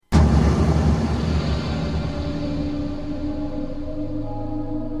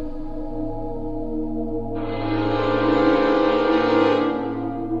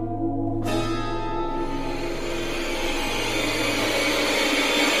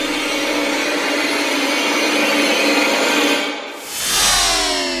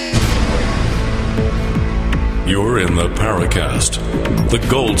You're in the Paracast, the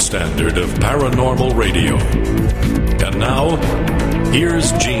gold standard of paranormal radio. And now,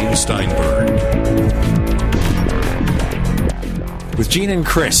 here's Gene Steinberg. With Gene and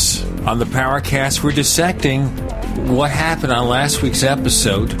Chris on the Paracast, we're dissecting what happened on last week's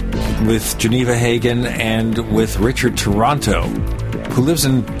episode with Geneva Hagen and with Richard Toronto, who lives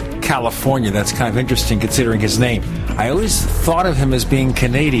in California. That's kind of interesting considering his name. I always thought of him as being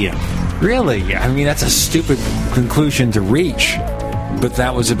Canadian. Really? I mean, that's a stupid conclusion to reach. But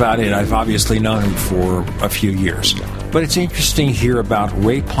that was about it. I've obviously known him for a few years. But it's interesting here about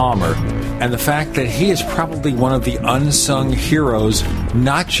Ray Palmer and the fact that he is probably one of the unsung heroes,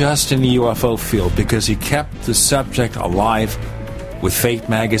 not just in the UFO field, because he kept the subject alive with Fate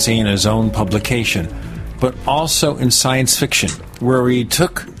magazine, his own publication, but also in science fiction, where he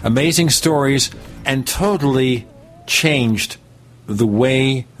took amazing stories and totally changed the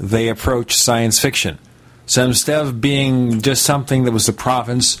way they approach science fiction. So instead of being just something that was the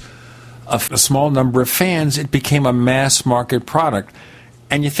province of a small number of fans, it became a mass market product.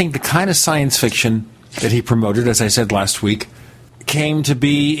 And you think the kind of science fiction that he promoted, as I said last week, came to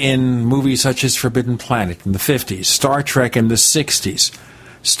be in movies such as Forbidden Planet in the 50s, Star Trek in the 60s,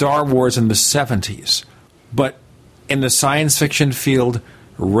 Star Wars in the 70s. But in the science fiction field,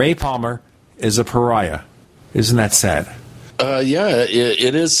 Ray Palmer is a pariah. Isn't that sad?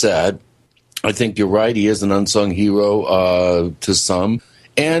 It is sad. I think you're right. He is an unsung hero to some.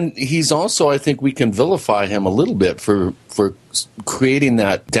 And he's also, I think we can vilify him a little bit for creating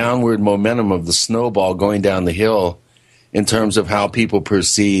that downward momentum of the snowball going down the hill in terms of how people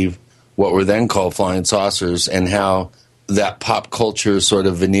perceive what were then called flying saucers and how that pop culture sort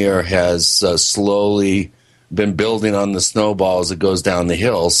of veneer has slowly been building on the snowball as it goes down the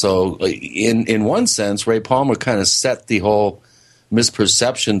hill. So in one sense, Ray Palmer kind of set the whole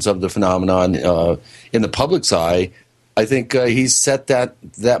misperceptions of the phenomenon in the public's eye. I think he's set that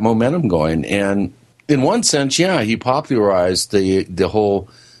momentum going. And in one sense, yeah, he popularized the whole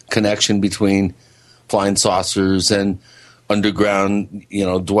connection between flying saucers and underground,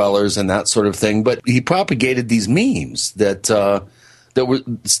 dwellers and that sort of thing. But he propagated these memes that we're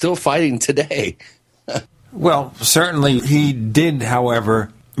still fighting today. Well, certainly he did, however,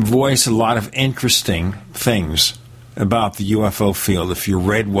 voice a lot of interesting things about the UFO field, if you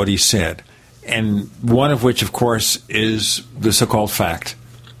read what he said. And one of which, of course, is the so-called fact,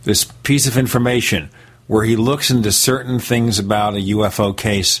 this piece of information where he looks into certain things about a UFO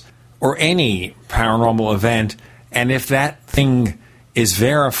case or any paranormal event, and if that thing is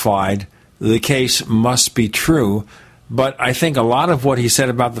verified, the case must be true. But I think a lot of what he said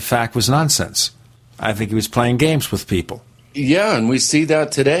about the fact was nonsense. I think he was playing games with people. Yeah, and we see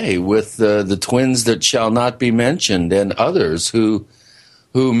that today with the twins that shall not be mentioned and others who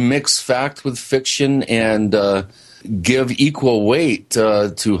mix fact with fiction and give equal weight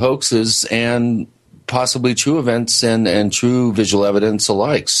to hoaxes and possibly true events and true visual evidence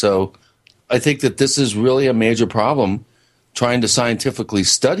alike. So I think that this is really a major problem, trying to scientifically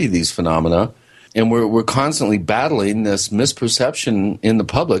study these phenomena. And we're constantly battling this misperception in the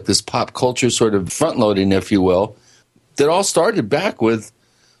public, this pop culture sort of front-loading, if you will, that all started back with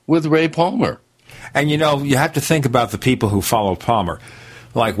Ray Palmer. And, you have to think about the people who follow Palmer.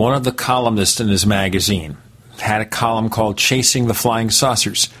 Like one of the columnists in his magazine had a column called Chasing the Flying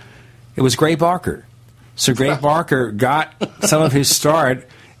Saucers. It was Gray Barker. So Gray Barker got some of his start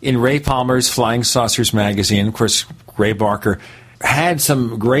in Ray Palmer's Flying Saucers magazine. Of course, Gray Barker had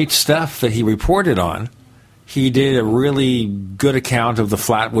some great stuff that he reported on. He did a really good account of the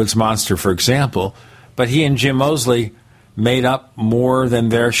Flatwoods Monster, for example, but he and Jim Moseley made up more than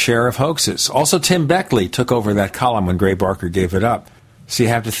their share of hoaxes. Also, Tim Beckley took over that column when Gray Barker gave it up. So you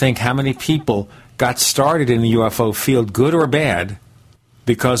have to think how many people got started in the UFO field, good or bad,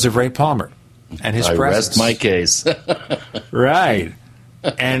 because of Ray Palmer and his presence. Rest my case. Right.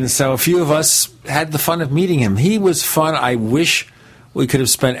 And so a few of us had the fun of meeting him. He was fun. I wish we could have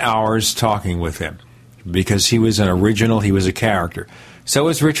spent hours talking with him because he was an original. He was a character. So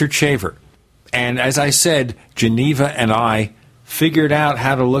was Richard Shaver. And as I said, Geneva and I figured out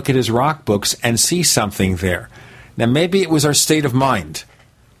how to look at his rock books and see something there. Now, maybe it was our state of mind.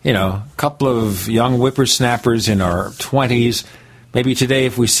 A couple of young whippersnappers in our 20s. Maybe today,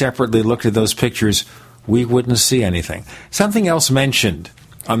 if we separately looked at those pictures, we wouldn't see anything. Something else mentioned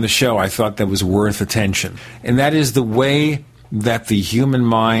on the show I thought that was worth attention, and that is the way that the human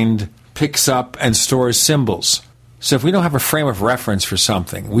mind picks up and stores symbols. So if we don't have a frame of reference for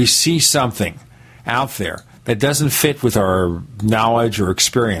something, we see something out there that doesn't fit with our knowledge or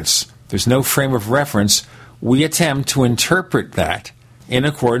experience, there's no frame of reference, we attempt to interpret that in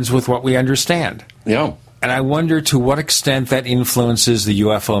accordance with what we understand. Yeah. And I wonder to what extent that influences the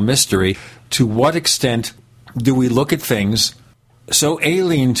UFO mystery. To what extent do we look at things so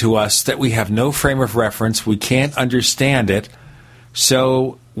alien to us that we have no frame of reference, we can't understand it,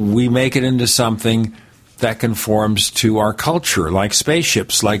 so we make it into something that conforms to our culture, like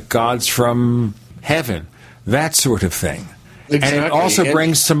spaceships, like gods from heaven, that sort of thing. Exactly. And it also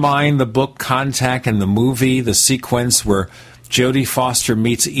brings to mind the book Contact and the movie, the sequence where Jodie Foster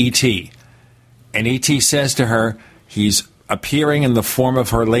meets E.T., and E.T. says to her he's appearing in the form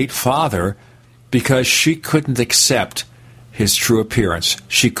of her late father because she couldn't accept his true appearance.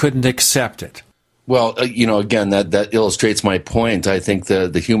 She couldn't accept it. Well, again, that illustrates my point. I think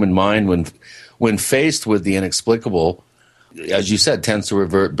the human mind, when faced with the inexplicable, as you said, tends to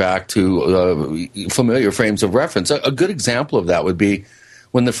revert back to familiar frames of reference. A good example of that would be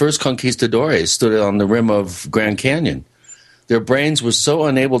when the first conquistadores stood on the rim of Grand Canyon. Their brains were so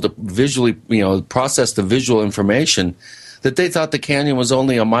unable to visually, process the visual information that they thought the canyon was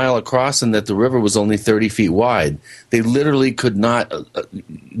only a mile across and that the river was only 30 feet wide. They literally could not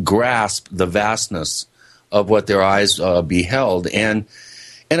grasp the vastness of what their eyes beheld. And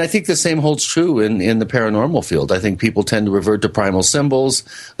I think the same holds true in the paranormal field. I think people tend to revert to primal symbols.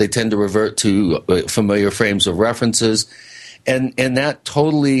 They tend to revert to familiar frames of references. And that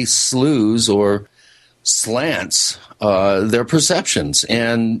totally slews or slants their perceptions.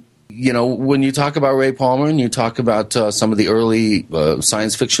 And, when you talk about Ray Palmer and you talk about some of the early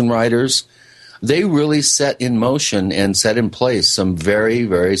science fiction writers, they really set in motion and set in place some very,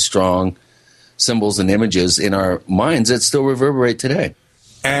 very strong symbols and images in our minds that still reverberate today.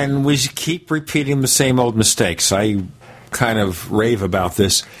 And we keep repeating the same old mistakes. I kind of rave about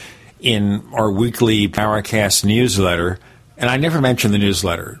this in our weekly Paracast newsletter, and I never mention the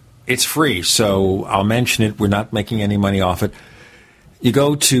newsletter. It's free, so I'll mention it. We're not making any money off it. You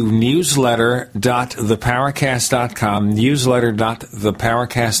go to newsletter.theparacast.com,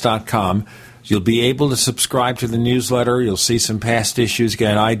 newsletter.theparacast.com. You'll be able to subscribe to the newsletter. You'll see some past issues,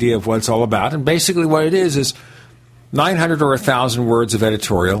 get an idea of what it's all about. And basically what it is 900 or 1,000 words of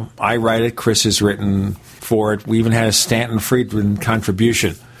editorial. I write it. Chris has written for it. We even had a Stanton Friedman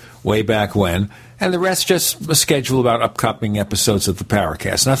contribution way back when. And the rest just a schedule about upcoming episodes of the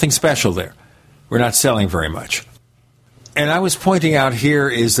Paracast. Nothing special there. We're not selling very much. And I was pointing out here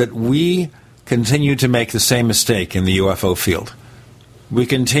is that we continue to make the same mistake in the UFO field. We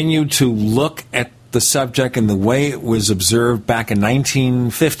continue to look at the subject in the way it was observed back in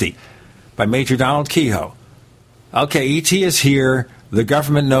 1950 by Major Donald Kehoe. Okay, E.T. is here. The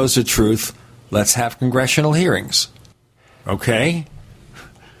government knows the truth. Let's have congressional hearings. Okay?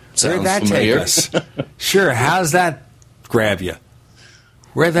 Where'd that take us? Sure, how's that grab you?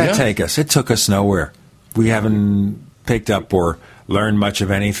 Where'd that take us? It took us nowhere. We haven't picked up or learned much of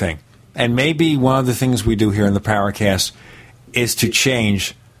anything. And maybe one of the things we do here in the Paracast is to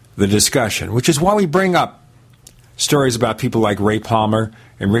change the discussion, which is why we bring up stories about people like Ray Palmer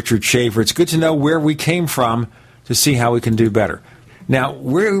and Richard Shaver. It's good to know where we came from to see how we can do better. Now,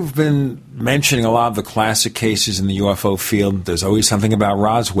 we've been mentioning a lot of the classic cases in the UFO field. There's always something about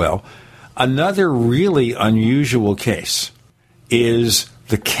Roswell. Another really unusual case is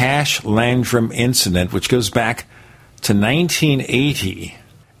the Cash-Landrum incident, which goes back to 1980.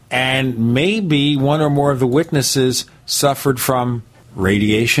 And maybe one or more of the witnesses suffered from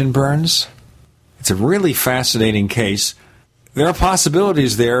radiation burns. It's a really fascinating case. There are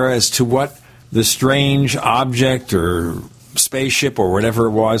possibilities there as to what the strange object or spaceship or whatever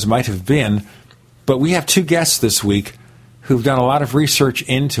it was might have been. But we have two guests this week who've done a lot of research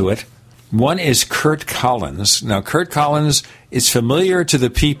into it. One is Kurt Collins. Now, Kurt Collins is familiar to the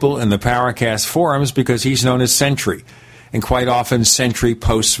people in the Paracast forums because he's known as Sentry. And quite often, Sentry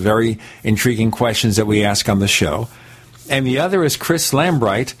posts very intriguing questions that we ask on the show. And the other is Chris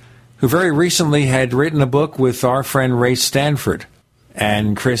Lambright, who very recently had written a book with our friend Ray Stanford.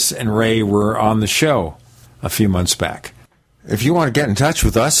 And Chris and Ray were on the show a few months back. If you want to get in touch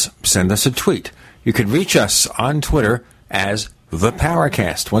with us, send us a tweet. You can reach us on Twitter as The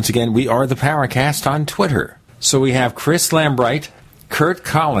Paracast. Once again, we are The Paracast on Twitter. So we have Chris Lambright, Kurt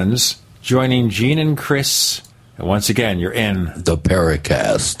Collins, joining Gene and Chris. And once again, you're in The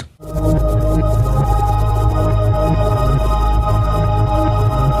Paracast.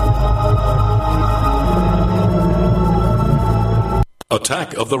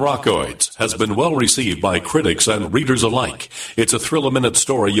 Attack of the Rockoids has been well received by critics and readers alike. It's a thrill-a-minute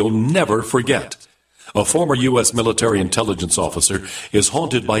story you'll never forget. A former U.S. military intelligence officer is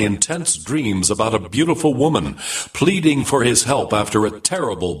haunted by intense dreams about a beautiful woman pleading for his help after a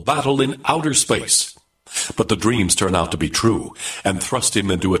terrible battle in outer space. But the dreams turn out to be true and thrust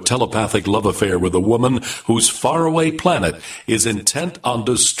him into a telepathic love affair with a woman whose faraway planet is intent on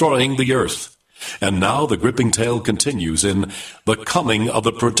destroying the Earth. And now the gripping tale continues in The Coming of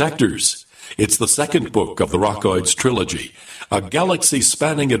the Protectors. It's the second book of the Rockoids trilogy, a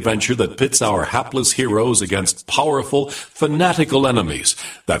galaxy-spanning adventure that pits our hapless heroes against powerful, fanatical enemies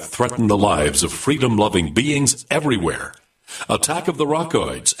that threaten the lives of freedom-loving beings everywhere. Attack of the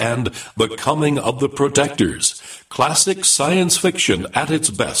Rockoids and The Coming of the Protectors. Classic science fiction at its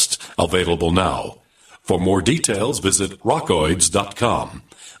best. Available now. For more details, visit rockoids.com.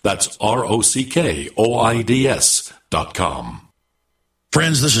 That's ROCKOIDS.com.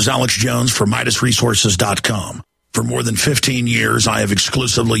 Friends, this is Alex Jones for MidasResources.com. For more than 15 years, I have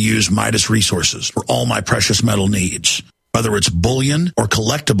exclusively used Midas Resources for all my precious metal needs. Whether it's bullion or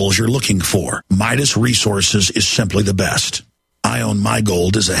collectibles you're looking for, Midas Resources is simply the best. I own my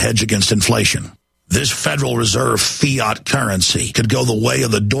gold as a hedge against inflation. This Federal Reserve fiat currency could go the way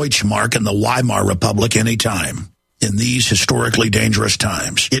of the Deutschmark and the Weimar Republic anytime. In these historically dangerous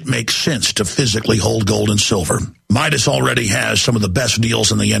times, it makes sense to physically hold gold and silver. Midas already has some of the best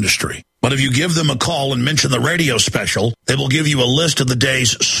deals in the industry. But if you give them a call and mention the radio special, they will give you a list of the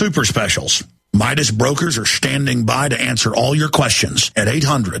day's super specials. Midas brokers are standing by to answer all your questions at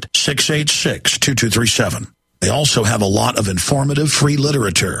 800-686-2237. They also have a lot of informative free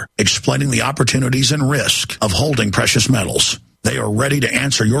literature explaining the opportunities and risk of holding precious metals. They are ready to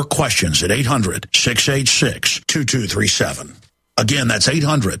answer your questions at 800-686-2237. Again, that's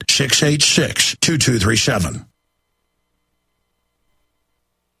 800-686-2237.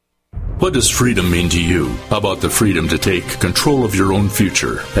 What does freedom mean to you? How about the freedom to take control of your own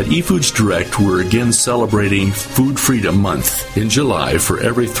future? At eFoods Direct, we're again celebrating Food Freedom Month. In July, for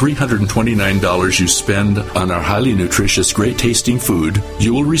every $329 you spend on our highly nutritious, great-tasting food,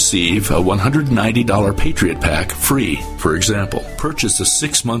 you will receive a $190 Patriot Pack free. For example, purchase a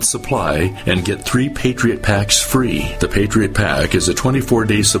 6-month supply and get 3 Patriot Packs free. The Patriot Pack is a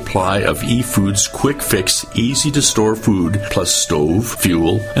 24-day supply of eFoods quick-fix, easy-to-store food, plus stove,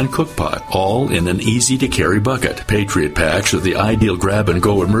 fuel, and cook pot, all in an easy-to-carry bucket. Patriot Packs are the ideal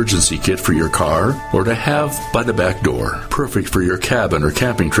grab-and-go emergency kit for your car or to have by the back door. Perfect for your cabin or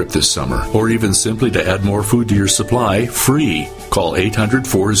camping trip this summer, or even simply to add more food to your supply, free. Call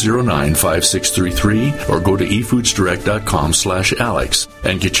 800-409-5633 or go to efoodsdirect.com/Alex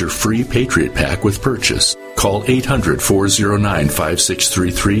and get your free Patriot Pack with purchase. Call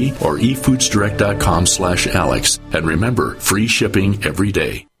 800-409-5633 or efoodsdirect.com/Alex. And remember, free shipping every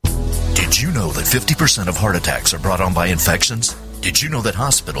day. Did you know that 50% of heart attacks are brought on by infections? Did you know that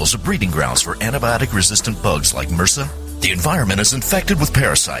hospitals are breeding grounds for antibiotic-resistant bugs like MRSA? The environment is infected with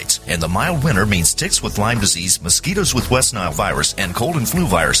parasites, and the mild winter means ticks with Lyme disease, mosquitoes with West Nile virus, and cold and flu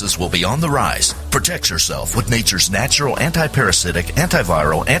viruses will be on the rise. Protect yourself with nature's natural anti-parasitic,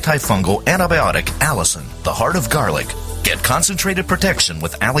 antiviral, antifungal, antibiotic, Allison, the heart of garlic. Get concentrated protection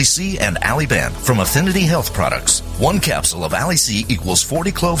with Ali-C and Ali-Ban from Affinity Health Products. 1 capsule of Ali-C equals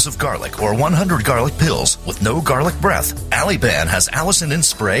 40 cloves of garlic or 100 garlic pills with no garlic breath. Ali-Ban has Allison in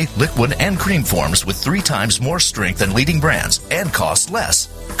spray, liquid, and cream forms with 3 times more strength than leading brands and cost less.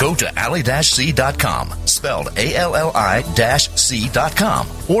 Go to ali-c.com, spelled ALLI-C.com,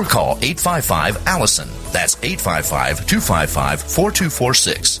 or call 855-ALLISON. That's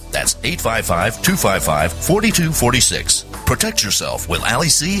 855-255-4246. That's 855-255-4246. Protect yourself with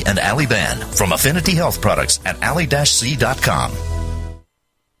Ali-C and Ali-Ban from Affinity Health Products at ali-c.com.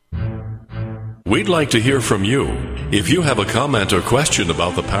 We'd like to hear from you. If you have a comment or question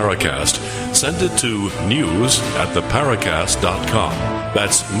about the Paracast, send it to news@theparacast.com.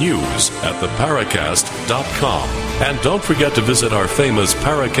 That's news@theparacast.com. And don't forget to visit our famous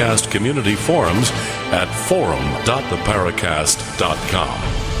Paracast community forums at forum.theparacast.com.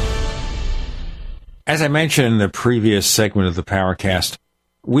 As I mentioned in the previous segment of the Paracast,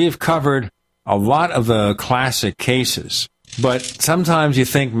 we've covered a lot of the classic cases, but sometimes you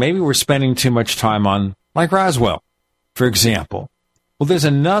think maybe we're spending too much time on, like Roswell, for example. Well, there's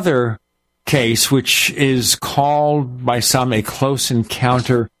another case which is called by some a close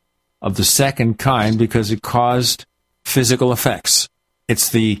encounter of the second kind because it caused physical effects. It's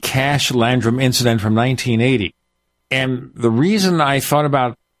the Cash-Landrum incident from 1980. And the reason I thought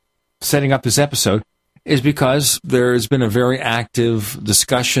about setting up this episode is because there's been a very active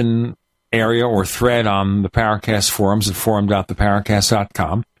discussion area or thread on the Paracast forums at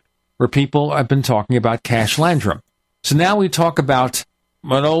forum.theparacast.com where people have been talking about Cash-Landrum. So now we talk about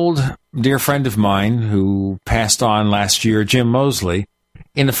an old dear friend of mine who passed on last year, Jim Mosley.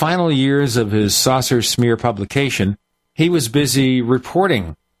 In the final years of his Saucer Smear publication, he was busy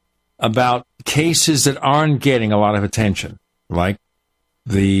reporting about cases that aren't getting a lot of attention, like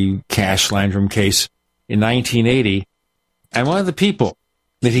the Cash-Landrum case in 1980. And one of the people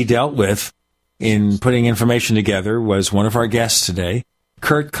that he dealt with in putting information together was one of our guests today,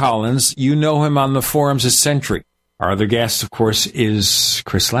 Kurt Collins. You know him on the forums as Sentry. Our other guest, of course, is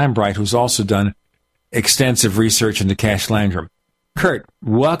Chris Lambright, who's also done extensive research into Cash-Landrum. Kurt,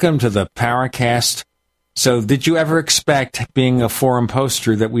 welcome to the Paracast. So did you ever expect, being a forum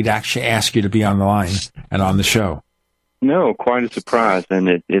poster, that we'd actually ask you to be on the line and on the show? No, quite a surprise,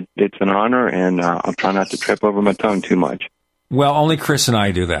 and it's an honor, and I'll try not to trip over my tongue too much. Well, only Chris and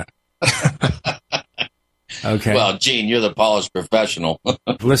I do that. Okay. Well, Gene, you're the polished professional.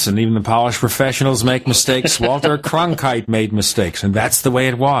 Listen, even the polished professionals make mistakes. Walter Cronkite made mistakes, and that's the way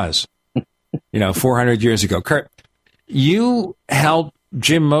it was, 400 years ago. Kurt, you helped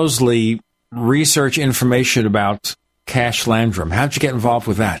Jim Moseley research information about Cash-Landrum. How'd you get involved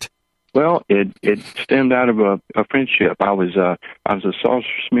with that? Well, it stemmed out of a friendship. I was a saucer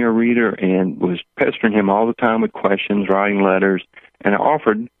smear reader and was pestering him all the time with questions, writing letters, and I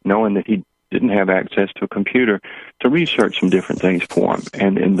offered, knowing that he didn't have access to a computer, to research some different things for him.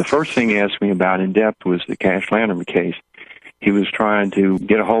 And the first thing he asked me about in depth was the Cash-Landrum case. He was trying to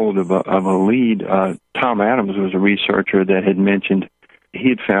get a hold of a lead. Tom Adams was a researcher that had mentioned he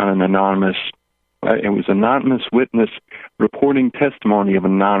had found an anonymous witness reporting testimony of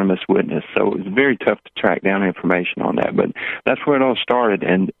an anonymous witness. So it was very tough to track down information on that. But that's where it all started.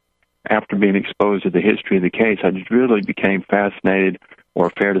 And after being exposed to the history of the case, I just really became fascinated, or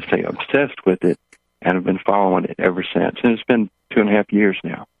fair to say obsessed with it, and have been following it ever since. And it's been 2.5 years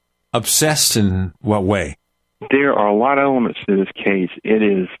now. Obsessed in what way? There are a lot of elements to this case. It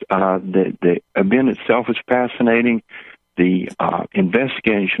is the event itself is fascinating. The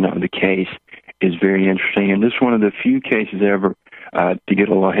investigation of the case is very interesting, and this is one of the few cases ever, to get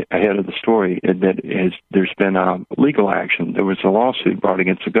a little ahead of the story, there's been legal action. There was a lawsuit brought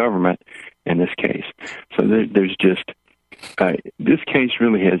against the government in this case. So there's just, this case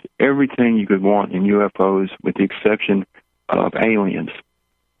really has everything you could want in UFOs, with the exception of aliens.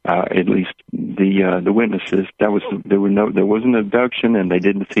 At least the witnesses, there was an abduction, and they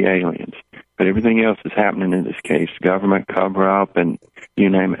didn't see aliens. But everything else is happening in this case: government cover-up, and you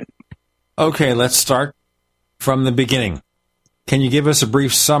name it. Okay, let's start from the beginning. Can you give us a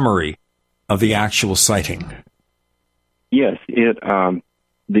brief summary of the actual sighting? Yes, we have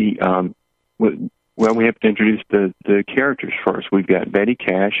to introduce the characters first. We've got Betty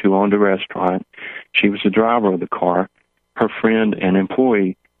Cash, who owned a restaurant. She was the driver of the car. Her friend and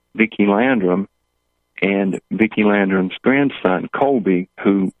employee, Vicki Landrum, and Vicki Landrum's grandson, Colby,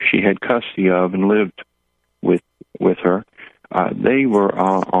 who she had custody of and lived with her. They were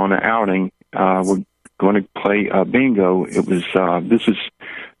on an outing. We're going to play bingo. It was this is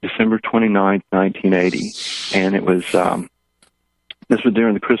December 29th, 1980, and it was this was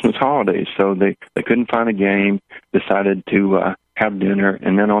during the Christmas holidays. So they couldn't find a game. Decided to have dinner,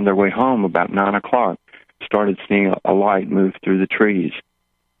 and then on their way home, about 9:00, started seeing a light move through the trees.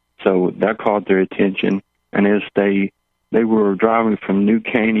 So that caught their attention, and as they were driving from New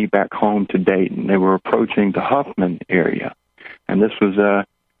Caney back home to Dayton, they were approaching the Huffman area. And this was a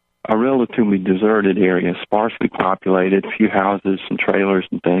relatively deserted area, sparsely populated, a few houses and trailers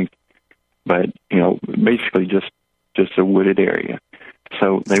and things, but, basically just a wooded area.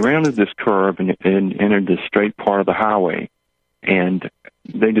 So they rounded this curve and entered this straight part of the highway, and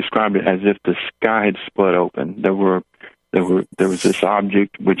they described it as if the sky had split open. There was this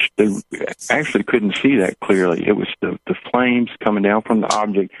object, which they actually couldn't see that clearly. It was the flames coming down from the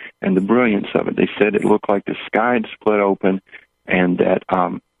object and the brilliance of it. They said it looked like the sky had split open, and that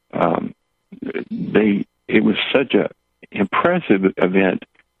it was such a impressive event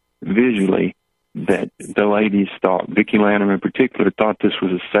visually that the ladies thought, Vicki Landrum in particular, thought this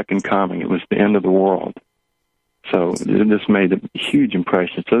was a second coming. It was the end of the world. So this made a huge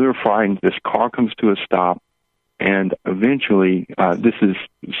impression. So they were frightened. This car comes to a stop, and eventually, this is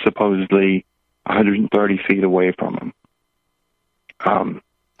supposedly 130 feet away from them.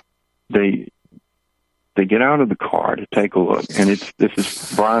 They get out of the car to take a look, and this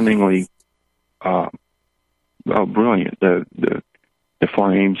is blindingly brilliant. The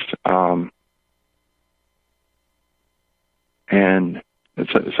flames, and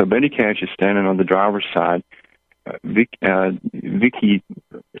so Betty Cash is standing on the driver's side. Vicki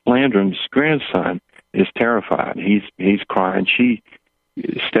Landrum's grandson is terrified. He's crying. She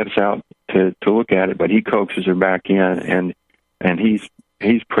steps out to look at it, but he coaxes her back in, and he's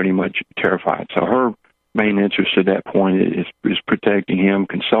pretty much terrified. So her main interest at that point is protecting him,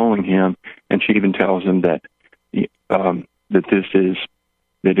 consoling him, and she even tells him that this is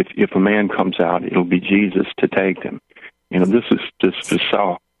that if a man comes out, it'll be Jesus to take them. This is just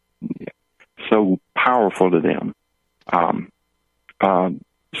so powerful to them.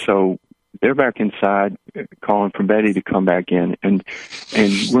 So they're back inside calling for Betty to come back in, and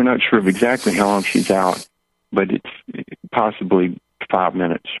we're not sure of exactly how long she's out, but it's possibly 5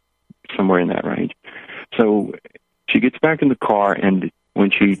 minutes, somewhere in that range. So she gets back in the car, and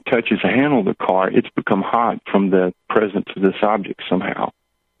when she touches the handle of the car, it's become hot from the presence of this object somehow,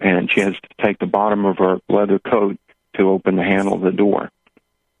 and she has to take the bottom of her leather coat to open the handle of the door.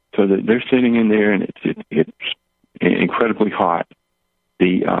 So they're sitting in there, and it's incredibly hot.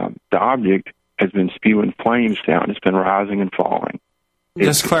 The object has been spewing flames down. It's been rising and falling.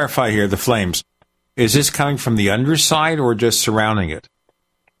 Just clarify here, the flames. Is this coming from the underside or just surrounding it?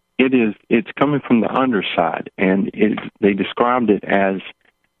 It is. It's coming from the underside, and they described it as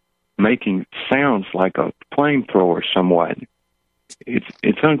making sounds like a flamethrower somewhat.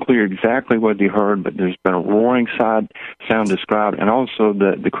 It's unclear exactly what they heard, but there's been a roaring sound described, and also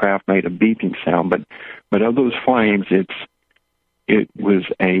the craft made a beeping sound. But of those flames, it was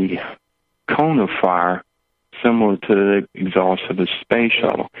a cone of fire similar to the exhaust of a space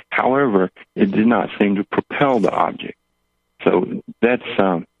shuttle. However, it did not seem to propel the object. So that's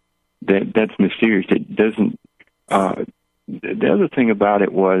mysterious. It doesn't. The other thing about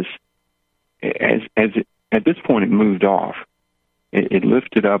it was, at this point, it moved off. It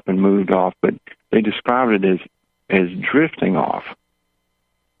lifted up and moved off, but they described it as drifting off.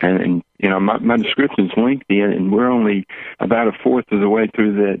 And my description is lengthy, and we're only about a fourth of the way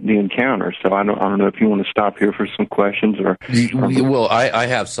through the encounter. So I don't know if you want to stop here for some questions or. Well, I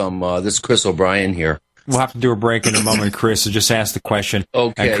have some. This is Chris O'Brien here. We'll have to do a break in a moment, Chris. So just ask the question.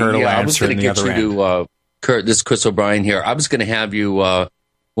 Okay. And Kurt will answer in the other end. Kurt, this is Chris O'Brien here. I was going to have you,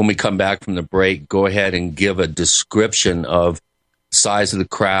 when we come back from the break, go ahead and give a description of size of the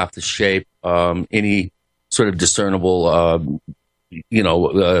craft, the shape, any sort of discernible,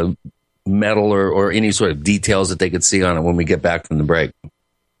 metal or any sort of details that they could see on it when we get back from the break.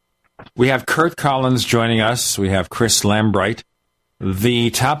 We have Kurt Collins joining us. We have Chris Lambright. The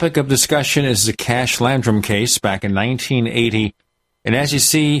topic of discussion is the Cash-Landrum case back in 1980. And as you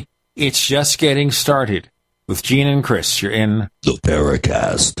see, it's just getting started. With Gene and Chris, you're in the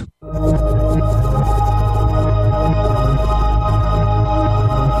Paracast.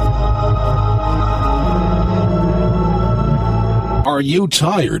 Are you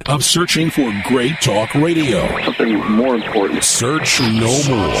tired of searching for great talk radio? Something more important. Search no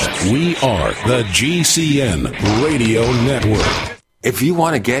more. We are the GCN Radio Network. If you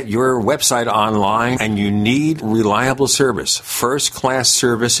want to get your website online and you need reliable service, first-class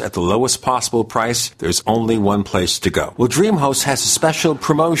service at the lowest possible price, there's only one place to go. Well, DreamHost has a special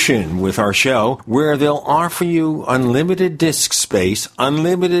promotion with our show where they'll offer you unlimited disk space,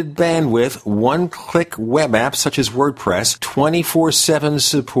 unlimited bandwidth, one-click web apps such as WordPress, 24/7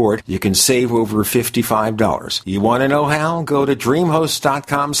 support. You can save over $55. You want to know how? Go to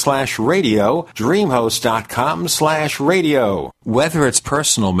dreamhost.com/radio, dreamhost.com/radio. Whether it's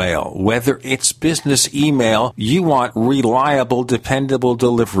personal mail, whether it's business email, you want reliable, dependable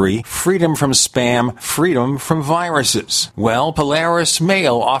delivery, freedom from spam, freedom from viruses. Well, Polaris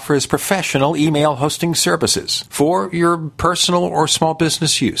Mail offers professional email hosting services for your personal or small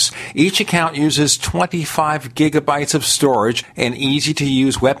business use. Each account uses 25 gigabytes of storage, an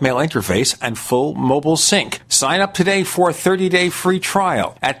easy-to-use webmail interface, and full mobile sync. Sign up today for a 30-day free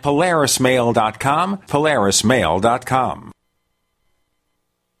trial at polarismail.com, polarismail.com.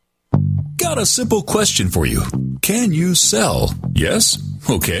 Got a simple question for you. Can you sell? Yes?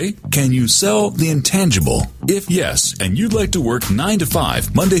 Okay. Can you sell the intangible? If yes, and you'd like to work 9 to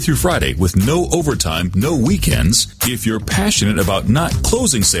 5, Monday through Friday, with no overtime, no weekends, if you're passionate about not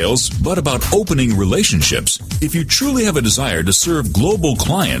closing sales, but about opening relationships, if you truly have a desire to serve global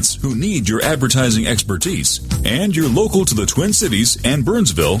clients who need your advertising expertise, and you're local to the Twin Cities and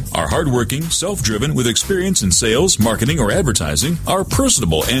Burnsville, are hardworking, self-driven, with experience in sales, marketing, or advertising, are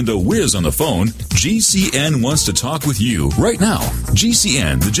personable and a whiz on the phone, GCN wants to talk with you right now.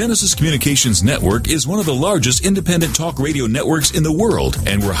 GCN, the Genesis Communications Network, is one of the largest independent talk radio networks in the world,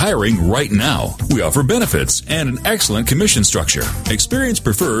 and we're hiring right now. We offer benefits and an excellent commission structure. Experience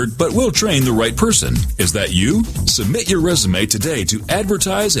preferred, but we'll train the right person. Is that you? Submit your resume today to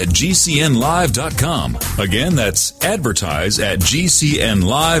advertise@gcnlive.com. Again, that's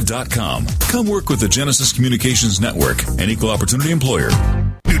advertise@gcnlive.com. Come work with the Genesis Communications Network, an equal opportunity employer.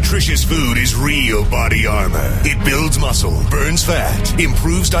 nutritious food is real body armor. It builds muscle, burns fat,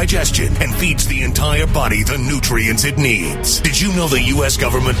 improves digestion, and feeds the entire body the nutrients it needs. Did you know the U.S.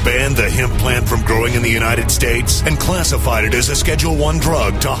 government banned the hemp plant from growing in the United States and classified it as a Schedule I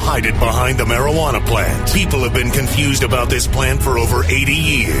drug to hide it behind the marijuana plant? People have been confused about this plant for over 80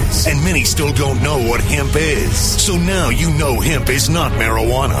 years, and many still don't know what hemp is. So now you know hemp is not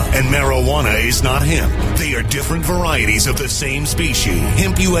marijuana, and marijuana is not hemp. They are different varieties of the same species.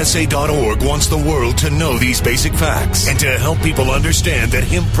 HempUSA.org wants the world to know these basic facts and to help people understand that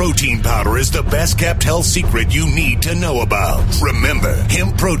hemp protein powder is the best kept health secret you need to know about. Remember,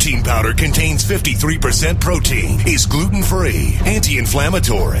 hemp protein powder contains 53% protein, is gluten-free,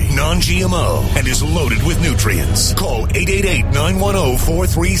 anti-inflammatory, non-GMO, and is loaded with nutrients. Call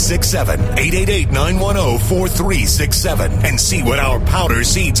 888-910-4367, 888-910-4367, and see what our powder,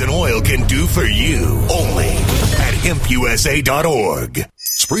 seeds, and oil can do for you. Only at HempUSA.org.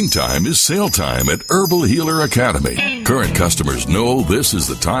 Springtime is sale time at Herbal Healer Academy. Current customers know this is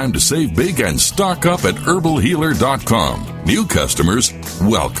the time to save big and stock up at herbalhealer.com. New customers,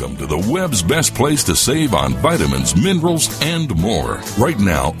 welcome to the web's best place to save on vitamins, minerals, and more. Right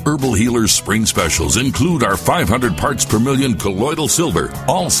now, Herbal Healer's spring specials include our 500 parts per million colloidal silver,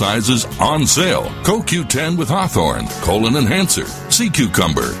 all sizes on sale. CoQ10 with Hawthorne, Colon Enhancer, Sea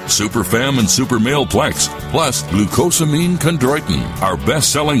Cucumber, Super Fem and Super Male Plex, plus glucosamine chondroitin, our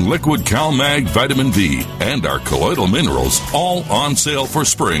best-selling liquid CalMag vitamin B, and our colloidal minerals, all on sale for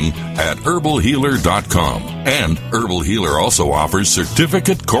spring at herbalhealer.com. And Herbal Healer also offers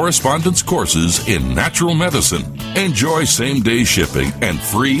certificate correspondence courses in natural medicine. Enjoy same-day shipping and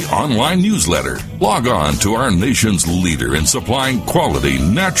free online newsletter. Log on to our nation's leader in supplying quality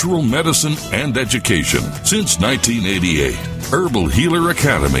natural medicine and education since 1988. Herbal Healer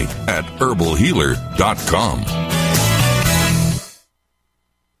Academy at herbalhealer.com.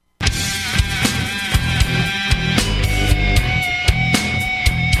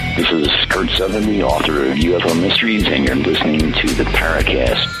 This is Kurt Sutherland, the author of UFO Mysteries, and you're listening to the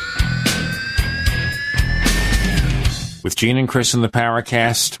Paracast. With Gene and Chris in the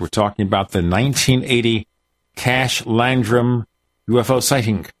Paracast, we're talking about the 1980 Cash-Landrum UFO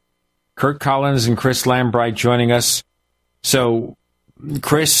sighting. Kurt Collins and Chris Lambright joining us. So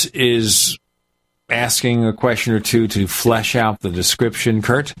Chris is asking a question or two to flesh out the description.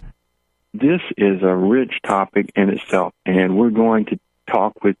 Kurt? This is a rich topic in itself, and we're going to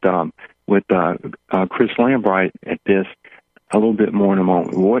talk with Chris Lambright at this a little bit more in a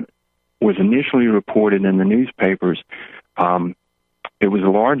moment. What was initially reported in the newspapers, it was a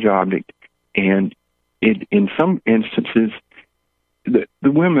large object, and in some instances, the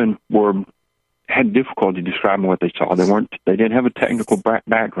women had difficulty describing what they saw. They didn't have a technical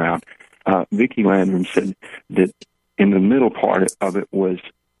background. Vicki Landrum said that in the middle part of it was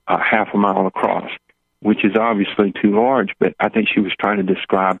half a mile across, which is obviously too large, but I think she was trying to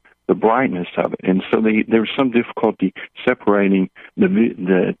describe the brightness of it. And so there was some difficulty separating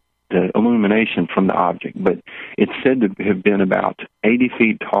the illumination from the object. But it's said to have been about 80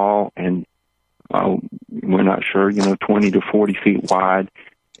 feet tall and, we're not sure, 20 to 40 feet wide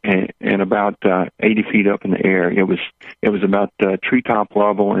and about 80 feet up in the air. It was about treetop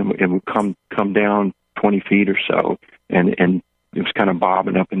level and it would come down 20 feet or so, and it was kind of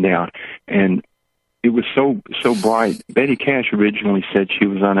bobbing up and down. And it was so bright. Betty Cash originally said she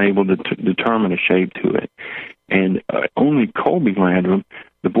was unable to determine a shape to it. And only Colby Landrum,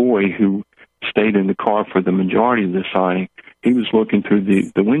 the boy who stayed in the car for the majority of the sighting, he was looking through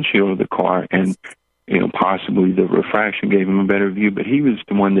the windshield of the car, and possibly the refraction gave him a better view, but he was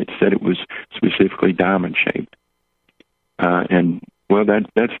the one that said it was specifically diamond-shaped. And, well,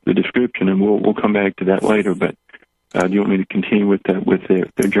 that's the description, and we'll come back to that later. But do you want me to continue with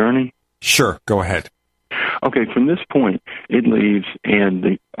their journey? Sure, go ahead. Okay, from this point, it leaves,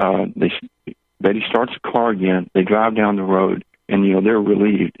 and Betty starts the car again. They drive down the road, and, they're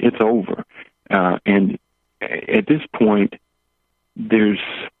relieved. It's over. And at this point, this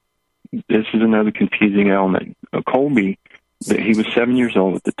is another confusing element. Colby, he was 7 years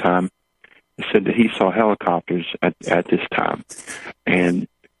old at the time, said that he saw helicopters at this time. And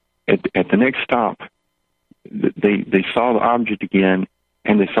at the next stop, they saw the object again,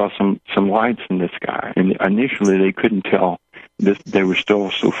 and they saw some lights in the sky. And initially, they couldn't tell. They were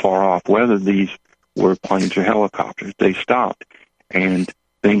still so far off whether these were planes or helicopters. They stopped, and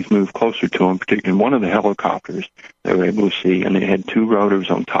things moved closer to them, particularly one of the helicopters they were able to see, and it had two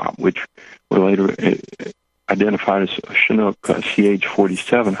rotors on top, which were later identified as a Chinook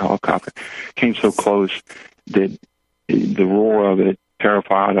CH-47 helicopter. Came so close that the roar of it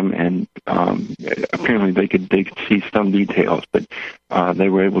terrified them, and apparently they could see some details, but they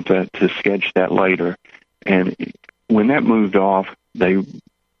were able to sketch that later. And when that moved off, they've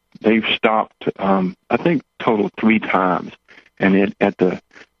stopped, I think, total 3 times. And at the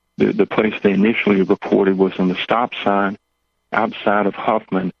place they initially reported was on the stop sign outside of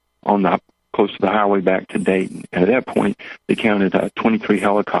Huffman, close to the highway back to Dayton. And at that point, they counted 23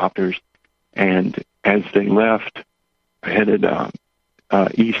 helicopters. And as they left, headed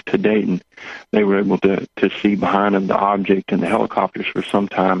east to Dayton, they were able to see behind them the object and the helicopters for some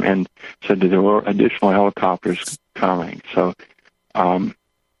time, and said that there were additional helicopters coming. So then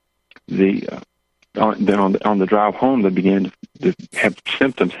on the drive home, they began to have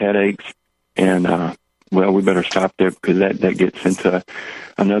symptoms, headaches, and well, we better stop there because that gets into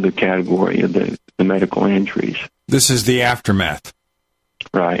another category of the medical injuries. This is the aftermath.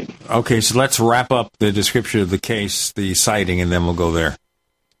 Right. Okay, so let's wrap up the description of the case, the sighting, and then we'll go there.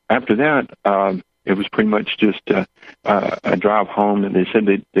 After that, it was pretty much just a drive home, and they said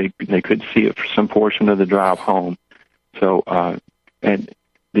they could see it for some portion of the drive home. So, and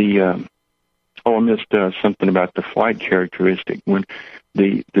I missed something about the flight characteristic. When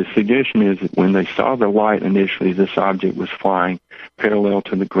the suggestion is that when they saw the light initially, this object was flying parallel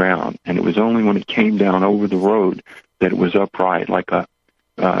to the ground, and it was only when it came down over the road that it was upright, like a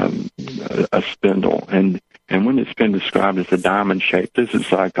spindle. And when it's been described as a diamond shape, this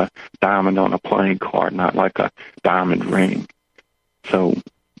is like a diamond on a playing card, not like a diamond ring. So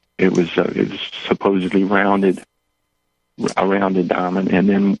it was supposedly rounded, a rounded diamond. And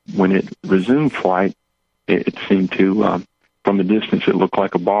then when it resumed flight, it seemed to, from a distance, it looked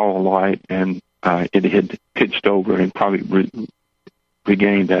like a ball of light, and it had pitched over and probably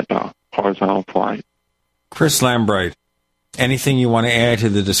regained that horizontal flight. Chris Lambright, anything you want to add to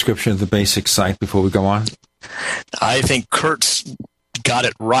the description of the basic site before we go on? I think Kurt's got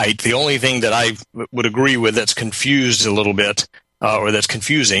it right. The only thing that I would agree with that's confused a little bit, or that's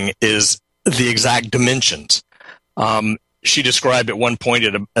confusing, is the exact dimensions. She described at one point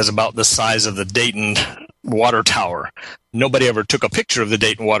it as about the size of the Dayton water tower. Nobody ever took a picture of the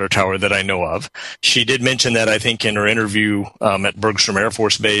Dayton water tower that I know of. She did mention that, I think, in her interview at Bergstrom Air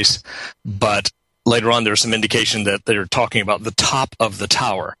Force Base, but later on there's some indication that they're talking about the top of the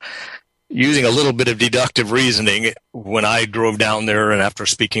tower. Using a little bit of deductive reasoning, when I drove down there and after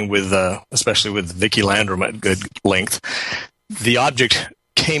speaking with, especially with Vicki Landrum at good length, the object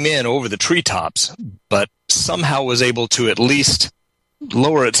came in over the treetops, but somehow was able to at least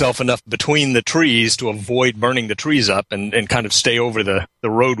lower itself enough between the trees to avoid burning the trees up and kind of stay over the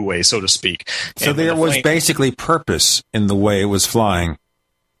roadway, so to speak. So there was basically purpose in the way it was flying.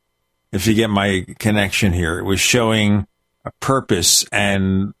 If you get my connection here, it was showing a purpose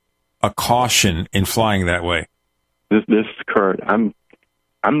and a caution in flying that way. This is Kurt. I'm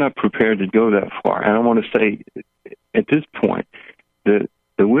not prepared to go that far, and I want to say at this point the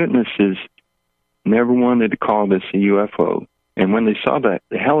witnesses never wanted to call this a UFO, and when they saw the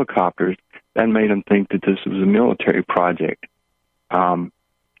helicopters, that made them think that this was a military project. And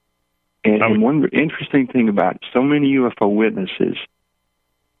one interesting thing about it, so many UFO witnesses,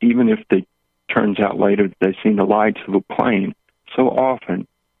 even if it turns out later that they've seen the lights of a plane, so often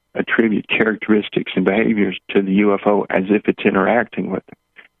attribute characteristics and behaviors to the UFO as if it's interacting with them.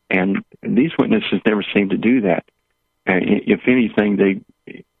 And these witnesses never seem to do that. If anything, they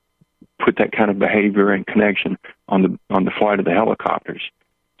put that kind of behavior and connection on the flight of the helicopters.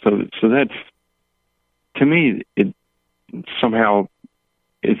 So that's, to me, it somehow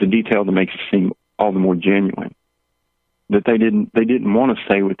is a detail that makes it seem all the more genuine. That they didn't want to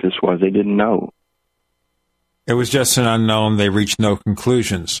say what this was. They didn't know. It was just an unknown. They reached no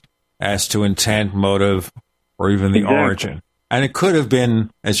conclusions as to intent, motive, or even the origin. And it could have been,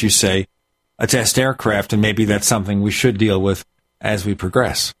 as you say, a test aircraft, and maybe that's something we should deal with as we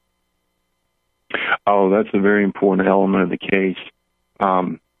progress. Oh, that's a very important element of the case.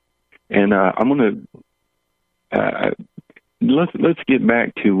 And I'm going to let's get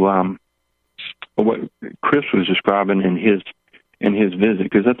back to what Chris was describing in his visit,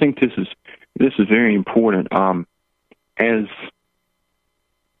 because I think this is very important. As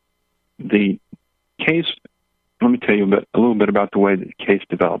the case, let me tell you a little bit about the way the case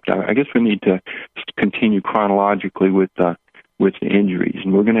developed. I guess we need to continue chronologically with the injuries,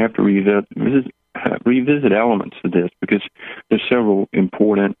 and we're going to have to revisit elements of this because there's several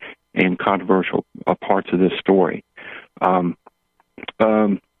important and controversial parts of this story.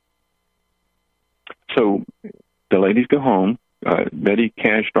 So the ladies go home. Betty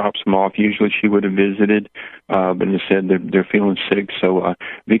Cash drops them off. Usually she would have visited, but instead they're feeling sick. So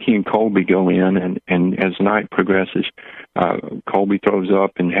Vicki and Colby go in, and as night progresses, Colby throws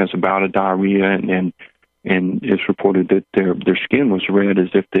up and has a bout of diarrhea, and it's reported that their skin was red as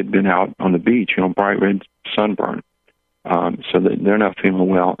if they'd been out on the beach, bright red sunburn. So that they're not feeling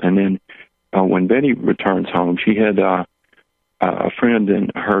well. And then when Betty returns home, she had a friend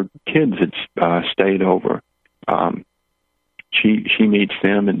and her kids had stayed over. She meets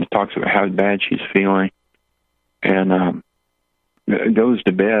them and talks about how bad she's feeling, and goes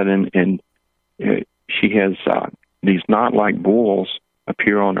to bed, and she has these knot-like boils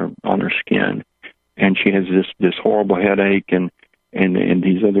appear on her skin, and she has this horrible headache and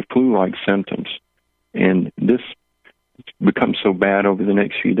these other flu-like symptoms, and this becomes so bad over the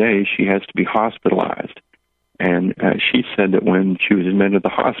next few days she has to be hospitalized. And she said that when she was admitted to the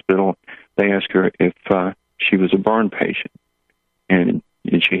hospital, they asked her if she was a burn patient. And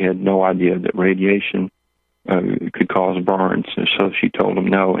she had no idea that radiation could cause burns, so she told them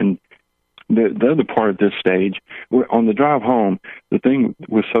no. And the other part of this stage, on the drive home, the thing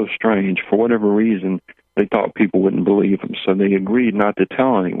was so strange. For whatever reason, they thought people wouldn't believe them, so they agreed not to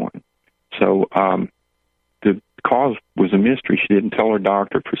tell anyone. So the cause was a mystery. She didn't tell her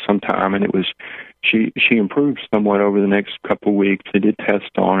doctor for some time, and it was she improved somewhat over the next couple of weeks. They did tests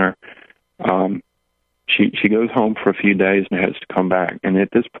on her. She goes home for a few days and has to come back. And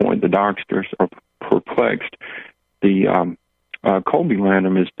at this point, the doctors are perplexed. The Colby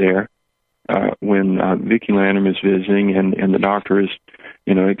Landrum is there when Vicki Landrum is visiting, and the doctor is,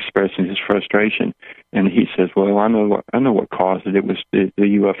 expressing his frustration. And he says, "Well, I know what caused it. It was the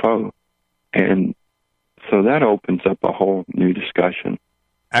UFO." And so that opens up a whole new discussion.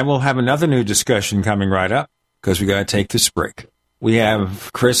 And we'll have another new discussion coming right up, because we got to take this break. We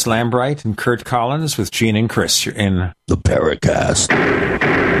have Chris Lambright and Kurt Collins with Gene and Chris in the Paracast.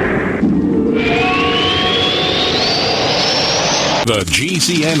 The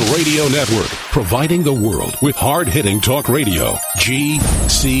GCN Radio Network, providing the world with hard-hitting talk radio.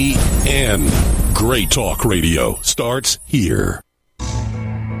 GCN. Great talk radio starts here.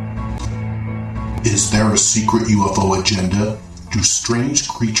 Is there a secret UFO agenda? Do strange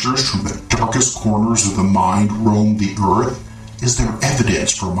creatures from the darkest corners of the mind roam the earth? Is there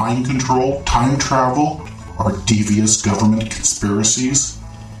evidence for mind control, time travel, or devious government conspiracies?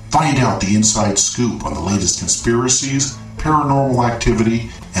 Find out the inside scoop on the latest conspiracies, paranormal activity,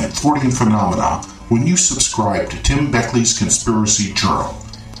 and Freudian phenomena when you subscribe to Tim Beckley's Conspiracy Journal.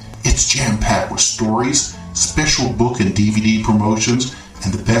 It's jam-packed with stories, special book and DVD promotions,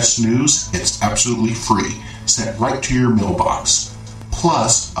 and the best news, it's absolutely free, sent right to your mailbox.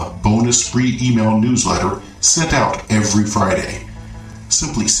 Plus, a bonus free email newsletter sent out every Friday.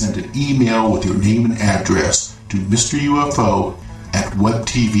 Simply send an email with your name and address to Mr. UFO at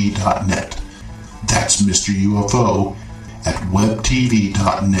webtv.net. That's Mr. UFO at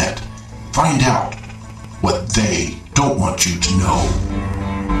webtv.net. Find out what they don't want you to know.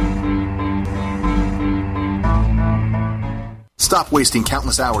 Stop wasting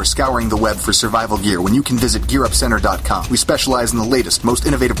countless hours scouring the web for survival gear when you can visit GearUpCenter.com. We specialize in the latest, most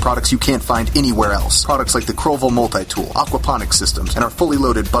innovative products you can't find anywhere else. Products like the Crowville Multi-Tool, aquaponics systems, and our fully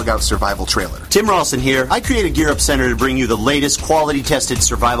loaded bug-out survival trailer. Tim Ralston here. I created GearUp Center to bring you the latest quality-tested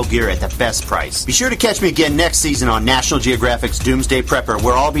survival gear at the best price. Be sure to catch me again next season on National Geographic's Doomsday Prepper,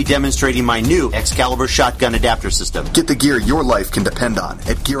 where I'll be demonstrating my new Excalibur shotgun adapter system. Get the gear your life can depend on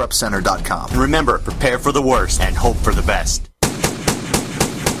at GearUpCenter.com. And remember, prepare for the worst and hope for the best.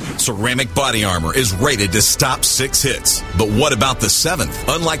 Ceramic body armor is rated to stop 6 hits. But what about the 7th?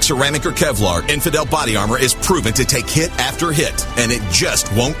 Unlike ceramic or Kevlar, Infidel body armor is proven to take hit after hit, and it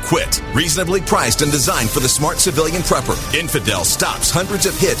just won't quit. Reasonably priced and designed for the smart civilian prepper, Infidel stops hundreds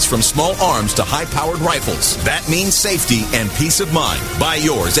of hits from small arms to high-powered rifles. That means safety and peace of mind. Buy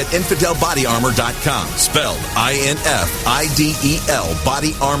yours at InfidelBodyArmor.com. Spelled INFIDEL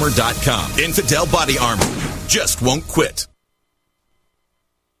BodyArmor.com. Infidel Body Armor just won't quit.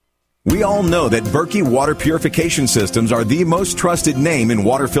 We all know that Berkey Water Purification Systems are the most trusted name in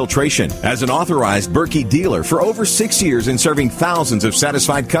water filtration. As an authorized Berkey dealer for over 6 years and serving thousands of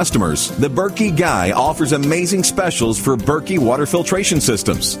satisfied customers, the Berkey Guy offers amazing specials for Berkey Water Filtration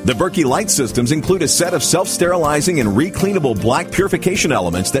Systems. The Berkey Light Systems include a set of self-sterilizing and recleanable black purification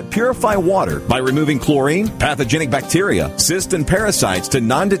elements that purify water by removing chlorine, pathogenic bacteria, cysts, and parasites to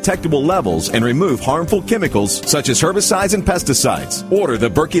non-detectable levels and remove harmful chemicals such as herbicides and pesticides. Order the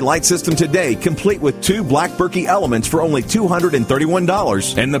Berkey Light system today, complete with 2 black Berkey elements for only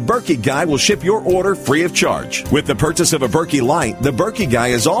 $231, and the Berkey Guy will ship your order free of charge. With the purchase of a Berkey Light, the Berkey Guy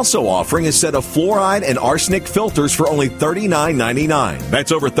is also offering a set of fluoride and arsenic filters for only $39.99.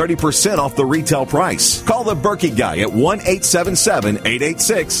 That's over 30% off the retail price. Call the Berkey Guy at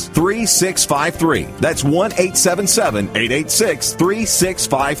 1-877-886-3653. That's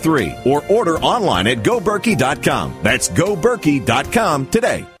 1-877-886-3653. Or order online at GoBerkey.com. That's GoBerkey.com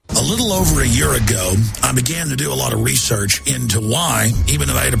today. A little over a year ago, I began to do a lot of research into why, even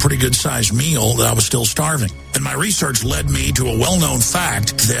if I had a pretty good-sized meal, that I was still starving. And my research led me to a well-known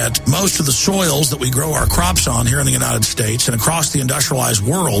fact that most of the soils that we grow our crops on here in the United States and across the industrialized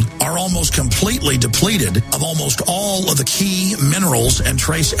world are almost completely depleted of almost all of the key minerals and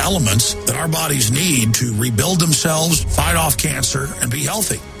trace elements that our bodies need to rebuild themselves, fight off cancer, and be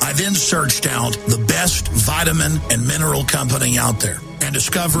healthy. I then searched out the best vitamin and mineral company out there and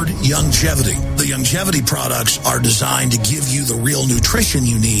discovered Youngevity. The Youngevity products are designed to give you the real nutrition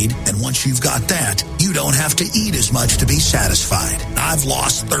you need, and once you've got that, you don't have to eat as much to be satisfied. I've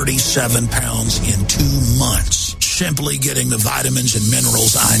lost 37 pounds in 2 months, simply getting the vitamins and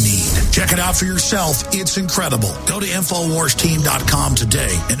minerals I need. Check it out for yourself. It's incredible. Go to InfoWarsTeam.com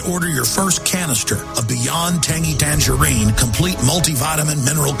today and order your first canister of Beyond Tangy Tangerine Complete Multivitamin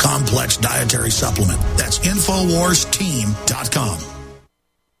Mineral Complex Dietary Supplement. That's InfoWarsTeam.com.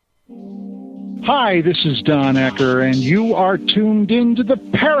 Hi, this is Don Ecker, and you are tuned into the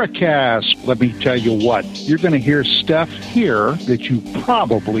Paracast. Let me tell you what, you're going to hear stuff here that you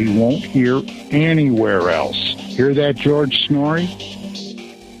probably won't hear anywhere else. Hear that, George Snorri?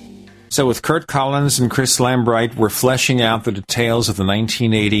 So with Kurt Collins and Chris Lambright, we're fleshing out the details of the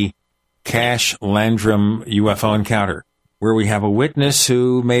 1980 Cash-Landrum UFO encounter, where we have a witness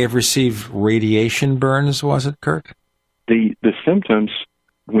who may have received radiation burns, was it, Kurt? The symptoms,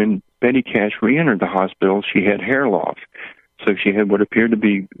 when Betty Cash re-entered the hospital, she had hair loss. So she had what appeared to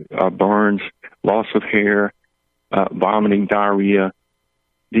be burns, loss of hair, vomiting, diarrhea.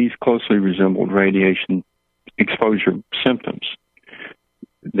 These closely resembled radiation exposure symptoms.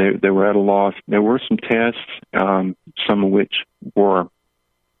 They were at a loss. There were some tests, some of which were,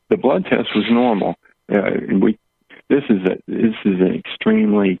 the blood test was normal. This is an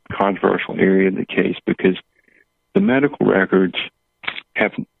extremely controversial area of the case because the medical records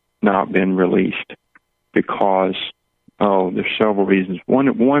have not been released because, there's several reasons.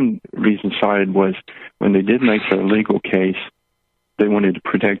 One reason cited was when they did make their legal case, they wanted to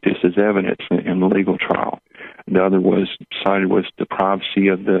protect this as evidence in the legal trial. The other was the privacy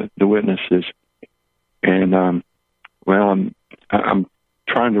of the witnesses. And, I'm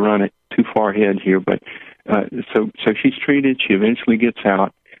trying to run it too far ahead here, but so she's treated. She eventually gets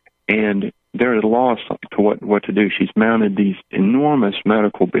out, and they're at a loss to what to do. She's mounted these enormous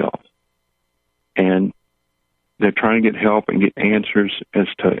medical bills, and they're trying to get help and get answers as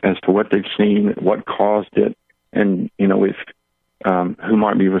to what they've seen, what caused it, and if who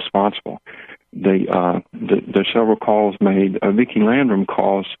might be responsible. There's several calls made. Vicki Landrum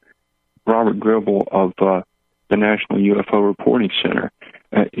calls Robert Gribble of the National UFO Reporting Center.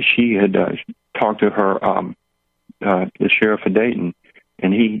 She had talked to her, the sheriff of Dayton,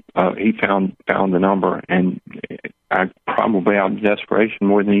 and he found the number, and probably out of desperation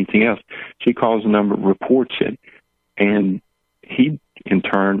more than anything else, she calls the number, reports it, and he in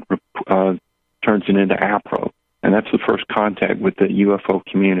turn turns it into APRO, and that's the first contact with the UFO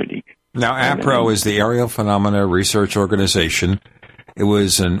community. Now, APRO is the Aerial Phenomena Research Organization. It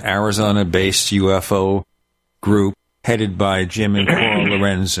was an Arizona-based UFO group headed by Jim and Cora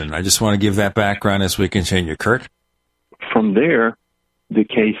Lorenzen. I just want to give that background as we continue. Kurt? From there, the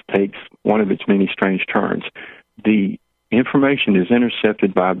case takes one of its many strange turns. The information is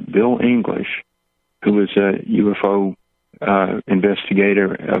intercepted by Bill English, who is a UFO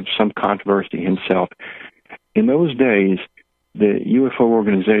investigator of some controversy himself. In those days, the UFO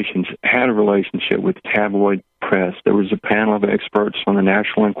organizations had a relationship with the tabloid press. There was a panel of experts on the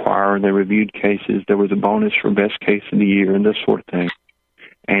National Enquirer. They reviewed cases. There was a bonus for best case of the year and this sort of thing.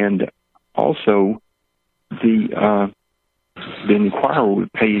 And also, the Enquirer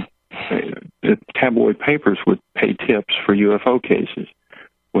would pay, the tabloid papers would pay tips for UFO cases.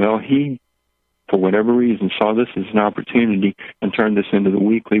 Well, he, for whatever reason, saw this as an opportunity and turned this into the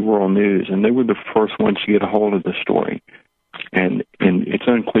Weekly World News, and they were the first ones to get a hold of the story. And it's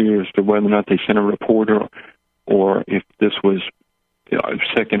unclear as to whether or not they sent a reporter or if this was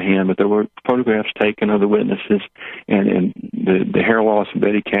secondhand, but there were photographs taken of the witnesses, and the hair loss of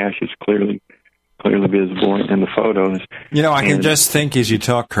Betty Cash is clearly visible in the photos. I can just think as you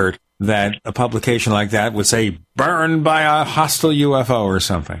talk, Kurt, that a publication like that would say, burned by a hostile UFO or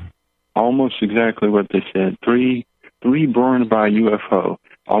something. almost exactly what they said. Three burned by UFO,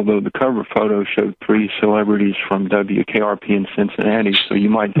 although the cover photo showed 3 celebrities from WKRP in Cincinnati, so you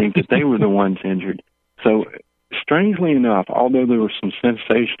might think that they were the ones injured. So, strangely enough, although there was some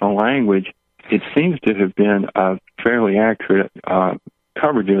sensational language, it seems to have been a fairly accurate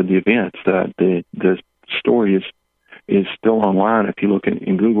coverage of the events. The story is still online if you look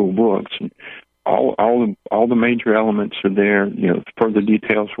in Google Books. And all the major elements are there. Further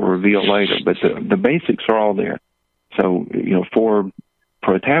details will reveal later, but the basics are all there. So,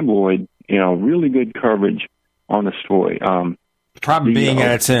 for a tabloid, really good coverage on the story. The problem being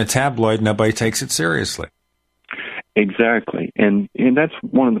that it's in a tabloid, nobody takes it seriously. Exactly, and that's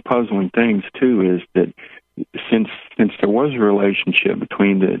one of the puzzling things too, is that since there was a relationship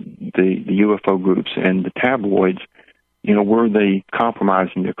between the UFO groups and the tabloids, were they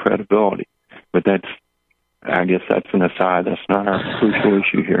compromising their credibility? But I guess that's an aside. That's not our crucial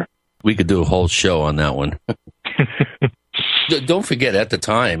issue here. We could do a whole show on that one. Don't forget, at the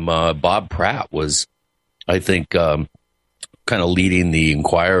time, Bob Pratt was, I think, kind of leading the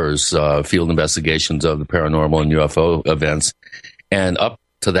Inquirer's field investigations of the paranormal and UFO events. And up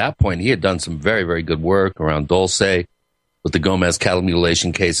to that point, he had done some very, very good work around Dulce with the Gomez cattle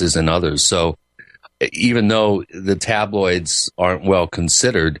mutilation cases and others. So even though the tabloids aren't well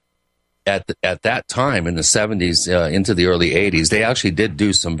considered, at that time in the 70s into the early 80s, they actually did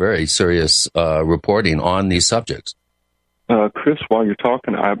do some very serious reporting on these subjects. Chris, while you're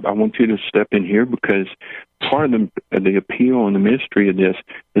talking, I want you to step in here, because part of the appeal and the mystery of this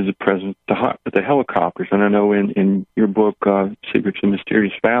is the presence of the helicopters. And I know in your book, Secrets of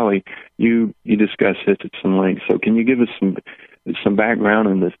Mysterious Valley, you discuss this at some length. So can you give us some background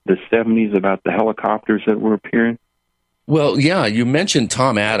in the 70s about the helicopters that were appearing? Well, yeah, you mentioned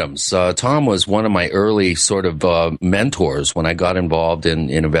Tom Adams. Tom was one of my early sort of mentors when I got involved in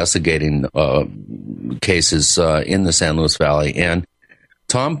investigating cases in the San Luis Valley. And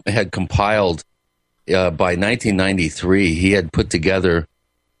Tom had compiled, by 1993, he had put together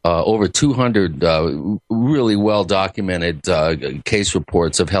over 200 really well-documented case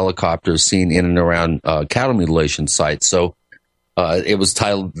reports of helicopters seen in and around cattle mutilation sites. So it was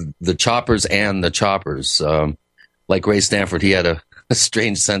titled The Choppers and the Choppers. Like Ray Stanford, he had a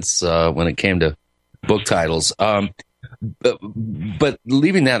strange sense when it came to book titles. But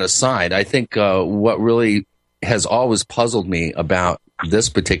leaving that aside, I think what really has always puzzled me about this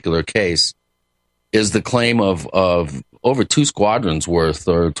particular case is the claim of over 2 squadrons worth,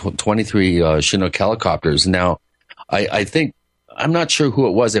 or 23 Chinook helicopters. Now, I think, I'm not sure who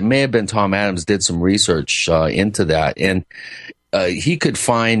it was. It may have been Tom Adams did some research into that, and he could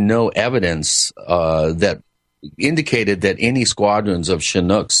find no evidence that indicated that any squadrons of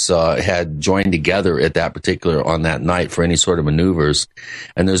Chinooks had joined together at on that night for any sort of maneuvers.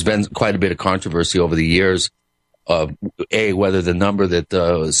 And there's been quite a bit of controversy over the years of A, whether the number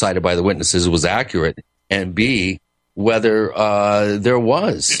that cited by the witnesses was accurate, and B, whether there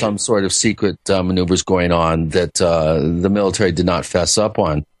was some sort of secret maneuvers going on that the military did not fess up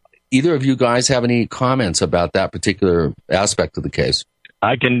on. Either of you guys have any comments about that particular aspect of the case?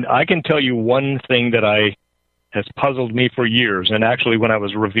 I can tell you one thing that has puzzled me for years. And actually, when I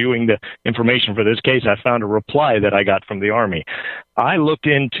was reviewing the information for this case, I found a reply that I got from the Army. I looked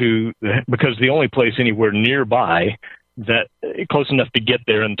into, because the only place anywhere nearby that close enough to get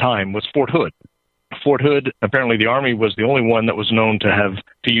there in time was Fort Hood. Fort Hood, apparently the Army was the only one that was known to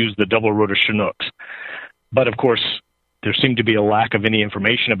use the double rotor Chinooks. But of course, there seemed to be a lack of any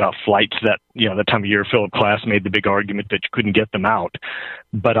information about flights that, the time of year Philip Klass made the big argument that you couldn't get them out.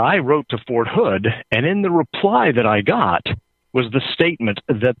 But I wrote to Fort Hood, and in the reply that I got was the statement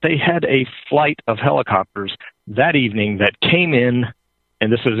that they had a flight of helicopters that evening that came in,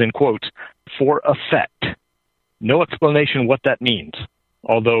 and this is in quotes, for effect. No explanation what that means,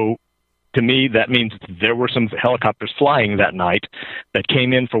 although to me, that means there were some helicopters flying that night that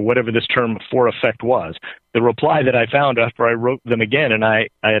came in for whatever this term for effect was. The reply that I found after I wrote them again, and I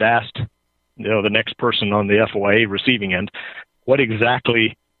had asked the next person on the FOIA receiving end what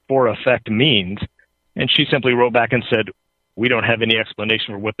exactly for effect means, and she simply wrote back and said, we don't have any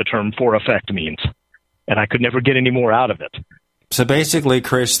explanation for what the term for effect means. And I could never get any more out of it. So basically,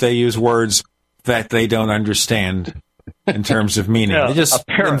 Chris, they use words that they don't understand in terms of meaning. They just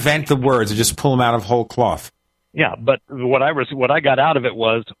invent the words and just pull them out of whole cloth. Yeah, but what I got out of it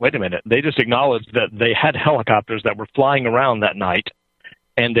was, wait a minute, they just acknowledged that they had helicopters that were flying around that night,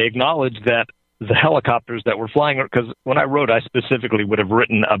 and they acknowledged that the helicopters that were flying, because when I wrote, I specifically would have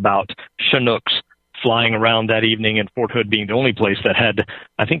written about Chinooks flying around that evening, and Fort Hood being the only place that had,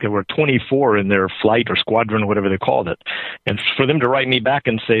 I think there were 24 in their flight or squadron, whatever they called it. And for them to write me back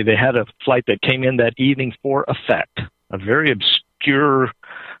and say they had a flight that came in that evening for effect, a very obscure,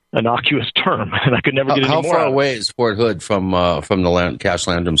 innocuous term, and I could never get any more. How far away is Fort Hood from the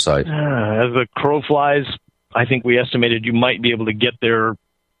Cash-Landrum site? As the crow flies, I think we estimated you might be able to get there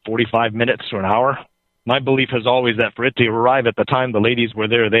 45 minutes to an hour. My belief is always that for it to arrive at the time the ladies were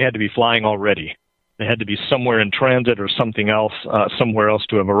there, they had to be flying already. They had to be somewhere in transit or something else, somewhere else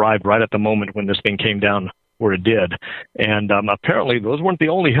to have arrived right at the moment when this thing came down where it did. And apparently those weren't the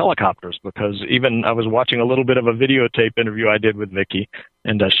only helicopters, because even I was watching a little bit of a videotape interview I did with Vicki,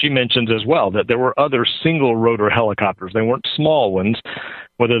 and she mentions as well that there were other single-rotor helicopters. They weren't small ones,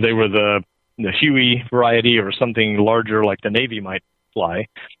 whether they were the Huey variety or something larger like the Navy might fly.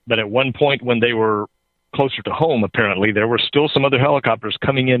 But at one point when they were closer to home, apparently, there were still some other helicopters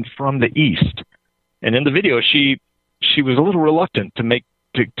coming in from the east. And in the video, she was a little reluctant to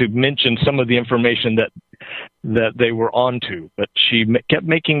mention some of the information that they were onto. But she kept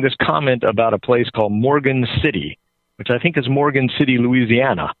making this comment about a place called Morgan City, which I think is Morgan City,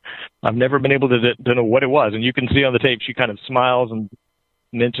 Louisiana. I've never been able to know what it was. And you can see on the tape, she kind of smiles and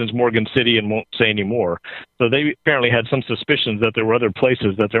mentions Morgan City and won't say any more. So they apparently had some suspicions that there were other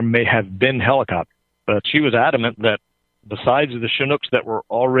places that there may have been helicopters. But she was adamant that besides the Chinooks that were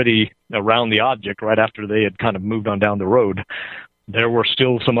already around the object right after they had kind of moved on down the road, there were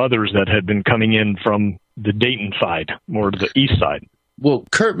still some others that had been coming in from the Dayton side, more to the east side. Well,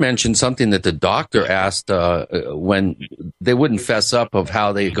 Kurt mentioned something that the doctor asked when they wouldn't fess up of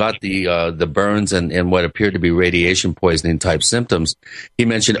how they got the burns and what appeared to be radiation poisoning type symptoms. He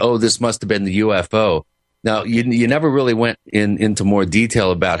mentioned, this must have been the UFO. Now, you never really went into more detail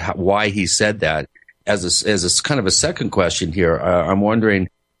about why he said that. As a kind of a second question here, I'm wondering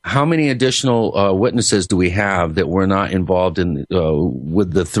how many additional witnesses do we have that were not involved in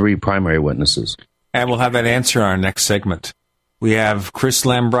with the three primary witnesses? And we'll have that answer in our next segment. We have Chris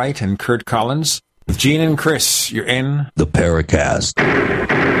Lambright and Kurt Collins. With Gene and Chris, you're in the Paracast.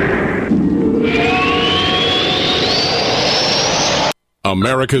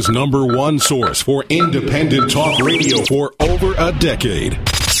 America's #1 source for independent talk radio for over a decade.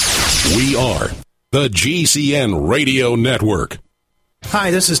 We are the GCN Radio Network.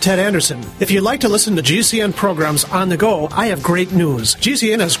 Hi, this is Ted Anderson. If you'd like to listen to GCN programs on the go, I have great news.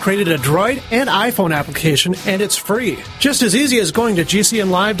 GCN has created a Droid and iPhone application, and it's free. Just as easy as going to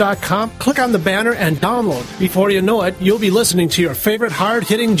GCNlive.com, click on the banner, and download. Before you know it, you'll be listening to your favorite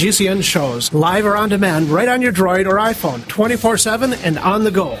hard-hitting GCN shows, live or on demand, right on your Droid or iPhone, 24/7 and on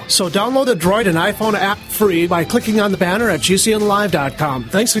the go. So download the Droid and iPhone app free by clicking on the banner at GCNlive.com.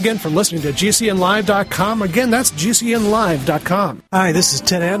 Thanks again for listening to GCNlive.com. Again, that's GCNlive.com. Hi, this is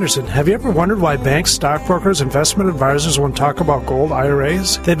Ted Anderson. Have you ever wondered why banks, stockbrokers, investment advisors won't talk about gold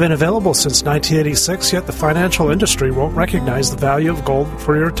IRAs? They've been available since 1986, yet the financial industry won't recognize the value of gold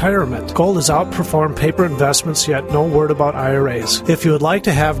for your retirement. Gold has outperformed paper investments, yet no word about IRAs. If you would like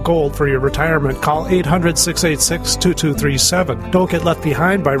to have gold for your retirement, call 800-686-2237. Don't get left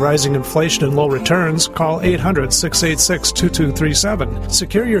behind by rising inflation and low returns. Call 800-686-2237.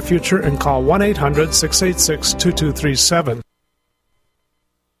 Secure your future and call 1-800-686-2237.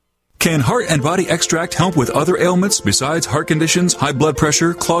 Can Heart and Body Extract help with other ailments besides heart conditions, high blood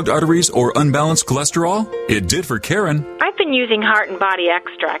pressure, clogged arteries, or unbalanced cholesterol? It did for Karen. I've been using Heart and Body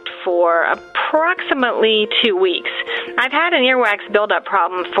Extract for approximately 2 weeks. I've had an earwax buildup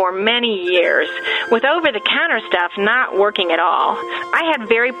problem for many years, with over-the-counter stuff not working at all. I had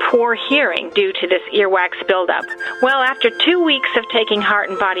very poor hearing due to this earwax buildup. Well, after 2 weeks of taking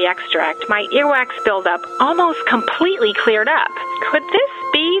Heart and Body Extract, my earwax buildup almost completely cleared up. Could this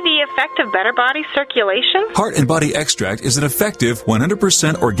be the effect of better body circulation? Heart and Body Extract is an effective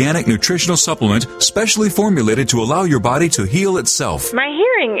 100% organic nutritional supplement specially formulated to allow your body to heal itself. My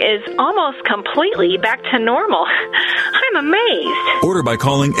hearing is almost completely back to normal. I'm amazed. Order by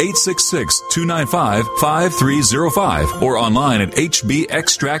calling 866-295-5305 or online at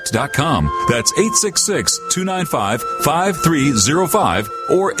hbextract.com. That's 866-295-5305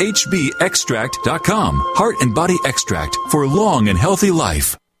 or hbextract.com. Heart and Body Extract for long and healthy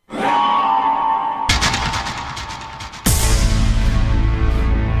life.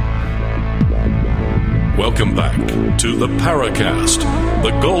 Welcome back to the Paracast,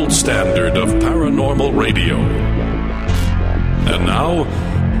 the gold standard of paranormal radio. And now,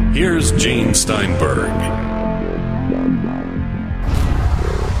 here's Gene Steinberg.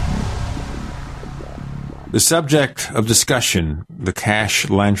 The subject of discussion, the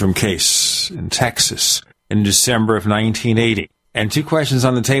Cash-Landrum case in Texas in December of 1980. And 2 questions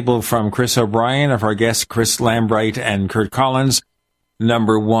on the table from Chris O'Brien of our guests, Chris Lambright and Kurt Collins.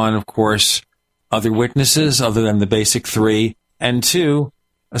 Number 1, of course, other witnesses other than the basic 3. And 2,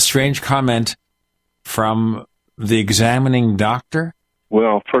 a strange comment from the examining doctor.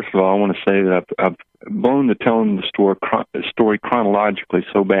 Well, first of all, I want to say that I've blown to telling the story chronologically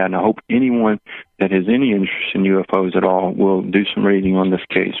so bad, and I hope anyone that has any interest in UFOs at all will do some reading on this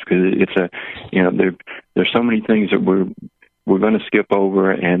case, because it's there's so many things that we're going to skip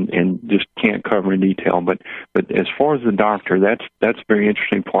over and just can't cover in detail. But as far as the doctor, that's a very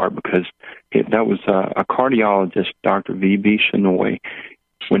interesting part, because that was a cardiologist, Dr. V.B. Shenoy.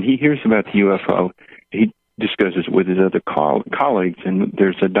 When he hears about the UFO, he discusses it with his other colleagues, and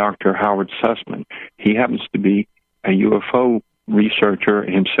there's a Dr. Howard Sussman. He happens to be a UFO researcher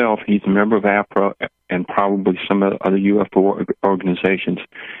himself. He's a member of APRO and probably some other UFO organizations.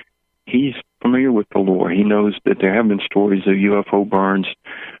 He's familiar with the lore. He knows that there have been stories of UFO burns,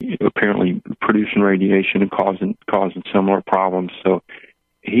 apparently producing radiation and causing similar problems. So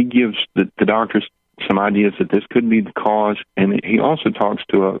he gives the doctors some ideas that this could be the cause, and he also talks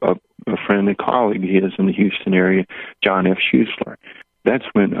to a friend and colleague of his in the Houston area, John F. Schuessler. That's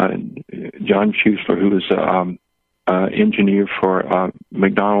when John Schuessler, who was an engineer for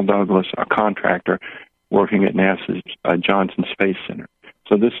McDonnell Douglas, a contractor working at NASA's Johnson Space Center.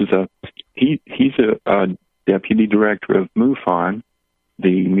 So this is he's a deputy director of MUFON,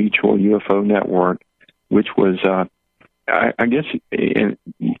 the Mutual UFO Network, which was I guess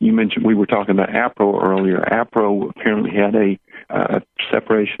you mentioned, we were talking about APRO earlier. APRO apparently had a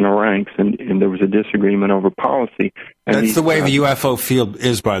separation of ranks, and there was a disagreement over policy. And that's the way the UFO field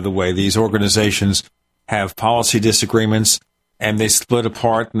is, by the way. These organizations have policy disagreements, and they split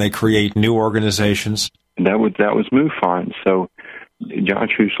apart, and they create new organizations. That was MUFON. So John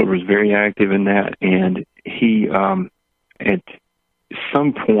Schuessler was very active in that, and he, at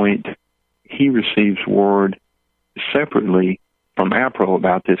some point, he receives word separately from APRO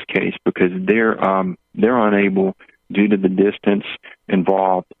about this case, because they're unable, due to the distance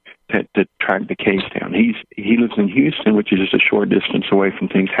involved, to track the case down. He lives in Houston, which is just a short distance away from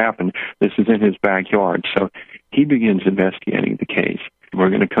things happen. This is in his backyard, so he begins investigating the case. We're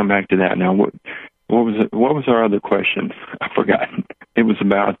going to come back to that now. What was our other question? I've forgotten. It was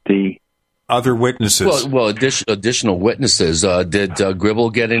about the other witnesses. Well, additional witnesses. Did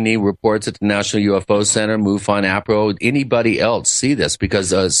Gribble get any reports at the National UFO Center, MUFON, APRO? Anybody else see this?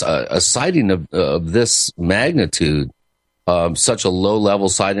 Because a sighting of this magnitude, such a low-level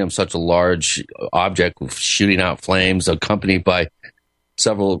sighting of such a large object shooting out flames, accompanied by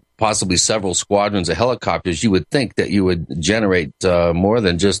possibly several squadrons of helicopters, you would think that you would generate more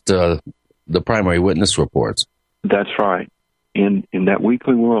than just the primary witness reports. That's right. In that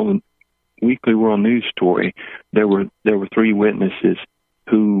Weekly World News story, there were 3 witnesses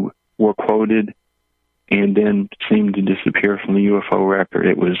who were quoted and then seemed to disappear from the UFO record.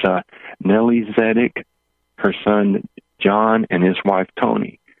 It was Nellie Zedek, her son John, and his wife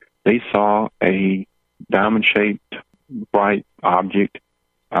Tony. They saw a diamond-shaped bright object,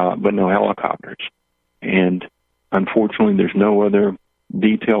 but no helicopters. And unfortunately, there's no other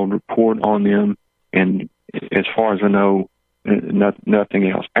detailed report on them. And as far as I know, nothing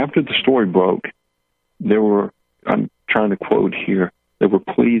else. After the story broke, there were, I'm trying to quote here, there were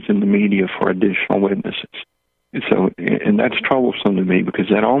pleas in the media for additional witnesses. And that's troublesome to me, because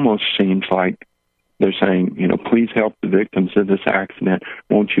that almost seems like they're saying, please help the victims of this accident.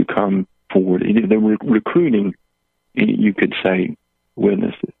 Won't you come forward? They were recruiting, you could say,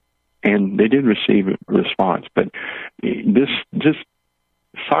 witnesses. And they did receive a response. But this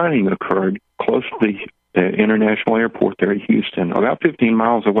sighting occurred close to the international airport there at Houston, about 15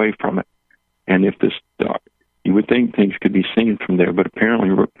 miles away from it. And if this, you would think things could be seen from there, but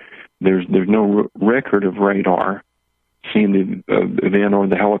apparently there's no record of radar seeing the event or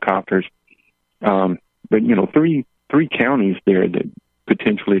the helicopters. But 3 counties there that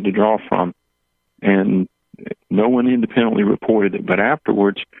potentially to draw from, and no one independently reported it. But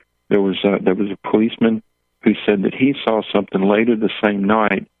afterwards, there was a policeman who said that he saw something later the same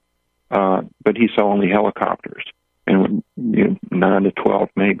night. But he saw only helicopters, and 9 to 12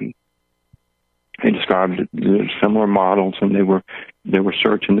 maybe. He described similar models, and they were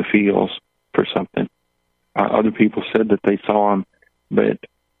searching the fields for something. Other people said that they saw them, but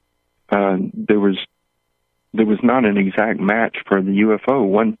there was not an exact match for the UFO.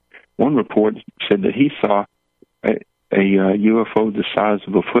 One report said that he saw a UFO the size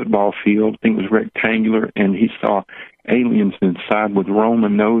of a football field. I think it was rectangular, and he saw aliens inside with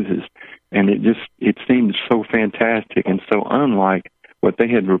Roman noses. And it seemed so fantastic and so unlike what they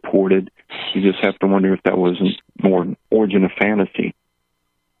had reported You just have to wonder if that wasn't more an origin of fantasy.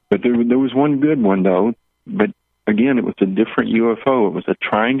 But there was one good one, though. But again, it was a different UFO. It was a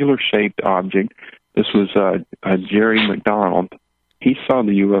triangular-shaped object. This was Jerry McDonald. He saw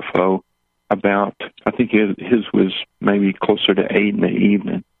the UFO about, I think his was maybe closer to 8 in the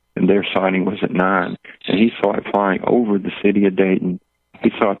evening, and their sighting was at 9. And he saw it flying over the city of Dayton. He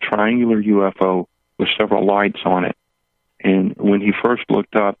saw a triangular UFO with several lights on it. And when he first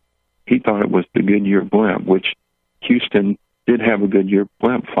looked up, he thought it was the Goodyear blimp, which Houston did have a Goodyear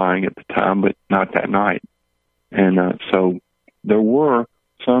blimp flying at the time, but not that night. And so there were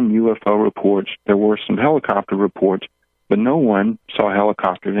some UFO reports. There were some helicopter reports, but no one saw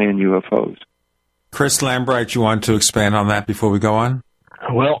helicopters and UFOs. Chris Lambright, you want to expand on that before we go on?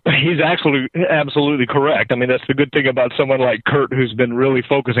 Well, he's absolutely correct. I mean, that's the good thing about someone like Kurt, who's been really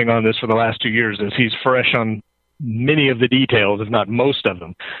focusing on this for the last 2 years, is he's fresh on many of the details, if not most of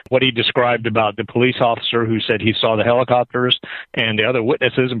them. What he described about the police officer who said he saw the helicopters and the other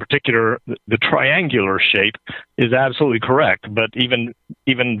witnesses, in particular, the triangular shape, is absolutely correct. But even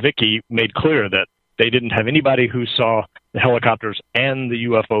Vicky made clear that they didn't have anybody who saw the helicopters and the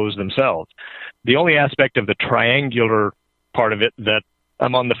UFOs themselves. The only aspect of the triangular part of it that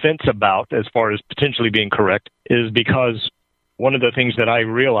I'm on the fence about, as far as potentially being correct, is because one of the things that I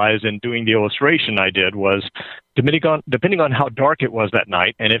realized in doing the illustration I did was, depending on how dark it was that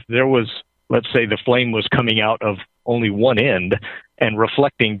night, and if there was, let's say, the flame was coming out of only one end and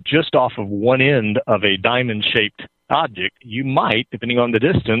reflecting just off of one end of a diamond-shaped object, you might, depending on the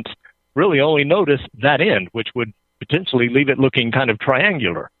distance, really only notice that end, which would potentially leave it looking kind of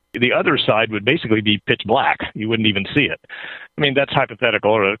triangular. The other side would basically be pitch black. You wouldn't even see it. I mean, that's hypothetical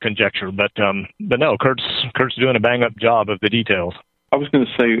or a conjecture, but no, Kurt's doing a bang-up job of the details. I was going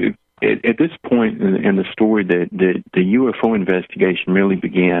to say, at this point in the story, the UFO investigation really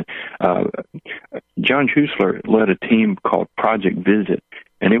began. John Schuessler led a team called Project Visit,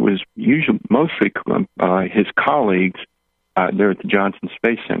 and it was mostly his colleagues there at the Johnson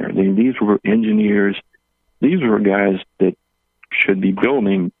Space Center. These were engineers. These were guys that should be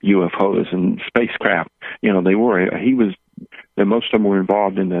building UFOs and spacecraft. They were. Most of them were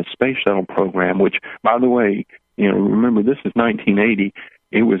involved in the space shuttle program, which, by the way, remember, this is 1980.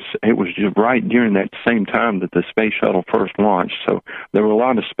 It was just right during that same time that the space shuttle first launched. So there were a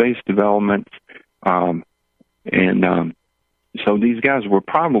lot of space developments, so these guys were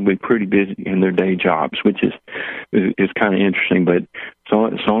probably pretty busy in their day jobs, which is kind of interesting. But so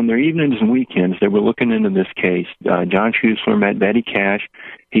on their evenings and weekends, they were looking into this case. John Schuessler met Betty Cash.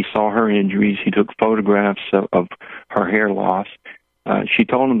 He saw her injuries. He took photographs of her hair loss. She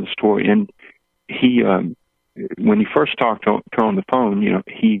told him the story, and he, when he first talked to her on the phone,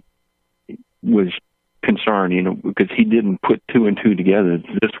 he was concerned, because he didn't put two and two together.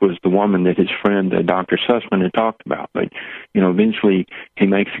 This was the woman that his friend, Dr. Sussman, had talked about. But, eventually he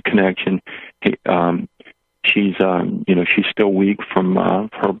makes a connection. She's still weak from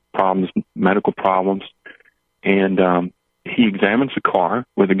her problems, medical problems. And he examines the car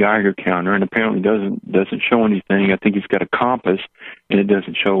with a Geiger counter and apparently doesn't show anything. I think he's got a compass, and it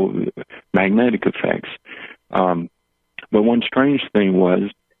doesn't show magnetic effects. But one strange thing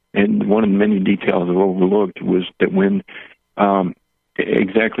was, and one of the many details I've overlooked, was that when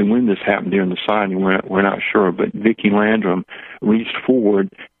exactly when this happened during the sighting, we're not sure. But Vicky Landrum reached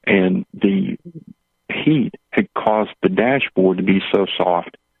forward, and the heat had caused the dashboard to be so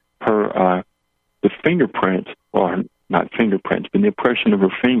soft. The fingerprints, or not fingerprints, but the impression of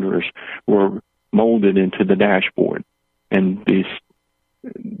her fingers were molded into the dashboard. And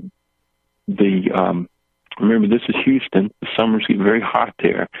remember, this is Houston. The summers get very hot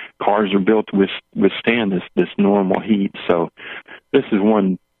there. Cars are built to withstand this normal heat. So this is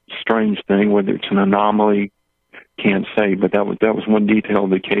one strange thing. Whether it's an anomaly, can't say. But that was one detail of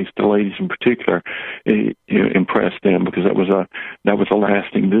the case. The ladies in particular, impressed them, because that was a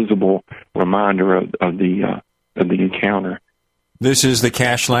lasting, visible reminder of the encounter. This is the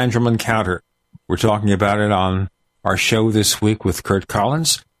Cash-Landrum encounter. We're talking about it on our show this week with Kurt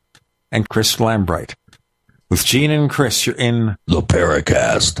Collins and Chris Lambright. With Gene and Chris, you're in the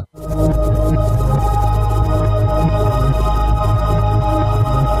Paracast.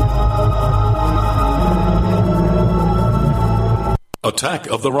 Attack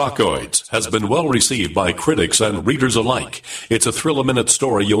of the Rockoids has been well received by critics and readers alike. It's a thrill-a-minute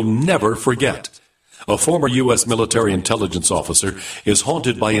story you'll never forget. A former U.S. military intelligence officer is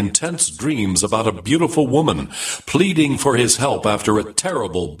haunted by intense dreams about a beautiful woman pleading for his help after a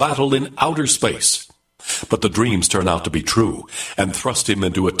terrible battle in outer space. But the dreams turn out to be true and thrust him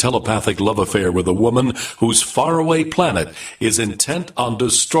into a telepathic love affair with a woman whose faraway planet is intent on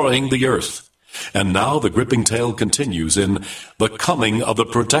destroying the Earth. And now the gripping tale continues in The Coming of the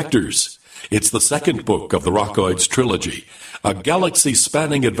Protectors. It's the second book of the Rockoids trilogy, a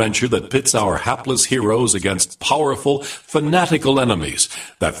galaxy-spanning adventure that pits our hapless heroes against powerful, fanatical enemies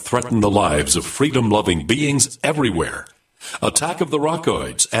that threaten the lives of freedom-loving beings everywhere. Attack of the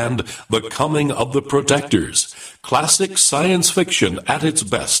Rockoids and The Coming of the Protectors, classic science fiction at its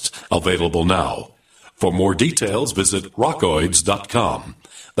best, available now. For more details, visit rockoids.com.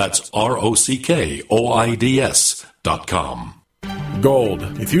 That's ROCKOIDS.com. Gold.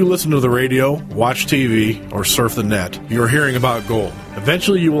 If you listen to the radio, watch TV, or surf the net, you're hearing about gold.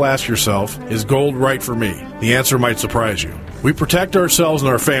 Eventually you will ask yourself, is gold right for me? The answer might surprise you. We protect ourselves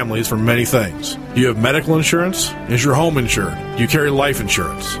and our families from many things. Do you have medical insurance? Is your home insured? Do you carry life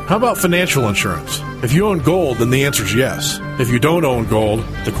insurance? How about financial insurance? If you own gold, then the answer is yes. If you don't own gold,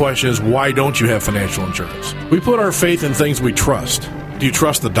 the question is, why don't you have financial insurance? We put our faith in things we trust. Do you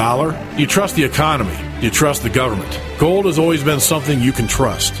trust the dollar? Do you trust the economy? Do you trust the government? Gold has always been something you can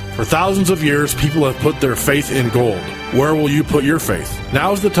trust. For thousands of years, people have put their faith in gold. Where will you put your faith?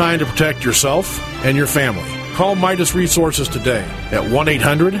 Now is the time to protect yourself and your family. Call Midas Resources today at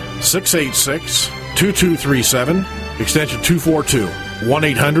 1-800-686-2237, extension 242.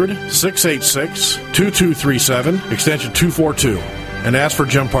 1-800-686-2237, extension 242. And ask for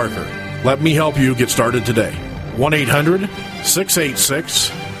Jim Parker. Let me help you get started today.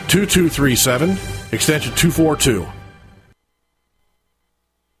 1-800-686-2237, extension 242.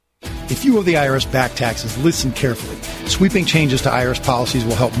 If you owe the IRS back taxes, listen carefully. Sweeping changes to IRS policies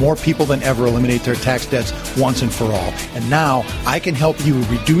will help more people than ever eliminate their tax debts once and for all. And now, I can help you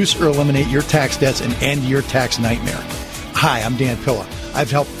reduce or eliminate your tax debts and end your tax nightmare. Hi, I'm Dan Pilla. I've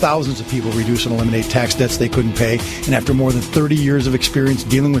helped thousands of people reduce and eliminate tax debts they couldn't pay, and after more than 30 years of experience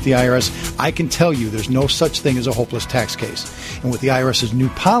dealing with the IRS, I can tell you there's no such thing as a hopeless tax case. And with the IRS's new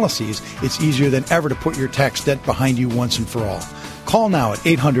policies, it's easier than ever to put your tax debt behind you once and for all. Call now at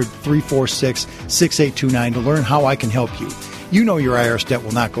 800-346-6829 to learn how I can help you. You know your IRS debt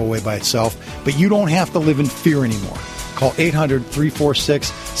will not go away by itself, but you don't have to live in fear anymore. Call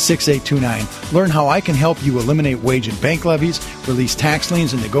 800-346-6829. Learn how I can help you eliminate wage and bank levies, release tax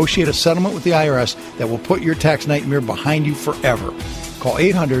liens, and negotiate a settlement with the IRS that will put your tax nightmare behind you forever. Call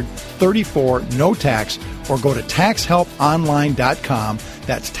 800-34-NO-TAX or go to taxhelponline.com.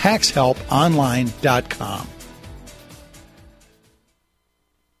 That's taxhelponline.com.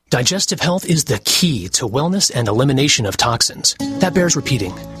 Digestive health is the key to wellness and elimination of toxins. That bears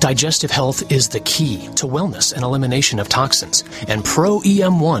repeating. Digestive health is the key to wellness and elimination of toxins. And Pro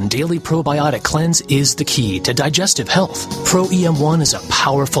EM1 Daily Probiotic Cleanse is the key to digestive health. Pro EM1 is a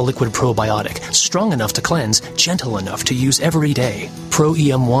powerful liquid probiotic, strong enough to cleanse, gentle enough to use every day. Pro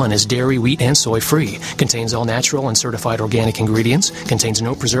EM1 is dairy, wheat, and soy-free, contains all natural and certified organic ingredients, contains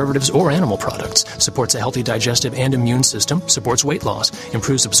no preservatives or animal products, supports a healthy digestive and immune system, supports weight loss,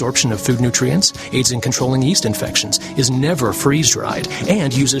 improves absorption of food nutrients, aids in controlling yeast infections, is never freeze-dried,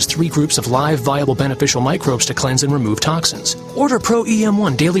 and uses 3 groups of live, viable, beneficial microbes to cleanse and remove toxins. Order Pro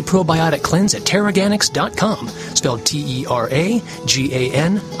EM1 Daily Probiotic Cleanse at Terraganics.com, spelled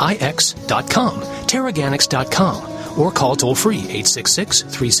Terraganix.com, Terraganics.com, or call toll-free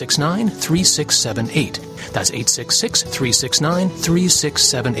 866-369-3678. That's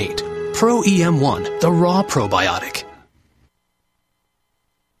 866-369-3678. Pro EM1, the raw probiotic.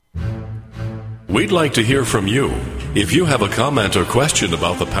 We'd like to hear from you. If you have a comment or question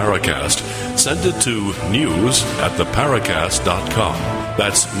about the Paracast, send it to news@theparacast.com.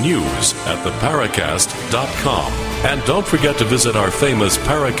 That's news@theparacast.com. And don't forget to visit our famous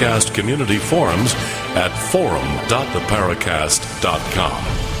Paracast community forums at forum.theparacast.com.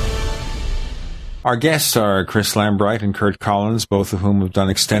 Our guests are Chris Lambright and Kurt Collins, both of whom have done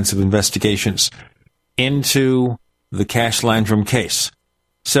extensive investigations into the Cash-Landrum case.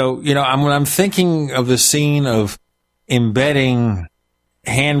 So, when I'm thinking of the scene of embedding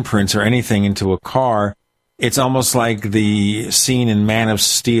handprints or anything into a car, it's almost like the scene in Man of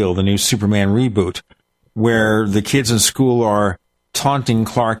Steel, the new Superman reboot, where the kids in school are taunting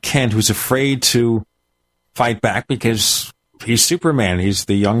Clark Kent, who's afraid to fight back because he's Superman. He's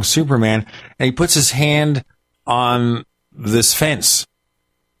the young Superman. And he puts his hand on this fence,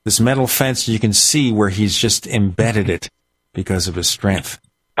 this metal fence. You can see where he's just embedded it because of his strength.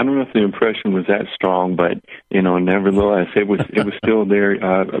 I don't know if the impression was that strong, but nevertheless, it was still there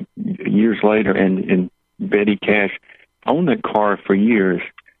years later. And Betty Cash owned that car for years.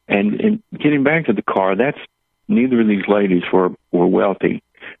 And getting back to the car, neither of these ladies were wealthy,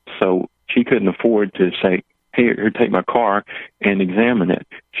 so she couldn't afford to say, here, take my car and examine it.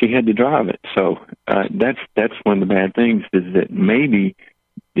 She had to drive it. So that's one of the bad things, is that maybe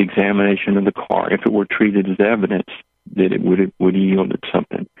the examination of the car, if it were treated as evidence, that it would have yielded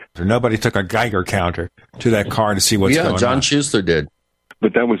something. Nobody took a Geiger counter to that car to see what's going on. Yeah, John Schuster did.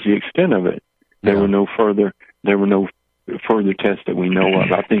 But that was the extent of it. There were no further tests that we know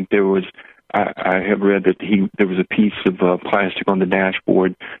of. I think there was. I have read that there was a piece of plastic on the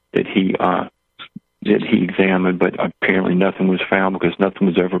dashboard that he examined, but apparently nothing was found because nothing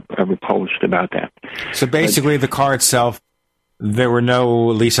was ever published about that. So basically, the car itself, there were no,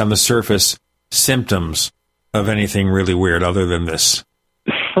 at least on the surface, symptoms of anything really weird other than this.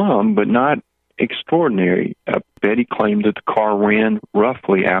 Some, but not extraordinary. Betty claimed that the car ran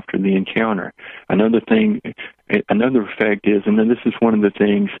roughly after the encounter. Another effect is, and then this is one of the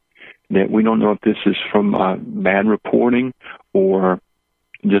things that we don't know if this is from bad reporting or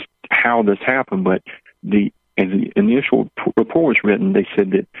just how this happened, but as the initial report was written, they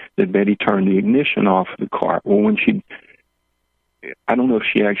said that Betty turned the ignition off of the car. Well, I don't know if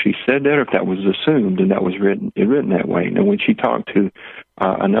she actually said that or if that was assumed, and that was written that way. And when she talked to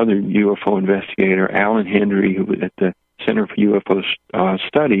another UFO investigator, Alan Hendry, who was at the Center for UFO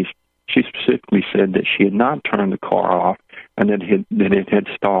Studies, she specifically said that she had not turned the car off and that it had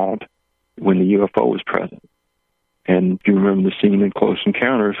stalled when the UFO was present. And if you remember the scene in Close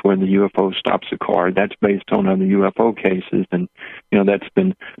Encounters where the UFO stops the car, that's based on other UFO cases, and that's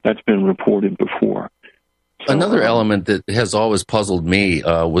been reported before. So, another element that has always puzzled me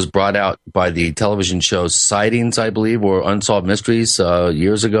was brought out by the television show Sightings, I believe, or Unsolved Mysteries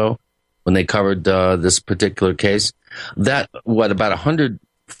years ago when they covered this particular case. That, about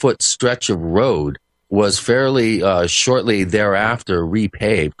 100-foot stretch of road was fairly shortly thereafter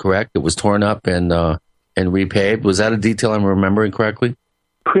repaved, correct? It was torn up and repaved. Was that a detail I'm remembering correctly?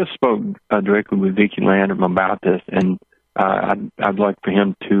 Chris spoke directly with Vicki Landrum about this, and I'd like for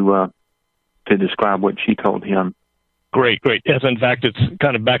him to describe what she told him. Great. Yes, in fact, it's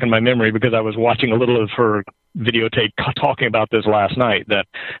kind of back in my memory because I was watching a little of her videotape talking about this last night, that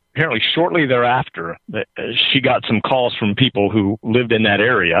apparently shortly thereafter she got some calls from people who lived in that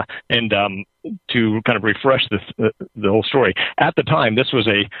area, and to kind of refresh the whole story. At the time, this was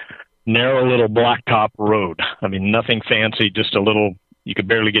a narrow little blacktop road. I mean, nothing fancy, just a little, you could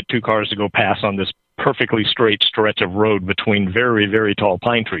barely get two cars to go past on this perfectly straight stretch of road between very, very tall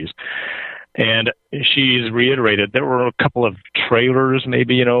pine trees. And she's reiterated there were a couple of trailers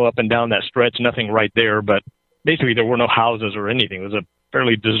maybe, up and down that stretch, nothing right there, but basically there were no houses or anything. It was a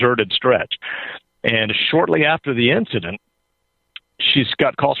fairly deserted stretch. And shortly after the incident, she's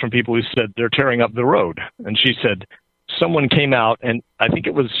got calls from people who said they're tearing up the road. And she said someone came out, and I think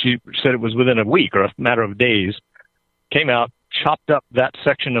she said it was within a week or a matter of days, came out, chopped up that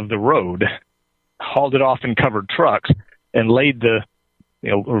section of the road, hauled it off in covered trucks, and laid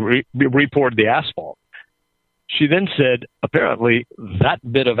repoured the asphalt. She then said, apparently, that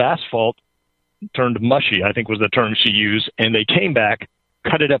bit of asphalt turned mushy, I think was the term she used, and they came back,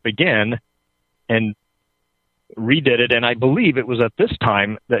 cut it up again, and redid it. And I believe it was at this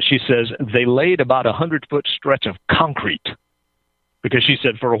time that she says they laid about 100-foot stretch of concrete, because she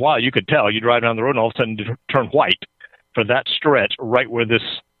said for a while you could tell, you drive down the road and all of a sudden it turned white for that stretch right where this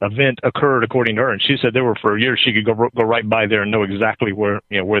event occurred, according to her. And she said there were for years she could go right by there and know exactly where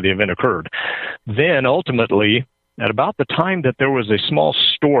the event occurred. Then ultimately, at about the time that there was a small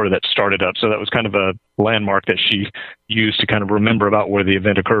store that started up, so that was kind of a landmark that she used to kind of remember about where the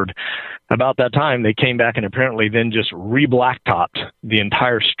event occurred. About that time, they came back and apparently then just re-blacktopped the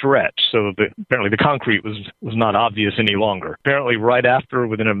entire stretch. So apparently the concrete was not obvious any longer. Apparently right after,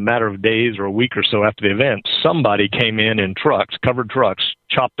 within a matter of days or a week or so after the event, somebody came in trucks, covered trucks,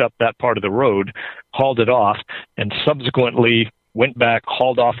 chopped up that part of the road, hauled it off, and subsequently went back,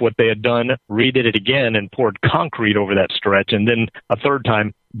 hauled off what they had done, redid it again, and poured concrete over that stretch, and then a third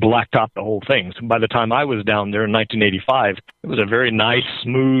time blacktopped the whole thing. So by the time I was down there in 1985, it was a very nice,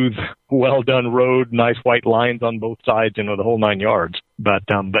 smooth, well-done road, nice white lines on both sides, the whole 9 yards. But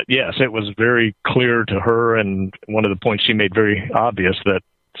yes, it was very clear to her, and one of the points she made very obvious, that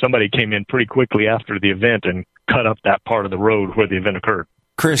somebody came in pretty quickly after the event and cut up that part of the road where the event occurred.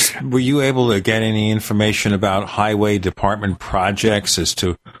 Chris, were you able to get any information about highway department projects as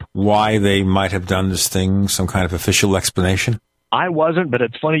to why they might have done this thing, some kind of official explanation? I wasn't, but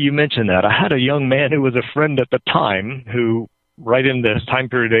it's funny you mentioned that. I had a young man who was a friend at the time who, right in the time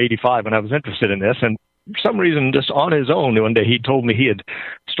period of 85 when I was interested in this, and for some reason, just on his own, one day he told me he had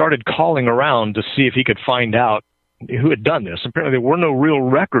started calling around to see if he could find out who had done this. Apparently there were no real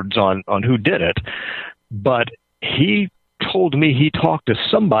records on who did it, but he told me he talked to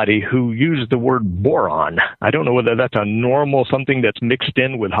somebody who used the word boron. I don't know whether that's a normal something that's mixed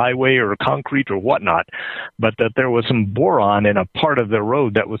in with highway or concrete or whatnot, but that there was some boron in a part of the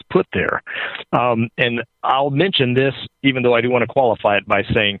road that was put there. And I'll mention this, even though I do want to qualify it by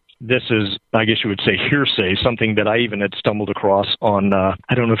saying this is, I guess you would say, hearsay, something that I even had stumbled across on, I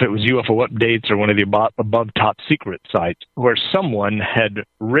don't know if it was UFO Updates or one of the above top secret sites, where someone had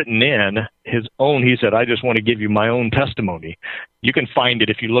written in his own, he said, I just want to give you my own testimony. You can find it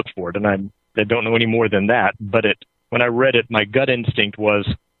if you look for it, and I don't know any more than that, but when I read it, my gut instinct was,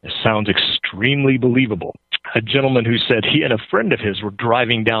 it sounds extremely believable. A gentleman who said he and a friend of his were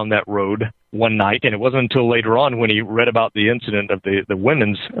driving down that road one night, and it wasn't until later on when he read about the incident of the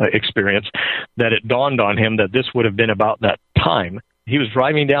women's experience that it dawned on him that this would have been about that time. He was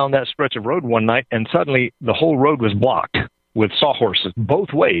driving down that stretch of road one night, and suddenly the whole road was blocked with sawhorses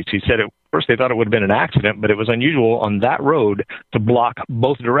both ways. He said at first they thought it would have been an accident, but it was unusual on that road to block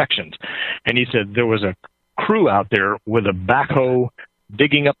both directions. And he said there was a crew out there with a backhoe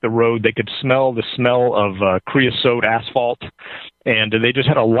digging up the road. They could smell the smell of creosote asphalt, and they just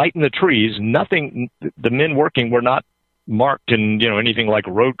had a light in the trees. Nothing, the men working were not marked in, anything like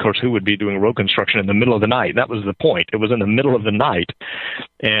a road course. Who would be doing road construction in the middle of the night? That was the point. It was in the middle of the night,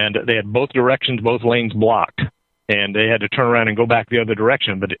 and they had both directions, both lanes blocked, and they had to turn around and go back the other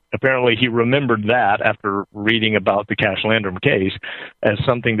direction. But apparently he remembered that after reading about the Cash-Landrum case as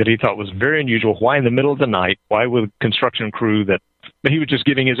something that he thought was very unusual. Why in the middle of the night? Why with a construction crew but he was just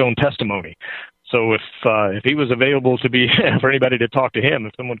giving his own testimony. So if he was available to be for anybody to talk to him,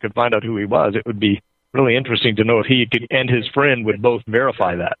 if someone could find out who he was, it would be really interesting to know if he could, and his friend would both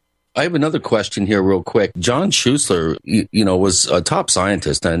verify that. I have another question here real quick. John Schuessler, was a top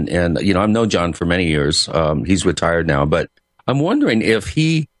scientist, and I've known John for many years. He's retired now, but I'm wondering if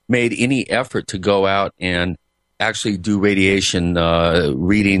he made any effort to go out and actually do radiation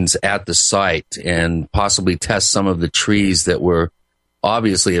readings at the site and possibly test some of the trees that were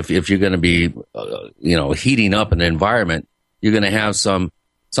obviously, if you're going to be, heating up an environment, you're going to have some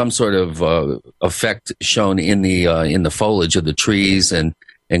sort of effect shown in the foliage of the trees and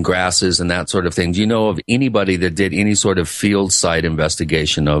grasses and that sort of thing. Do you know of anybody that did any sort of field site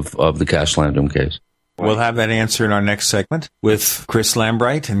investigation of the Cash-Landrum case? We'll have that answer in our next segment with Chris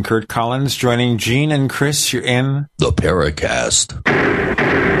Lambright and Kurt Collins joining Gene and Chris. You're in the Paracast.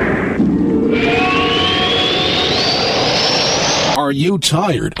 Are you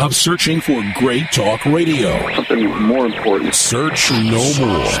tired of searching for great talk radio? Something more important. Search no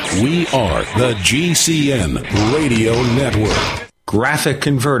more. We are the GCN Radio Network. Graphic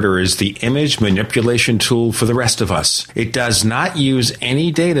Converter is the image manipulation tool for the rest of us. It does not use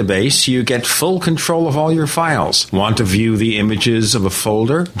any database. You get full control of all your files. Want to view the images of a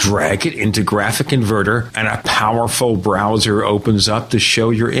folder? Drag it into Graphic Converter, and a powerful browser opens up to show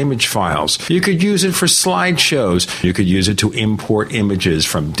your image files. You could use it for slideshows. You could use it to import images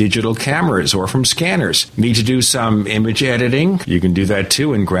from digital cameras or from scanners. Need to do some image editing? You can do that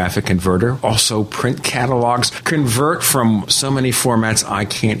too in Graphic Converter. Also print catalogs. Convert from so many formats I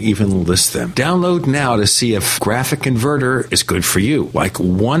can't even list them. Download now to see if Graphic Converter is good for you, like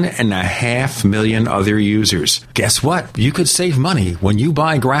 1.5 million other users. Guess what? You could save money when you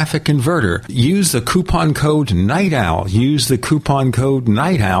buy Graphic Converter. Use the coupon code Night Owl. Use the coupon code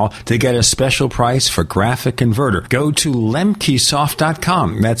Night Owl to get a special price for Graphic Converter. Go to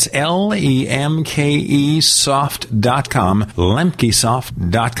lemkesoft.com. That's LEMKEsoft.com.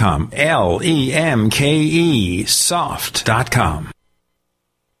 lemkesoft.com. LEMKEsoft.com.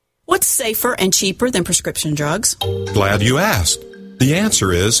 What's safer and cheaper than prescription drugs? Glad you asked. The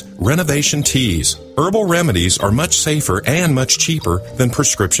answer is Renovation Teas. Herbal remedies are much safer and much cheaper than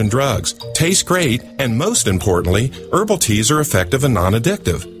prescription drugs. Taste great, and most importantly, herbal teas are effective and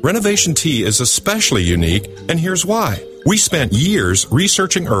non-addictive. Renovation Tea is especially unique, and here's why. We spent years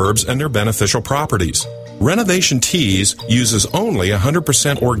researching herbs and their beneficial properties. Renovation Teas uses only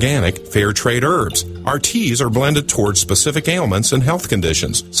 100% organic, fair trade herbs. Our teas are blended towards specific ailments and health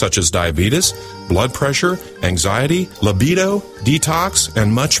conditions, such as diabetes, blood pressure, anxiety, libido, detox,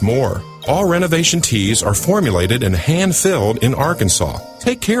 and much more. All Renovation Teas are formulated and hand-filled in Arkansas.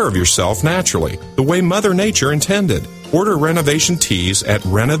 Take care of yourself naturally, the way Mother Nature intended. Order Renovation Teas at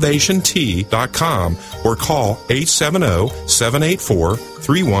renovationtea.com or call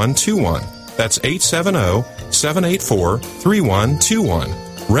 870-784-3121. That's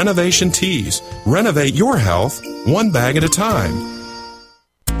 870-784-3121. Renovation Teas. Renovate your health one bag at a time.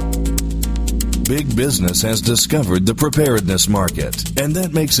 big business has discovered the preparedness market, and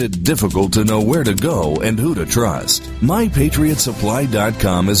that makes it difficult to know where to go and who to trust.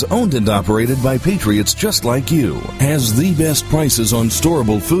 MyPatriotSupply.com is owned and operated by patriots just like you, has the best prices on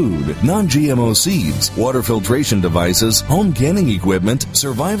storable food, non-GMO seeds, water filtration devices, home canning equipment,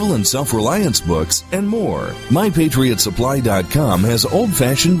 survival and self-reliance books, and more. MyPatriotSupply.com has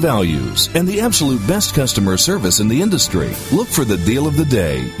old-fashioned values and the absolute best customer service in the industry. Look for the deal of the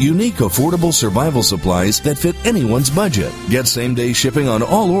day. Unique, affordable survival supplies that fit anyone's budget. Get same-day shipping on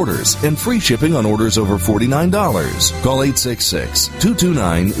all orders and free shipping on orders over $49. Call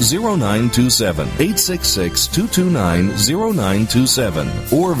 866-229-0927.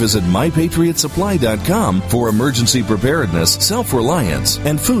 866-229-0927. Or visit MyPatriotSupply.com for emergency preparedness, self-reliance,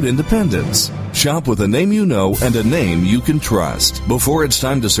 and food independence. Shop with a name you know and a name you can trust. Before it's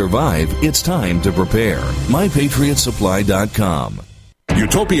time to survive, it's time to prepare. MyPatriotSupply.com.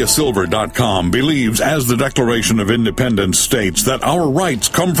 UtopiaSilver.com believes, as the Declaration of Independence states, that our rights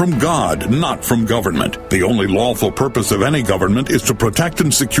come from God, not from government. The only lawful purpose of any government is to protect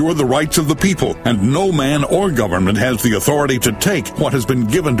and secure the rights of the people, and no man or government has the authority to take what has been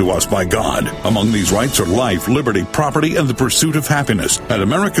given to us by God. Among these rights are life, liberty, property, and the pursuit of happiness. And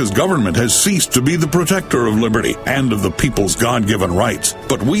America's government has ceased to be the protector of liberty and of the people's God-given rights.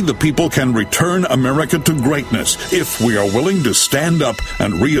 But we, the people, can return America to greatness if we are willing to stand up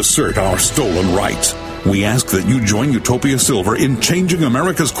and reassert our stolen rights. We ask that you join Utopia Silver in changing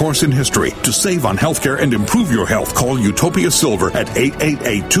America's course in history. To save on healthcare and improve your health, call Utopia Silver at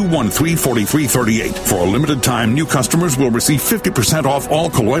 888-213-4338. For a limited time, new customers will receive 50% off all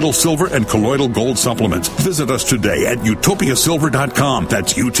colloidal silver and colloidal gold supplements. Visit us today at utopiasilver.com.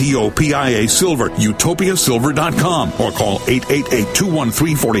 That's UTOPIA Silver, utopiasilver.com. Or call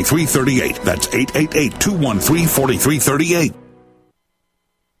 888-213-4338. That's 888-213-4338.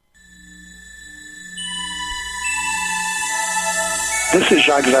 This is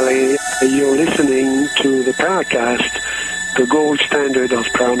Jacques Vallée. You're listening to the Paracast, the gold standard of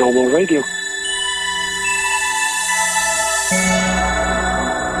paranormal radio.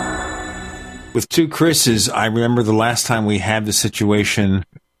 With two Chris's, I remember the last time we had the situation,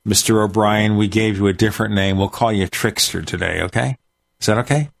 Mr. O'Brien, we gave you a different name. We'll call you Trickster today, okay? Is that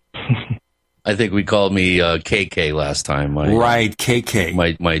okay? I think we called me KK last time. Right, KK.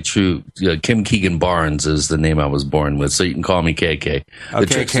 My true Kim Keegan Barnes is the name I was born with, so you can call me KK. The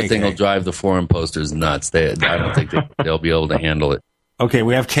Trickster thing will drive the foreign posters nuts. I don't think they'll be able to handle it. Okay,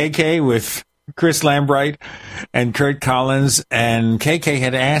 we have KK with Chris Lambright and Kurt Collins, and KK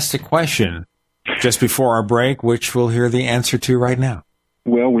had asked a question just before our break, which we'll hear the answer to right now.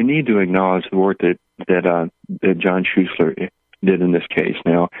 Well, we need to acknowledge the work that John Schuessler did in this case.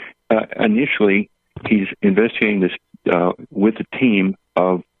 Now, initially, he's investigating this with a team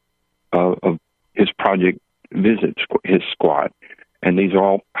of his project visit, his squad, and these are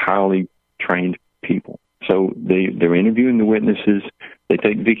all highly trained people. So they're interviewing the witnesses. They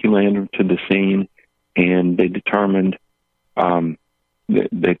take Vicki Landrum to the scene, and they determined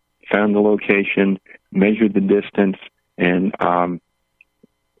they found the location, measured the distance, and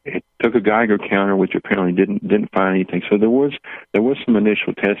it took a Geiger counter, which apparently didn't find anything. So there was some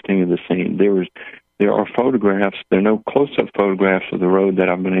initial testing of the scene. There are photographs. There are no close-up photographs of the road that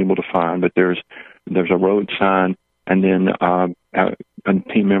I've been able to find, but there's a road sign, and then a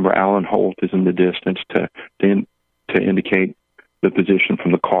team member, Alan Holt, is in the distance to indicate the position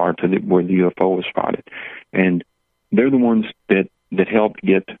from the car to where the UFO was spotted. And they're the ones that helped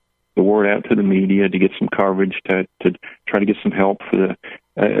get the word out to the media, to get some coverage, to try to get some help for the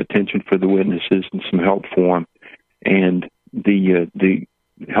attention for the witnesses and some help for them. And the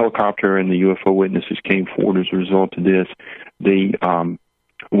helicopter and the UFO witnesses came forward as a result of this.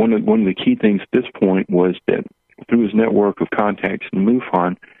 One of the key things at this point was that through his network of contacts in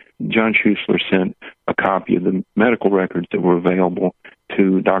MUFON, John Schuessler sent a copy of the medical records that were available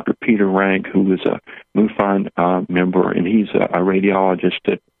to Dr. Peter Rank, who was a MUFON member, and he's a radiologist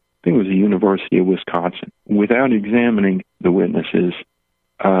at, I think it was the University of Wisconsin. Without examining the witnesses,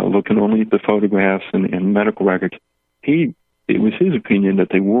 looking only at the photographs and medical records, it was his opinion that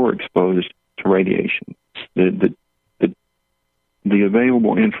they were exposed to radiation. The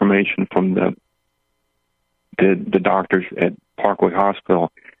available information from the doctors at Parkway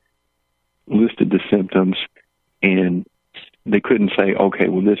Hospital listed the symptoms, and they couldn't say, okay,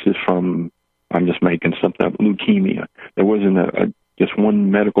 well, this is from, I'm just making something up, leukemia. There wasn't just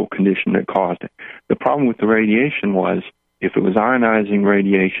one medical condition that caused it. The problem with the radiation was, if it was ionizing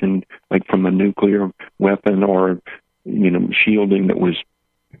radiation, like from a nuclear weapon or, shielding that was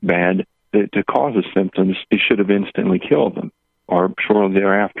bad, to cause the symptoms, it should have instantly killed them or shortly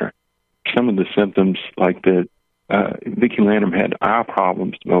thereafter. some of the symptoms, like Vicki Landrum had eye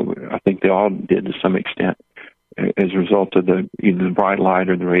problems. Well, I think they all did to some extent as a result of either the bright light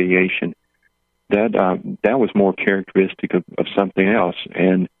or the radiation. That was more characteristic of something else,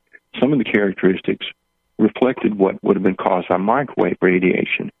 and some of the characteristics reflected what would have been caused by microwave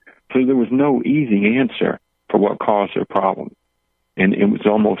radiation. So there was no easy answer for what caused their problem, and it was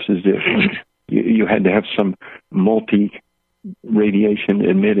almost as if you had to have some multi-radiation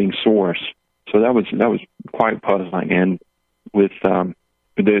emitting source. So that was quite puzzling. And with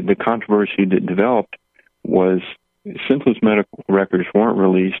the controversy that developed was, since those medical records weren't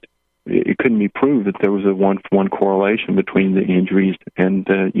released, it couldn't be proved that there was a one-for-one correlation between the injuries and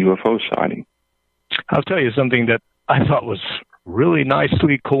the UFO sighting. I'll tell you something that I thought was really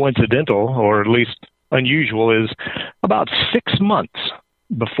nicely coincidental, or at least unusual, is about 6 months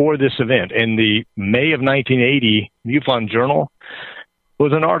before this event, in the May of 1980 MUFON Journal,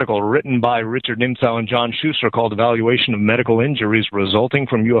 was an article written by Richard Nimsow and John Schuster called Evaluation of Medical Injuries Resulting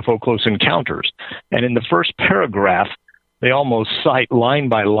from UFO Close Encounters. And in the first paragraph, they almost cite line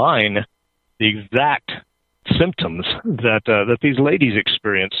by line the exact symptoms that these ladies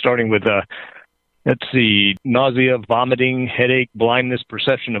experienced, starting with nausea, vomiting, headache, blindness,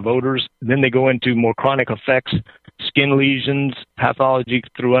 perception of odors. Then they go into more chronic effects, skin lesions, pathology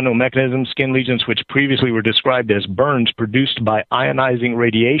through unknown mechanisms, skin lesions which previously were described as burns produced by ionizing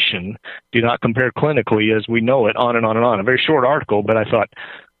radiation, do not compare clinically as we know it, on and on and on. A very short article, but I thought,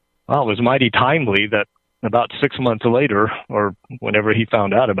 well, it was mighty timely that about 6 months later, or whenever he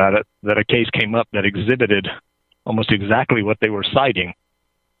found out about it, that a case came up that exhibited almost exactly what they were citing.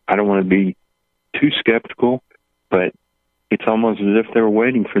 I don't want to be too skeptical, but it's almost as if they were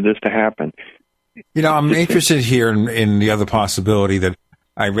waiting for this to happen. You know, I'm interested here in the other possibility that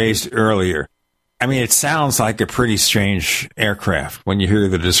I raised earlier. I mean, it sounds like a pretty strange aircraft when you hear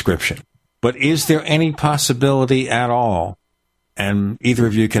the description. But is there any possibility at all, and either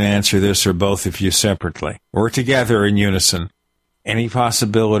of you can answer this, or both of you separately, or together in unison, any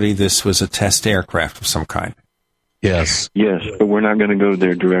possibility this was a test aircraft of some kind? Yes. Yes, but we're not going to go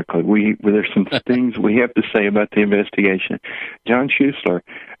there directly. There's some things we have to say about the investigation. John Schuster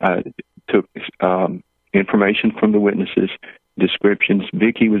took information from the witnesses, descriptions.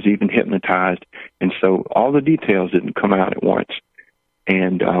 Vicki was even hypnotized, and so all the details didn't come out at once.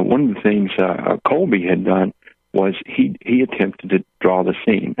 And one of the things Colby had done was he attempted to draw the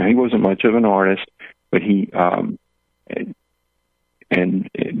scene. Now, he wasn't much of an artist, but he and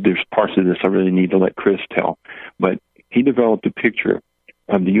there's parts of this I really need to let Chris tell, but he developed a picture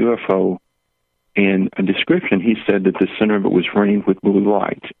of the UFO. In a description, he said that the center of it was ringed with blue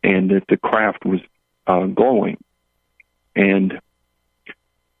lights and that the craft was glowing. And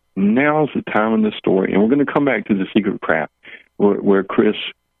now's the time in the story, and we're going to come back to the secret craft, where Chris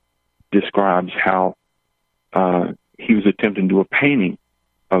describes how he was attempting to do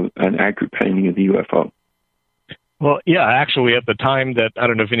an accurate painting of the UFO. Well, yeah, actually, at the time that, I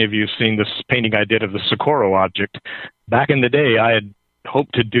don't know if any of you have seen this painting I did of the Socorro object, back in the day, I had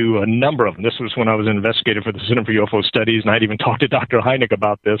hoped to do a number of them. This was when I was an investigator for the Center for UFO Studies, and I'd even talked to Dr. Hynek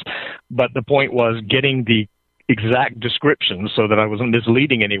about this. But the point was getting the exact descriptions so that I wasn't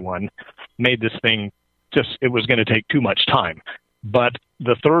misleading anyone made this thing it was going to take too much time. But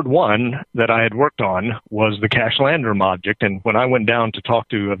the third one that I had worked on was the Cash-Landrum object, and when I went down to talk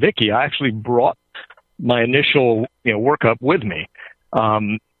to Vicki, I actually brought my initial workup with me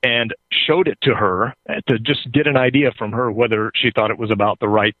and showed it to her to just get an idea from her whether she thought it was about the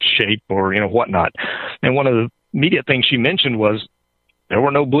right shape or whatnot. And one of the immediate things she mentioned was there were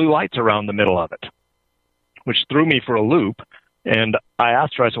no blue lights around the middle of it, which threw me for a loop. And I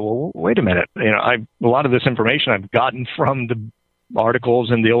asked her, I said, well, wait a minute. A lot of this information I've gotten from the articles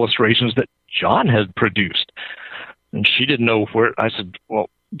and the illustrations that John had produced. And she didn't know where. I said, well,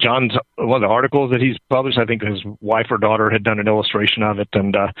 John's one of the articles that he's published, I think his wife or daughter had done an illustration of it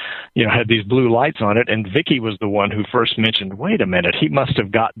and, had these blue lights on it. And Vicki was the one who first mentioned, wait a minute, he must have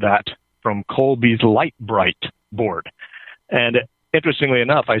got that from Colby's Lambright board. And interestingly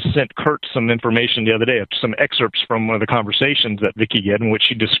enough, I sent Kurt some information the other day, some excerpts from one of the conversations that Vicki had in which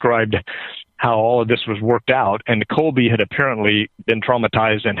she described how all of this was worked out. And Colby had apparently been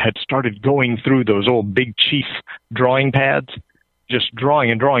traumatized and had started going through those old Big Chief drawing pads, just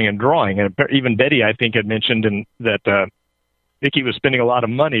drawing and drawing and drawing. And even Betty, I think, had mentioned that Vicki was spending a lot of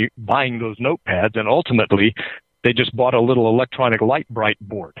money buying those notepads, and ultimately they just bought a little electronic Lambright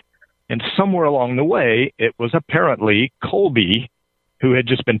board. And somewhere along the way, it was apparently Colby who had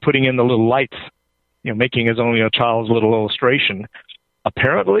just been putting in the little lights, making his own child's little illustration.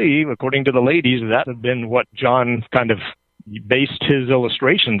 Apparently, according to the ladies, that had been what John kind of based his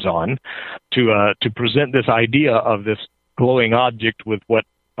illustrations on to present this idea of this glowing object with what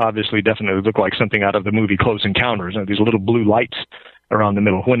obviously definitely looked like something out of the movie Close Encounters, these little blue lights around the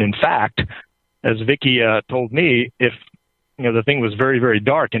middle, when in fact, as Vicky told me, if the thing was very, very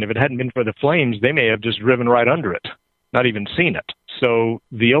dark, and if it hadn't been for the flames, they may have just driven right under it, not even seen it. So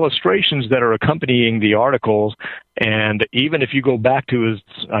the illustrations that are accompanying the articles, and even if you go back to,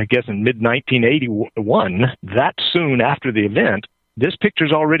 I guess, in mid-1981, that soon after the event, this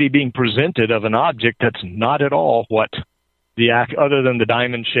picture's already being presented of an object that's not at all what other than the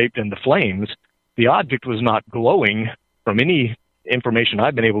diamond-shaped and the flames, the object was not glowing from any information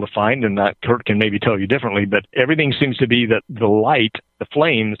I've been able to find, and that Kurt can maybe tell you differently, but everything seems to be that the light, the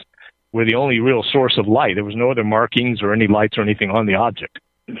flames, were the only real source of light. There was no other markings or any lights or anything on the object.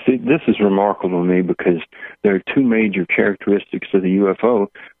 See, this is remarkable to me because there are two major characteristics of the UFO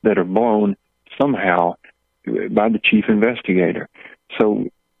that are blown somehow by the chief investigator. So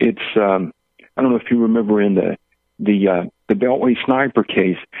it's, I don't know if you remember in the Beltway sniper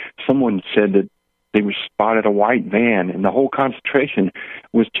case, someone said that they were spotted a white van, and the whole concentration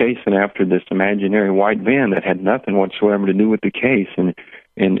was chasing after this imaginary white van that had nothing whatsoever to do with the case. And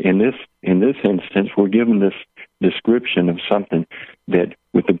in this instance, we're given this description of something that,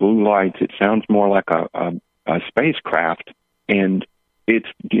 with the blue lights, it sounds more like a spacecraft, and it's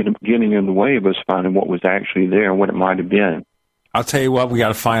getting in the way of us finding what was actually there and what it might have been. I'll tell you what, we got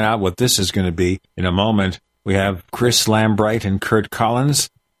to find out what this is going to be in a moment. We have Chris Lambright and Kurt Collins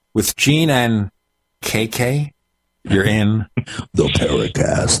with Gene and KK. You're in the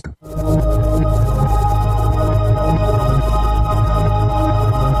Paracast.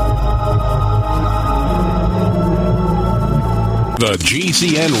 The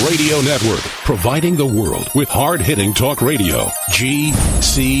GCN Radio Network, providing the world with hard-hitting talk radio.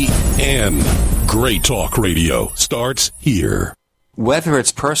 GCN. Great talk radio starts here. Whether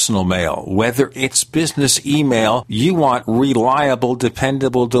it's personal mail, whether it's business email, you want reliable,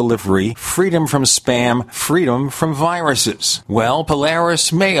 dependable delivery, freedom from spam, freedom from viruses. Well,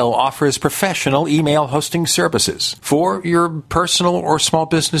 Polaris Mail offers professional email hosting services for your personal or small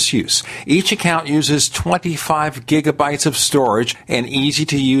business use. Each account uses 25 gigabytes of storage, an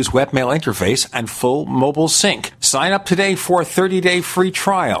easy-to-use webmail interface, and full mobile sync. Sign up today for a 30-day free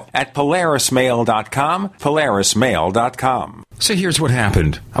trial at polarismail.com, polarismail.com. So here's what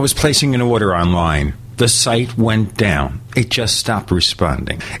happened. I was placing an order online. The site went down. It just stopped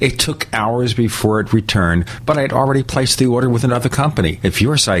responding. It took hours before it returned, but I'd already placed the order with another company. If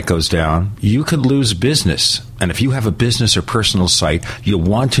your site goes down, you could lose business. And if you have a business or personal site, you'll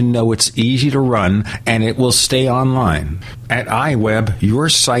want to know it's easy to run and it will stay online. At iWeb, your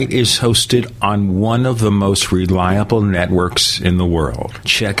site is hosted on one of the most reliable networks in the world.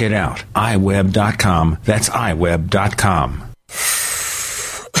 Check it out. iWeb.com. That's iWeb.com.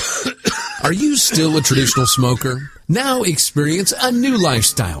 Are you still a traditional smoker? Now experience a new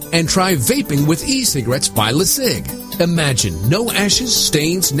lifestyle and try vaping with e-cigarettes by LeSig. Imagine no ashes,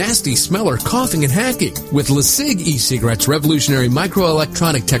 stains, nasty smell, or coughing and hacking. With LeSig e-cigarettes' revolutionary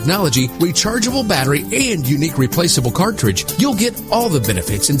microelectronic technology, rechargeable battery, and unique replaceable cartridge, you'll get all the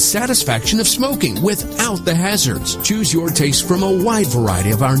benefits and satisfaction of smoking without the hazards. Choose your taste from a wide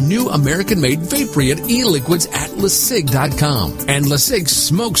variety of our new American-made vape-free e-liquids at LeSig.com. And LeSig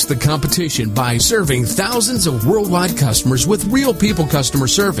smokes the competition by serving thousands of worldwide customers with real people customer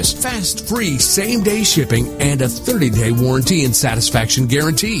service, fast, free, same-day shipping, and a 30-day warranty and satisfaction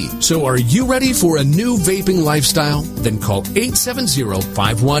guarantee. So are you ready for a new vaping lifestyle? Then call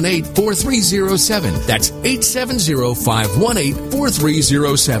 870-518-4307. That's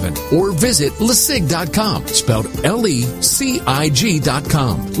 870-518-4307. Or visit LeSig.com, spelled LECIG.com.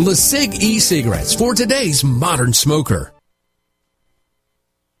 LeSig e-cigarettes for today's modern smoker.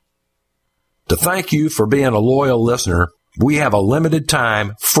 To thank you for being a loyal listener, we have a limited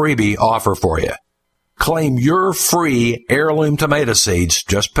time freebie offer for you. Claim your free heirloom tomato seeds,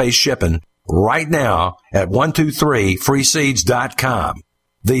 just pay shipping, right now at 123freeseeds.com.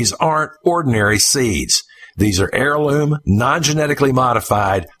 These aren't ordinary seeds. These are heirloom, non-genetically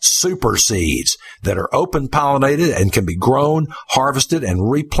modified super seeds that are open pollinated and can be grown, harvested,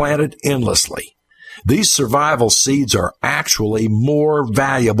 and replanted endlessly. These survival seeds are actually more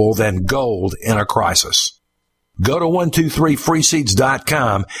valuable than gold in a crisis. Go to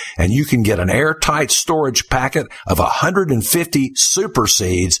 123freeseeds.com and you can get an airtight storage packet of 150 super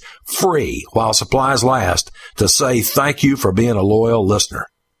seeds free while supplies last to say thank you for being a loyal listener.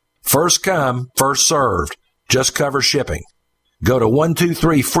 First come, first served. Just cover shipping. Go to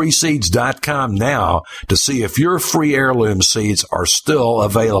 123freeseeds.com now to see if your free heirloom seeds are still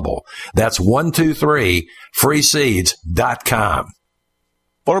available. That's 123freeseeds.com.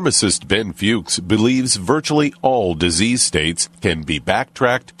 Pharmacist Ben Fuchs believes virtually all disease states can be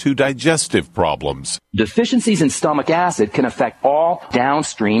backtracked to digestive problems. Deficiencies in stomach acid can affect all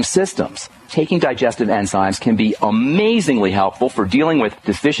downstream systems. Taking digestive enzymes can be amazingly helpful for dealing with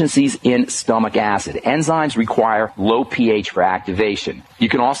deficiencies in stomach acid. Enzymes require low pH for activation. You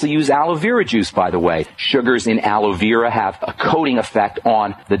can also use aloe vera juice, by the way. Sugars in aloe vera have a coating effect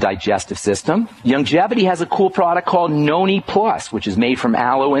on the digestive system. Longevity has a cool product called Noni Plus, which is made from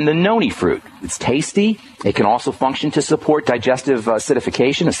aloe and the noni fruit. It's tasty. It can also function to support digestive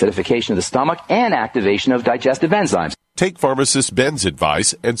acidification of the stomach, and activation of digestive enzymes. Take pharmacist Ben's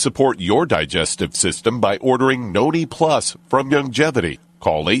advice and support your digestive system by ordering Noni Plus from Longevity.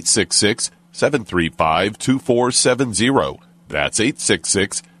 Call 866-735-2470. That's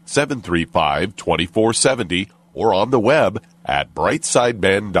 866-735-2470, or on the web at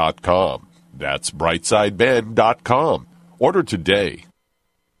brightsideben.com. That's brightsideben.com. Order today.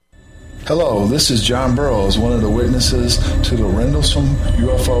 Hello, this is John Burroughs, one of the witnesses to the Rendlesham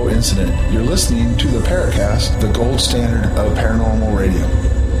UFO incident. You're listening to the Paracast, the gold standard of paranormal radio.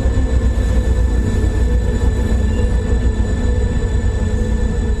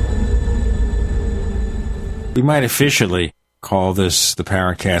 We might officially call this the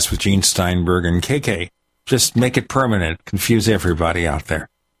Paracast with Gene Steinberg and KK. Just make it permanent. Confuse everybody out there.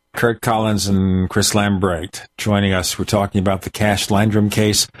 Kurt Collins and Chris Lambright joining us. We're talking about the Cash-Landrum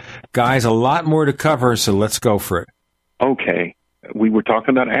case. Guys, a lot more to cover, so let's go for it. Okay. We were talking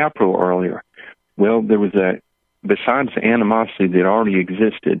about APRO earlier. Well, there was besides the animosity that already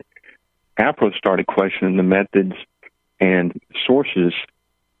existed, APRO started questioning the methods and sources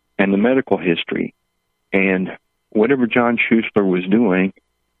and the medical history. And whatever John Schuessler was doing,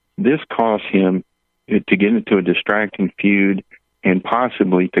 this caused him to get into a distracting feud and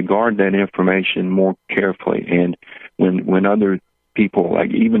possibly to guard that information more carefully. And when other people,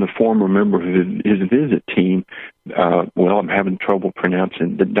 like even a former member of his visit team, I'm having trouble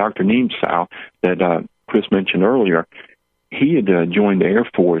pronouncing, the Dr. Neemsau that Chris mentioned earlier, he had joined the Air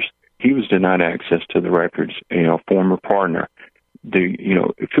Force. He was denied access to the records, former partner.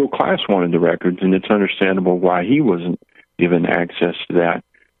 Phil Klass wanted the records, and it's understandable why he wasn't given access to that.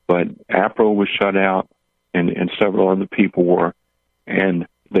 But APRO was shut out, and several other people were. And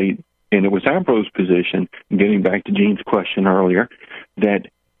it was APRO's position, getting back to Gene's question earlier, that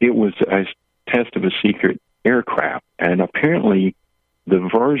it was a test of a secret aircraft. And apparently the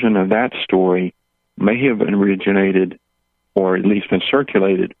version of that story may have originated, or at least been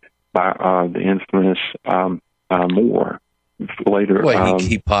circulated, by the infamous Moore. Later, well,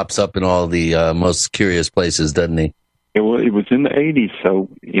 he pops up in all the most curious places, doesn't he? It was in the 80s, so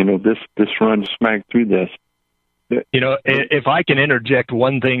this runs smack through this. If I can interject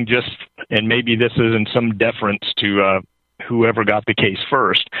one thing, and maybe this isn't some deference to whoever got the case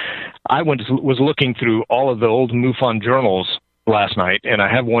first. I was looking through all of the old MUFON journals last night, and I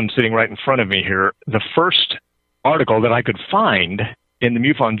have one sitting right in front of me here. The first article that I could find in the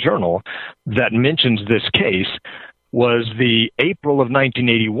MUFON journal that mentions this case was the April of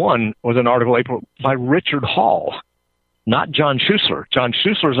 1981, was an article by Richard Hall. Not John Schuessler. John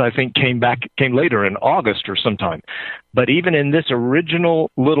Schuessler's, I think, came later in August or sometime. But even in this original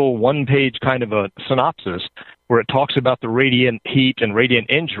little one-page kind of a synopsis where it talks about the radiant heat and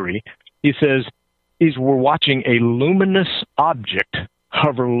radiant injury, he says, we're watching a luminous object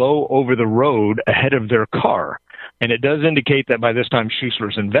hover low over the road ahead of their car. And it does indicate that by this time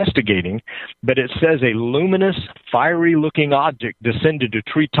Schuessler's investigating, but it says a luminous, fiery-looking object descended to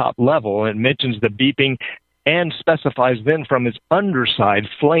treetop level, and mentions the beeping and specifies then from its underside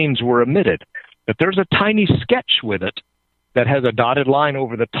flames were emitted. But there's a tiny sketch with it that has a dotted line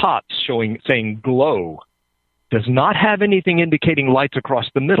over the top saying glow. Does not have anything indicating lights across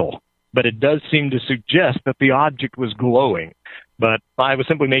the middle, but it does seem to suggest that the object was glowing. But I was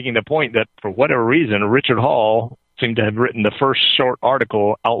simply making the point that for whatever reason, Richard Hall seemed to have written the first short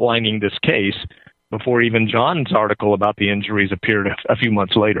article outlining this case before even John's article about the injuries appeared a few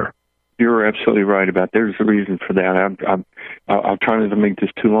months later. You're absolutely right about that. There's a reason for that. I'll try not to make this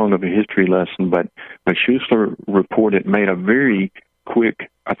too long of a history lesson, but Schuessler reported, made a very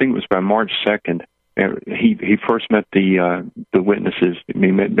quick, I think it was by March 2nd, he first met the witnesses.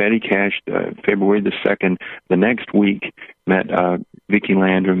 He met Betty Cash February the 2nd. The next week, met Vicki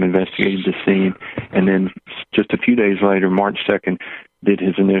Landrum, investigated the scene, and then just a few days later, March 2nd, did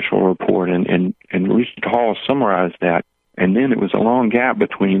his initial report. And Richard Hall summarized that. And then it was a long gap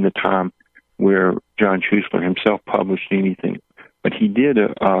between the time where John Schuessler himself published anything But he did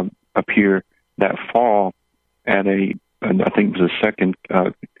appear that fall at I think it was a second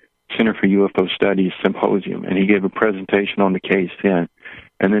Center for UFO Studies symposium, and he gave a presentation on the case then.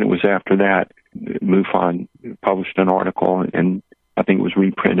 And then it was after that, MUFON published an article, and I think it was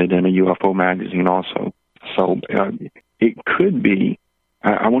reprinted in a UFO magazine also. So it could be,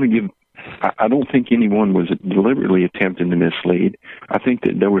 I don't think anyone was deliberately attempting to mislead. I think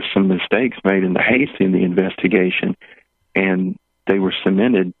that there were some mistakes made in the haste in the investigation, and they were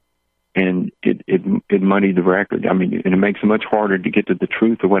cemented, and it muddied the record. I mean, and it makes it much harder to get to the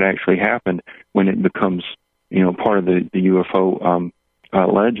truth of what actually happened when it becomes, part of the UFO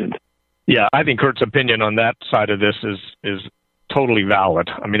legend. Yeah, I think Kurt's opinion on that side of this is totally valid.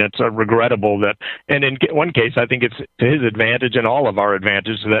 I mean, it's regrettable that, and in one case, I think it's to his advantage and all of our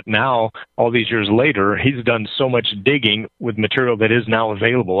advantage that now, all these years later, he's done so much digging with material that is now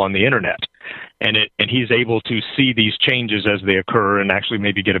available on the internet. And he's able to see these changes as they occur and actually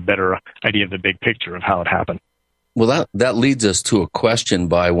maybe get a better idea of the big picture of how it happened. Well, that leads us to a question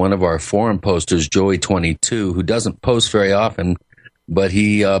by one of our forum posters, Joey22, who doesn't post very often, but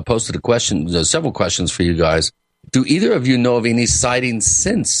he posted several questions for you guys. Do either of you know of any sightings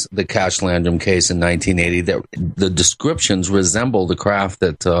since the Cash-Landrum case in 1980 that the descriptions resemble the craft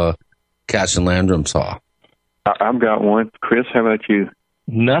that Cash and Landrum saw? I've got one. Chris, how about you?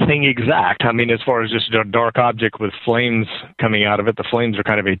 Nothing exact. I mean, as far as just a dark object with flames coming out of it, the flames are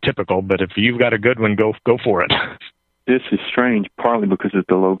kind of atypical, but if you've got a good one, go for it. This is strange, partly because of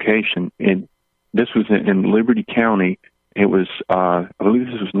the location. This was in Liberty County. It was, I believe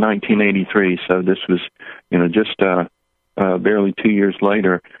this was 1983, so this was, just barely 2 years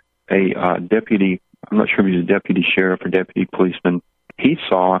later, a deputy, I'm not sure if he was a deputy sheriff or deputy policeman, he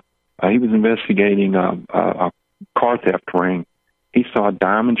was investigating a car theft ring. He saw a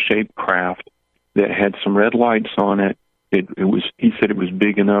diamond-shaped craft that had some red lights on it. He said it was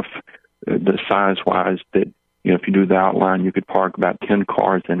big enough, the size-wise, that, if you do the outline, you could park about 10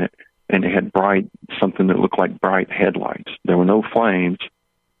 cars in it. And it had something that looked like bright headlights. There were no flames,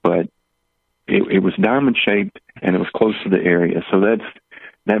 but it was diamond-shaped, and it was close to the area. So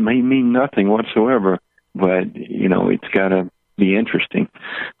that may mean nothing whatsoever, but, it's got to be interesting.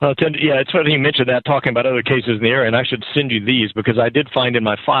 Well, it's funny you mentioned that, talking about other cases in the area, and I should send you these, because I did find in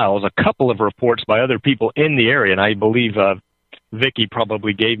my files a couple of reports by other people in the area, and I believe Vicky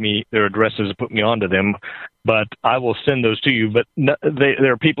probably gave me their addresses and put me onto them, but I will send those to you. But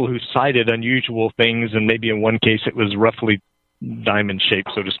there are people who cited unusual things, and maybe in one case it was roughly diamond-shaped,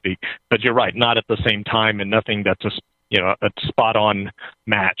 so to speak. But you're right, not at the same time, and nothing that's a spot-on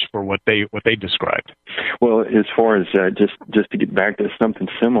match for what they described. Well, as far as just to get back to something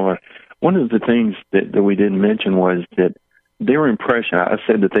similar, one of the things that we didn't mention was that their impression. I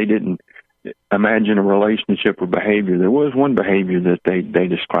said that they didn't imagine a relationship or behavior. There was one behavior that they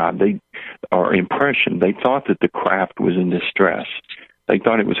described, or impression. They thought that the craft was in distress. They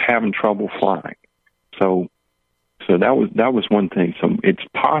thought it was having trouble flying. So that was one thing. So it's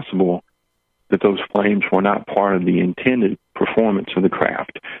possible that those flames were not part of the intended performance of the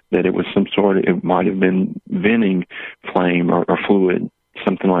craft, that it was it might have been venting flame or fluid,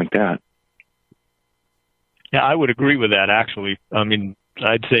 something like that. Yeah, I would agree with that, actually. I mean,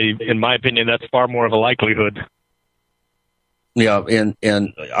 I'd say, in my opinion, that's far more of a likelihood. Yeah,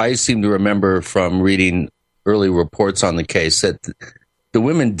 and I seem to remember from reading early reports on the case that the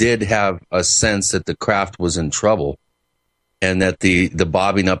women did have a sense that the craft was in trouble, and that the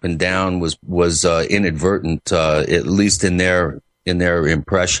bobbing up and down was inadvertent, at least in their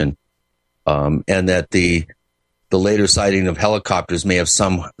impression, and that the later sighting of helicopters may have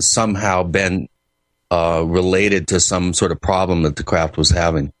somehow been related to some sort of problem that the craft was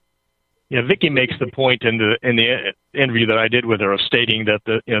having. Yeah, Vicky makes the point in the interview that I did with her of stating that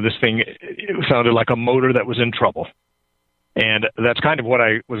this thing, it sounded like a motor that was in trouble. And that's kind of what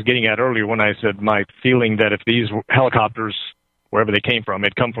I was getting at earlier when I said my feeling that if these helicopters, wherever they came from,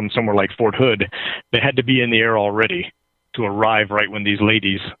 had come from somewhere like Fort Hood, they had to be in the air already to arrive right when these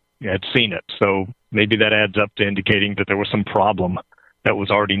ladies had seen it. So maybe that adds up to indicating that there was some problem that was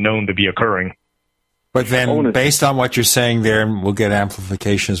already known to be occurring. But then, based on what you're saying there, and we'll get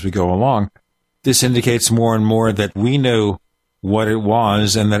amplification as we go along, this indicates more and more that we knew what it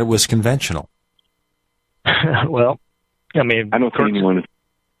was and that it was conventional. Well, I mean, I don't think anyone.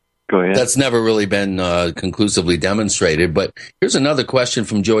 Go ahead. That's never really been conclusively demonstrated. But here's another question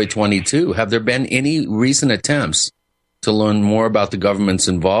from Joey22. Have there been any recent attempts to learn more about the government's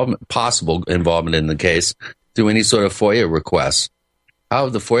possible involvement in the case through any sort of FOIA requests? How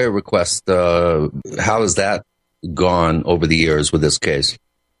have the FOIA requests, how has that gone over the years with this case?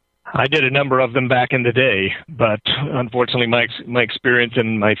 I did a number of them back in the day, but unfortunately my experience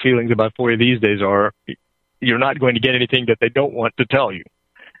and my feelings about FOIA these days are you're not going to get anything that they don't want to tell you.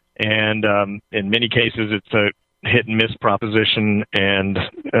 And in many cases, it's a hit-and-miss proposition, and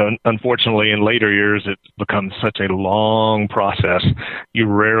unfortunately in later years, it's become such a long process. You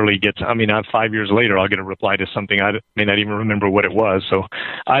rarely get to, 5 years later, I'll get a reply to something I may not even remember what it was, so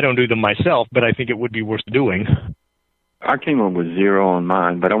I don't do them myself, but I think it would be worth doing. I came up with 0 on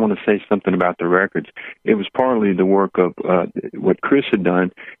mine, but I want to say something about the records. It was partly the work of what Chris had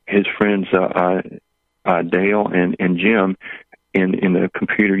done, his friends Dale and Jim in the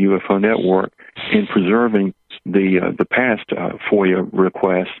Computer UFO Network in preserving the past FOIA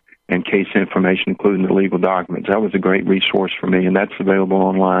requests and case information, including the legal documents. That was a great resource for me, and that's available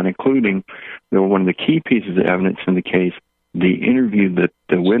online, including one of the key pieces of evidence in the case, the interview that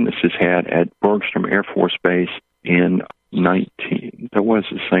the witnesses had at Bergstrom Air Force Base in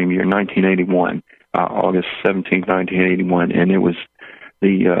 1981, August 17th, 1981, and it was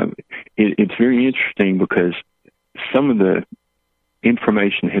it's very interesting because some of the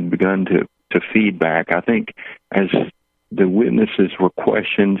information had begun to feed back. I think as the witnesses were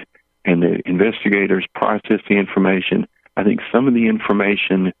questioned and the investigators processed the information, I think some of the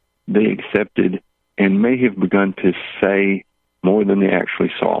information they accepted and may have begun to say more than they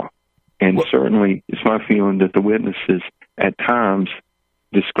actually saw. And certainly it's my feeling that the witnesses at times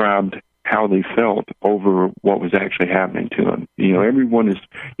described how they felt over what was actually happening to them. Your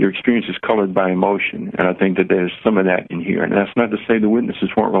experience is colored by emotion, and I think that there's some of that in here. And that's not to say the witnesses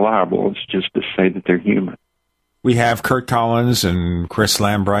weren't reliable, it's just to say that they're human. We have Kurt Collins and Chris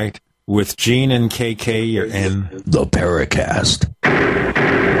Lambright with Gene and KK in the Paracast.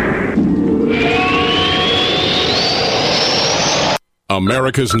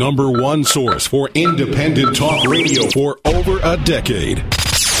 America's #1 source for independent talk radio for over a decade.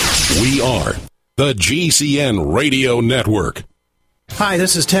 We are the GCN Radio Network. Hi,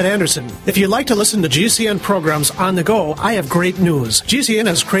 this is Ted Anderson. If you'd like to listen to GCN programs on the go, I have great news. GCN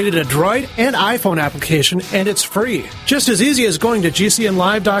has created a Droid and iPhone application, and it's free. Just as easy as going to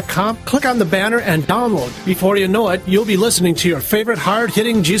GCNlive.com, click on the banner, and download. Before you know it, you'll be listening to your favorite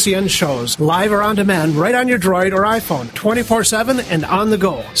hard-hitting GCN shows, live or on demand, right on your Droid or iPhone, 24/7 and on the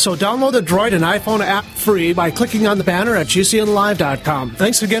go. So download the Droid and iPhone app free by clicking on the banner at GCNlive.com.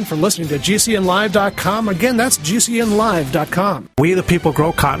 Thanks again for listening to GCNlive.com. Again, that's GCNlive.com. We the people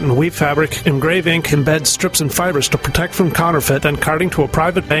grow cotton, weave fabric, engrave ink, embed strips and fibers to protect from counterfeit, then carting to a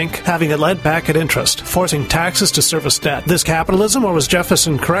private bank, having it lent back at interest, forcing taxes to service debt. This capitalism, or was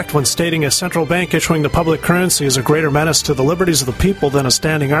Jefferson correct when stating a central bank issuing the public currency is a greater menace to the liberties of the people than a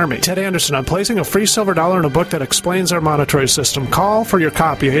standing army? Ted Anderson, I'm placing a free silver dollar in a book that explains our monetary system. Call for your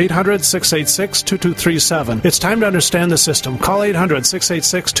copy, 800-686-2237. It's time to understand the system. Call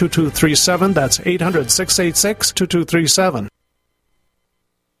 800-686-2237. That's 800-686-2237.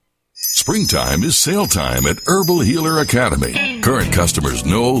 Springtime is sale time at Herbal Healer Academy. Current customers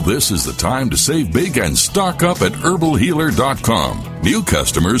know this is the time to save big and stock up at herbalhealer.com. New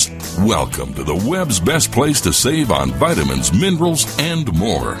customers, welcome to the web's best place to save on vitamins, minerals, and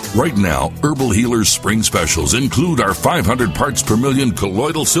more. Right now, Herbal Healer's spring specials include our 500 parts per million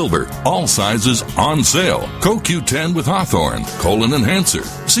colloidal silver, all sizes on sale. CoQ10 with Hawthorne, Colon Enhancer,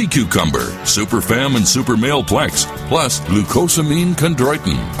 Sea Cucumber, Super Fem and Super Male Plex, plus glucosamine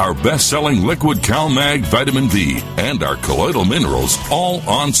chondroitin, our best-selling liquid CalMag Vitamin V, and our colloidal minerals, all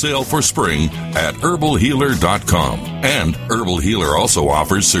on sale for spring at herbalhealer.com. And Herbal Healer also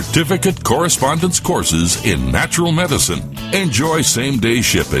offers certificate correspondence courses in natural medicine. Enjoy same-day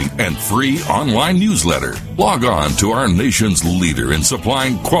shipping and free online newsletter. Log on to our nation's leader in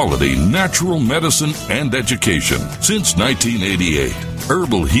supplying quality natural medicine and education since 1988.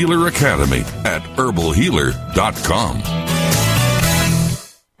 Herbal Healer Academy at herbalhealer.com.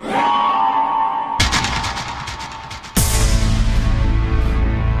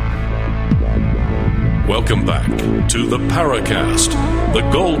 Welcome back to the Paracast, the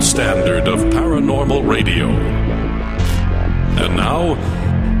gold standard of paranormal radio. And now,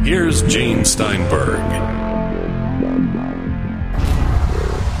 here's Gene Steinberg.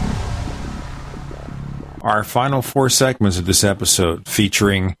 Our final 4 segments of this episode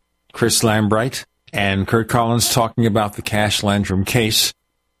featuring Chris Lambright and Kurt Collins talking about the Cash-Landrum case,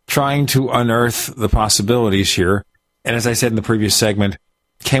 trying to unearth the possibilities here. And as I said in the previous segment,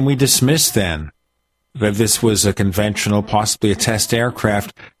 can we dismiss then that this was a conventional, possibly a test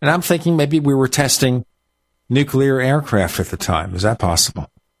aircraft? And I'm thinking maybe we were testing nuclear aircraft at the time. Is that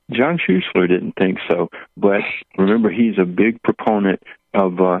possible? John Schuessler didn't think so, but remember, he's a big proponent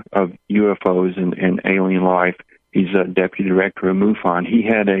of UFOs and alien life, He's a deputy director of MUFON. He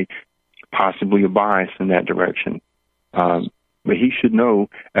had possibly a bias in that direction. But he should know,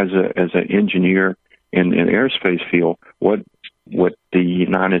 as an engineer in the aerospace field, what the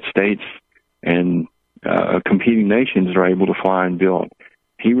United States and competing nations are able to fly and build.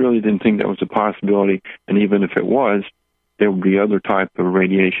 He really didn't think that was a possibility, and even if it was, there would be other type of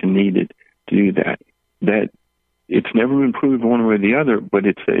radiation needed to do that. That it's never been proved one way or the other, but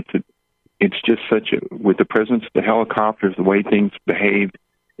it's just such with the presence of the helicopters, the way things behaved,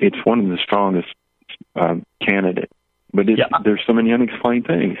 it's one of the strongest candidates. But there's so many unexplained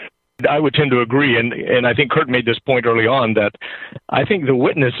things. I would tend to agree, and I think Kurt made this point early on, that I think the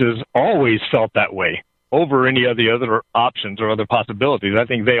witnesses always felt that way over any of the other options or other possibilities. I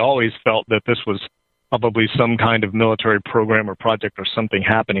think they always felt that this was probably some kind of military program or project or something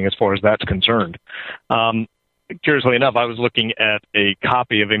happening as far as that's concerned. Curiously enough, I was looking at a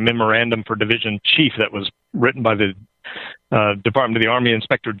copy of a memorandum for division chief that was written by the Department of the Army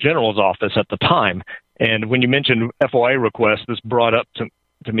Inspector General's office at the time. And when you mentioned FOIA requests, this brought up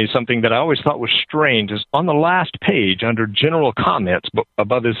to me something that I always thought was strange. Is on the last page under general comments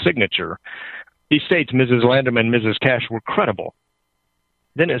above his signature, he states Mrs. Landrum and Mrs. Cash were credible.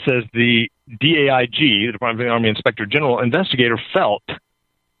 Then it says the DAIG, the Department of the Army Inspector General investigator, felt,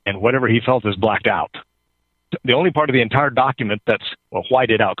 and whatever he felt is blacked out. The only part of the entire document that's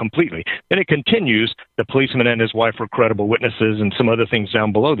whited out completely. Then it continues, the policeman and his wife were credible witnesses, and some other things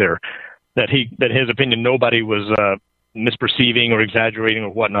down below there, that his opinion nobody was misperceiving or exaggerating or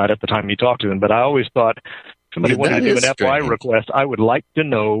whatnot at the time he talked to them. But I always thought, somebody wanted to do an FOI request, I would like to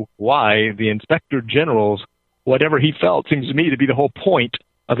know why the Inspector General's, whatever he felt, seems to me to be the whole point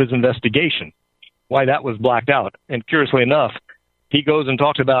of his investigation, why that was blacked out. And curiously enough, he goes and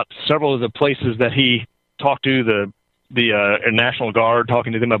talks about several of the places that he talked to the National Guard,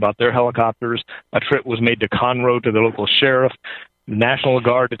 talking to them about their helicopters. A trip was made to Conroe to the local sheriff, National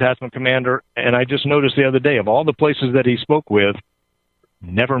Guard detachment commander, and I just noticed the other day, of all the places that he spoke with,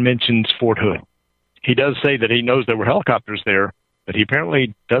 never mentions Fort Hood. He does say that he knows there were helicopters there, but he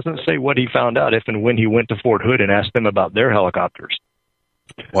apparently doesn't say what he found out if and when he went to Fort Hood and asked them about their helicopters.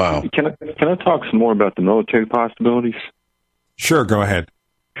 Wow. Can I talk some more about the military possibilities? Sure, go ahead.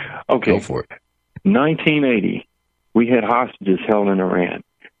 Okay. Go for it. 1980, we had hostages held in Iran.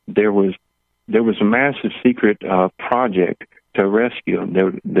 There was a massive secret project to rescue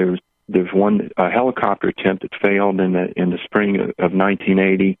them. There's one helicopter attempt that failed in the spring of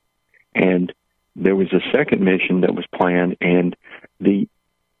 1980, and there was a second mission that was planned, and the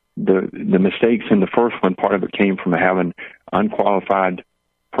mistakes in the first one, part of it came from having unqualified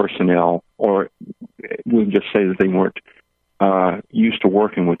personnel, or we'll just say that they weren't used to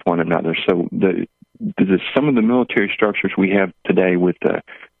working with one another. So some of the military structures we have today with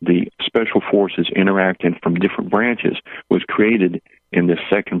the special forces interacting from different branches was created in this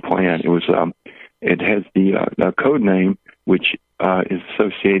second plan. It has the code name, which is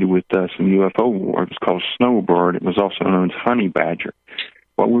associated with some UFO war. It's called Snowbird. It was also known as Honey Badger.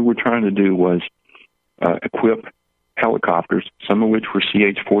 What we were trying to do was equip helicopters, some of which were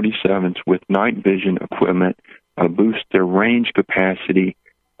CH-47s, with night vision equipment, boost their range capacity,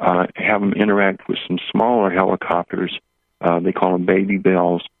 have them interact with some smaller helicopters. They call them baby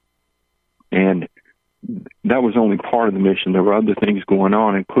bells. And that was only part of the mission. There were other things going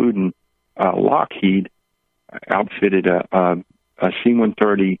on, including Lockheed outfitted a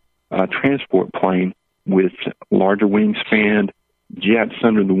C-130 transport plane with larger wingspan, jets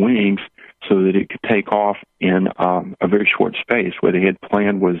under the wings, so that it could take off in a very short space. What they had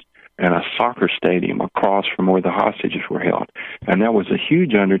planned was in a soccer stadium across from where the hostages were held. And that was a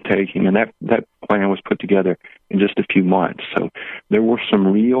huge undertaking, and that plan was put together in just a few months. So there were some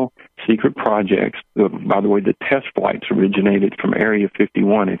real secret projects. By the way, the test flights originated from Area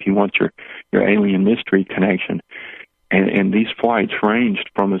 51, if you want your alien mystery connection. And these flights ranged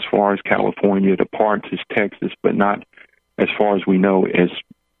from as far as California to parts as Texas, but not as far as we know as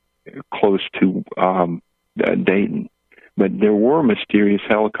close to Dayton. But there were mysterious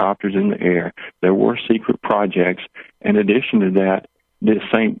helicopters in the air. There were secret projects. In addition to that,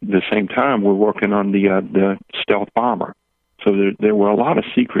 the same time, we're working on the stealth bomber. So there were a lot of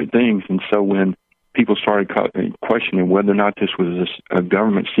secret things. And so when people started questioning whether or not this was a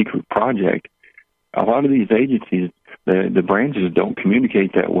government secret project, a lot of these agencies, the branches don't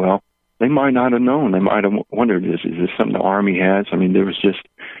communicate that well. They might not have known. They might have wondered, is this something the Army has? I mean,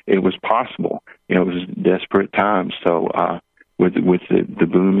 it was possible. It was desperate times. So with the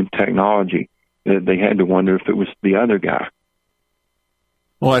boom in technology, they had to wonder if it was the other guy.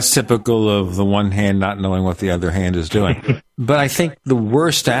 Well, that's typical of the one hand not knowing what the other hand is doing. But I think the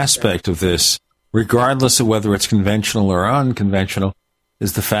worst aspect of this regardless of whether it's conventional or unconventional,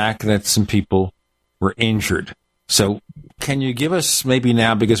 is the fact that some people were injured. So can you give us maybe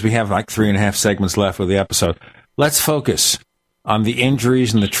now, because we have like 3.5 segments left of the episode, let's focus on the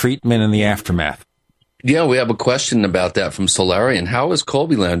injuries and the treatment and the aftermath. Yeah, we have a question about that from Solarian. How is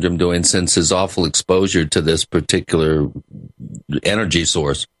Cash-Landrum doing since his awful exposure to this particular energy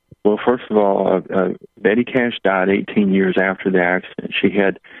source? Well, first of all, Betty Cash died 18 years after the accident.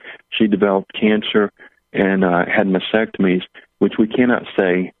 She developed cancer and had mastectomies, which we cannot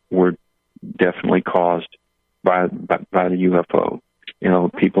say were definitely caused by the UFO. You know,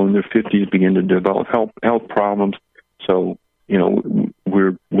 people in their 50s begin to develop health problems, so you know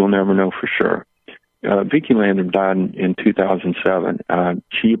we'll never know for sure. Vicki Landrum died in 2007.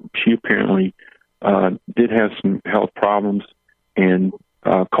 She apparently did have some health problems, and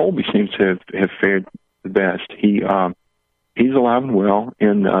Colby seems to have fared the best. He's alive and well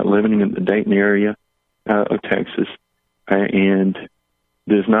and living in the Dayton area of Texas, and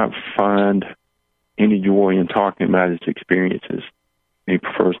does not find any joy in talking about his experiences. He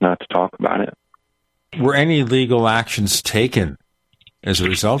prefers not to talk about it. Were any legal actions taken as a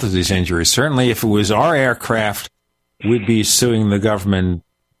result of these injuries? Certainly, if it was our aircraft, we'd be suing the government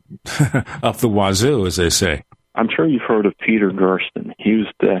up the wazoo, as they say. I'm sure you've heard of Peter Gersten. He's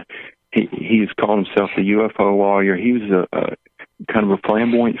called himself a UFO lawyer. He was a kind of a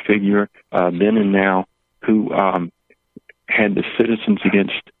flamboyant figure then and now who had the Citizens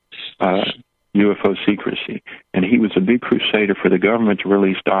Against UFO Secrecy, and he was a big crusader for the government to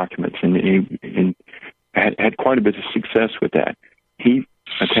release documents, and he had quite a bit of success with that. He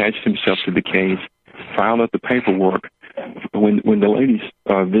attached himself to the case, filed out the paperwork. When the ladies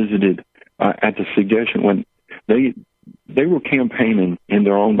visited at the suggestion, when they were campaigning in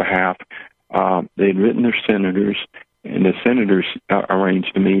their own behalf, they had written their senators, and the senators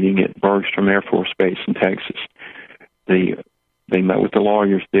arranged a meeting at Bergstrom Air Force Base in Texas. They met with the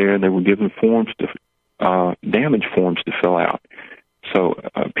lawyers there. They were given forms damage forms to fill out. So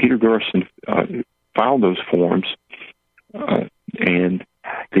Peter Gersten filed those forms, and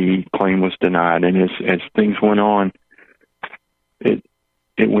the claim was denied. And as things went on, it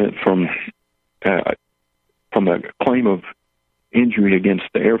went from a claim of injury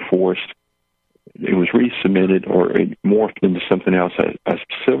against the Air Force. It was resubmitted, or it morphed into something else, a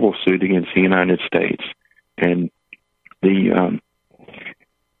civil suit against the United States. And it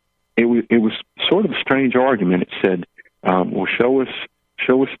was sort of a strange argument. It said, well, show us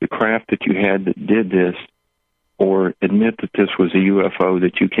the craft that you had that did this, or admit that this was a UFO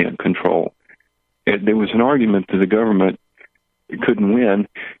that you can't control. There was an argument that the government couldn't win,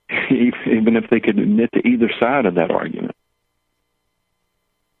 even if they could admit to either side of that argument.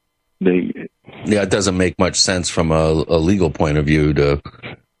 It doesn't make much sense from a legal point of view to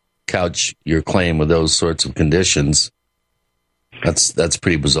couch your claim with those sorts of conditions. That's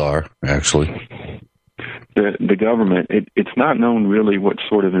pretty bizarre, actually. The government, it's not known really what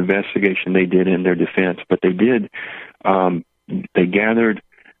sort of investigation they did in their defense, but they did. They gathered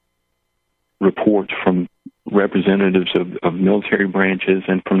reports from representatives of military branches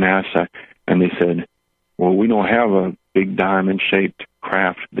and from NASA, and they said, well, we don't have a big diamond-shaped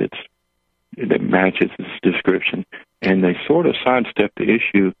craft that matches this description. And they sort of sidestepped the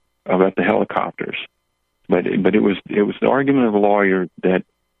issue about the helicopters. But it was the argument of a lawyer that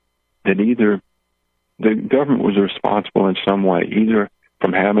either the government was responsible in some way, either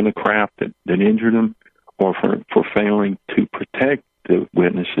from having a craft that injured them, or for failing to protect the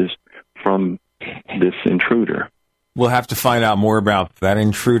witnesses from this intruder. We'll have to find out more about that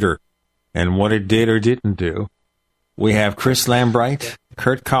intruder and what it did or didn't do. We have Chris Lambright,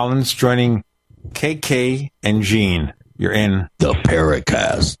 Kurt Collins joining KK and Gene. You're in the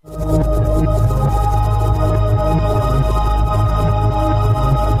Paracast.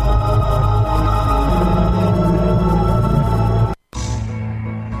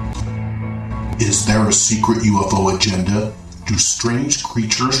 Is there a secret UFO agenda? Do strange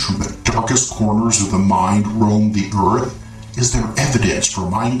creatures from the darkest corners of the mind roam the earth? Is there evidence for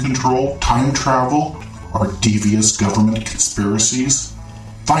mind control, time travel, or devious government conspiracies?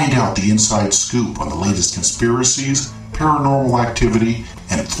 Find out the inside scoop on the latest conspiracies, paranormal activity,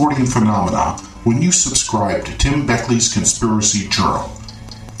 and Fortean phenomena when you subscribe to Tim Beckley's Conspiracy Journal.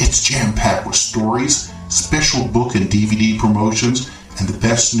 It's jam-packed with stories, special book and DVD promotions, and the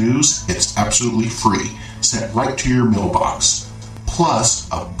best news, it's absolutely free, sent right to your mailbox. Plus,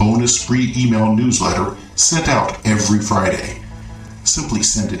 a bonus free email newsletter sent out every Friday. Simply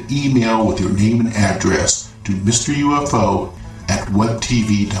send an email with your name and address to Mr. UFO at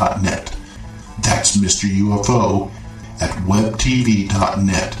webtv.net. That's Mr. UFO at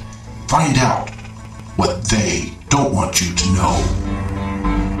webtv.net. Find out what they don't want you to know.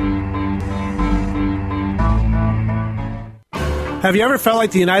 Have you ever felt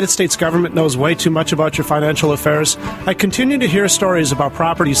like the United States government knows way too much about your financial affairs? I continue to hear stories about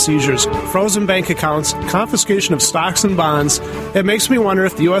property seizures, frozen bank accounts, confiscation of stocks and bonds. It makes me wonder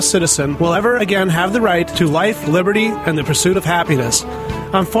if the U.S. citizen will ever again have the right to life, liberty, and the pursuit of happiness.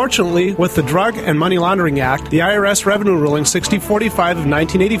 Unfortunately, with the Drug and Money Laundering Act, the IRS Revenue Ruling 6045 of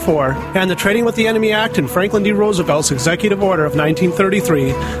 1984, and the Trading with the Enemy Act and Franklin D. Roosevelt's Executive Order of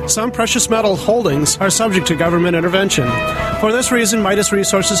 1933, some precious metal holdings are subject to government intervention. For this reason, Midas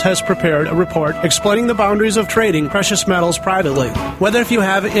Resources has prepared a report explaining the boundaries of trading precious metals privately. Whether if you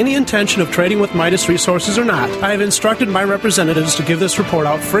have any intention of trading with Midas Resources or not, I have instructed my representatives to give this report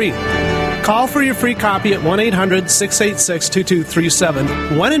out free. Call for your free copy at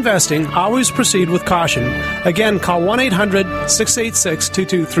 1-800-686-2237. When investing, always proceed with caution. Again, call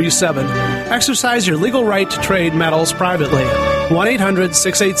 1-800-686-2237. Exercise your legal right to trade metals privately.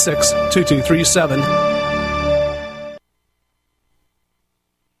 1-800-686-2237.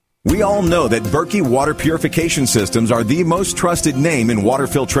 We all know that Berkey Water Purification Systems are the most trusted name in water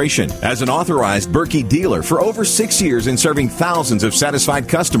filtration. As an authorized Berkey dealer for over 6 years and serving thousands of satisfied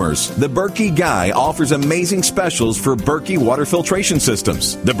customers, the Berkey Guy offers amazing specials for Berkey Water Filtration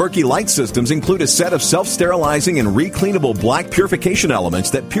Systems. The Berkey Light Systems include a set of self-sterilizing and recleanable black purification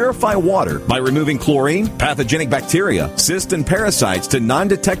elements that purify water by removing chlorine, pathogenic bacteria, cysts, and parasites to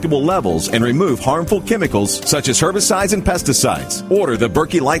non-detectable levels and remove harmful chemicals such as herbicides and pesticides. Order the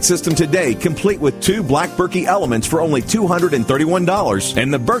Berkey Light System today, complete with 2 black Berkey elements for only $231,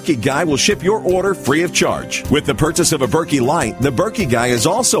 and the Berkey Guy will ship your order free of charge. With the purchase of a Berkey Light, the Berkey Guy is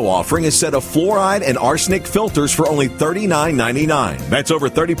also offering a set of fluoride and arsenic filters for only $39.99. That's over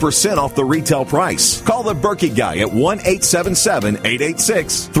 30% off the retail price. Call the Berkey Guy at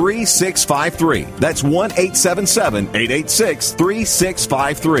 1-877-886-3653. That's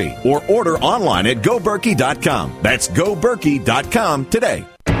 1-877-886-3653. Or order online at GoBerkey.com. That's GoBerkey.com today.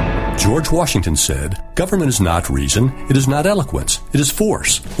 George Washington said, "Government is not reason, it is not eloquence, it is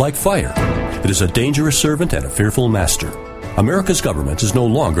force, like fire. It is a dangerous servant and a fearful master." America's government is no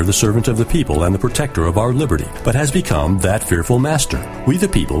longer the servant of the people and the protector of our liberty, but has become that fearful master. We the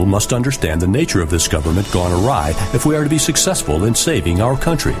people must understand the nature of this government gone awry if we are to be successful in saving our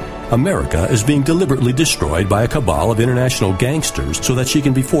country. America is being deliberately destroyed by a cabal of international gangsters so that she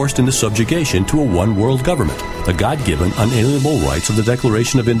can be forced into subjugation to a one-world government. The God-given, unalienable rights of the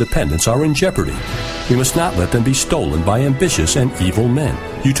Declaration of Independence are in jeopardy. We must not let them be stolen by ambitious and evil men.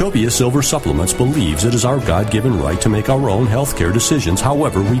 Utopia Silver Supplements believes it is our God-given right to make our own health care decisions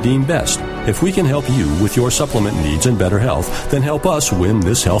however we deem best. If we can help you with your supplement needs and better health, then help us win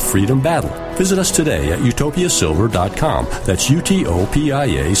this health freedom battle. Visit us today at utopiasilver.com. That's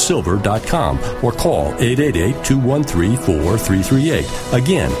UTOPIA Silver.com, or call 888-213-4338.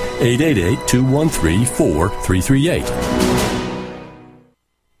 Again, 888-213-4338.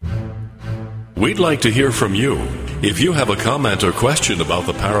 We'd like to hear from you. If you have a comment or question about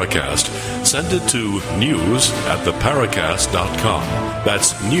the Paracast, send it to news@theparacast.com.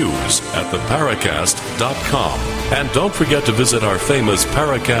 That's news@theparacast.com. And don't forget to visit our famous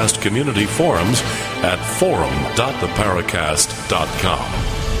Paracast community forums at forum.theparacast.com.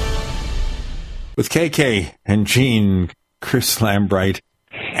 With KK and Gene, Chris Lambright,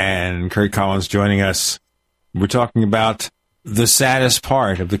 and Kurt Collins joining us, we're talking about the saddest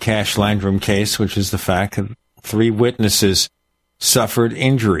part of the Cash-Landrum case, which is the fact that 3 witnesses suffered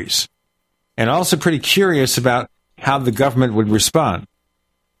injuries. And also pretty curious about how the government would respond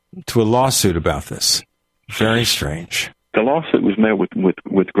to a lawsuit about this. Very strange. The lawsuit was met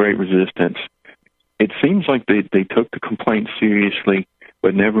with great resistance. It seems like they took the complaint seriously,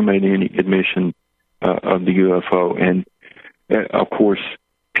 but never made any admission of the UFO. And, of course,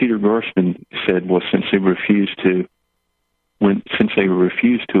 Peter Gershman said, well, since they refused to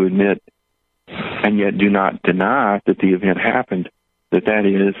admit and yet do not deny that the event happened, that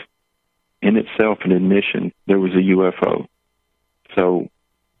is in itself an admission there was a UFO. So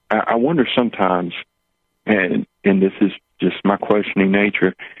I wonder sometimes, and this is just my questioning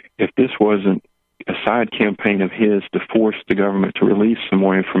nature, if this wasn't a side campaign of his to force the government to release some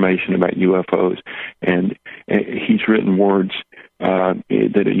more information about UFOs. And he's written words that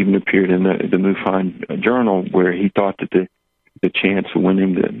even appeared in the MUFON journal where he thought that the chance of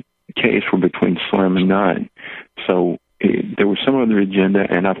winning the case were between slim and none. So there was some other agenda,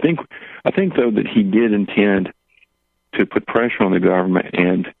 and I think though that he did intend to put pressure on the government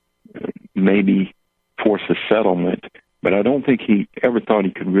and maybe force a settlement, but I don't think he ever thought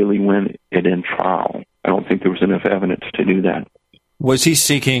he could really win it in trial. I don't think there was enough evidence to do that. Was he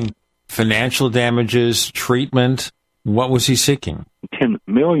seeking financial damages, treatment? What was he seeking? $10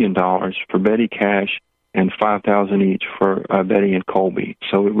 million for Betty Cash and $5,000 each for Betty and Colby.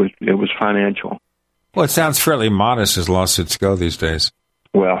 So it was financial. Well, it sounds fairly modest as lawsuits go these days.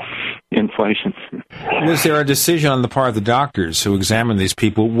 Well, inflation. Was there a decision on the part of the doctors who examined these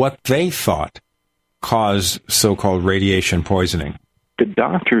people what they thought caused so-called radiation poisoning?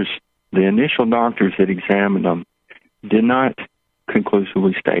 The initial doctors that examined them did not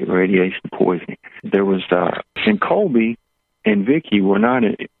conclusively state radiation poisoning. There was, and Colby and Vicky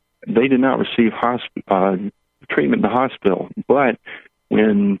they did not receive treatment in the hospital. But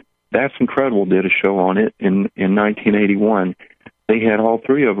when That's Incredible did a show on it in 1981, they had all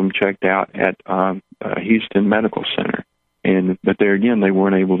three of them checked out at Houston Medical Center. But there again, they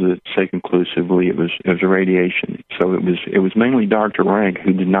weren't able to say conclusively it was a radiation. So it was mainly Dr. Rank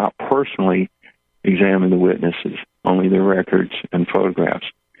who did not personally examine the witnesses, only their records and photographs.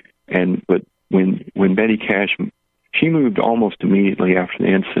 But when Betty Cash, she moved almost immediately after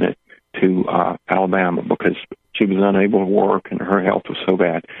the incident to Alabama because she was unable to work and her health was so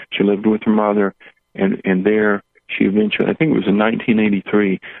bad. She lived with her mother, and there she eventually, I think it was in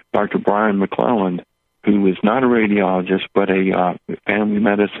 1983, Dr. Brian McClelland, who was not a radiologist but a family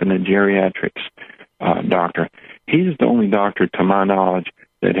medicine and geriatrics doctor. He's the only doctor, to my knowledge,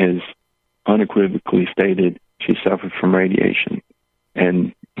 that has unequivocally stated she suffered from radiation.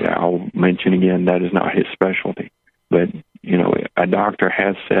 And I'll mention again, that is not his specialty. But, a doctor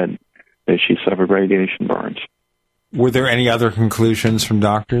has said that she suffered radiation burns. Were there any other conclusions from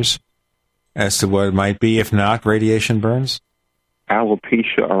doctors as to what it might be, if not radiation burns?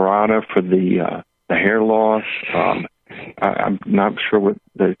 Alopecia areata for the hair loss. I'm not sure what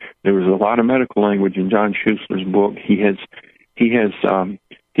there was a lot of medical language in John Schuessler's book. He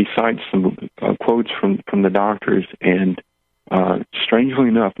cites some quotes from the doctors, and strangely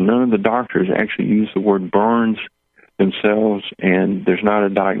enough, none of the doctors actually use the word burns themselves, and there's not a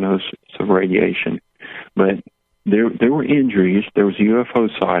diagnosis of radiation. But there were injuries. There was a UFO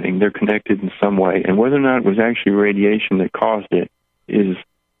sighting. They're connected in some way, and whether or not it was actually radiation that caused it is,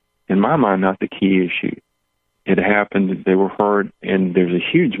 in my mind, not the key issue. It happened, they were hurt, and there's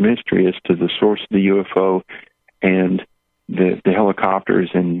a huge mystery as to the source of the UFO and the helicopters,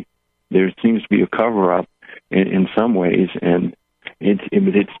 and there seems to be a cover-up in some ways, and it's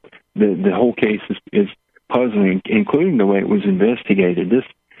the whole case is puzzling, including the way it was investigated. This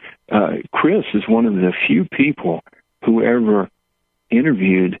Chris is one of the few people who ever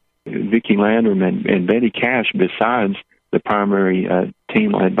interviewed Vicki Landrum and Betty Cash besides the primary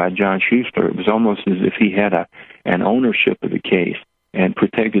team led by John Schuessler. It was almost as if he had an ownership of the case and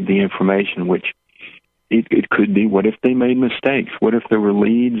protected the information, which it could be. What if they made mistakes? What if there were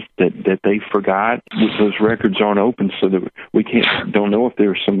leads that they forgot? Those records aren't open, so that we don't know if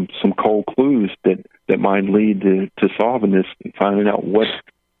there are some cold clues that might lead to solving this and finding out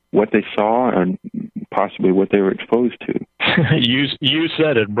what they saw and possibly what they were exposed to. You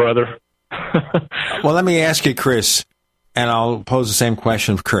said it, brother. Well, let me ask you, Chris, and I'll pose the same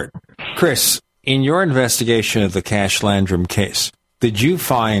question of Kurt. Chris, in your investigation of the Cash-Landrum case, did you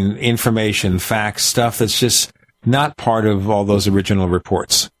find information, facts, stuff that's just not part of all those original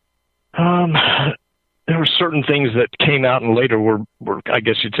reports? There were certain things that came out and later were I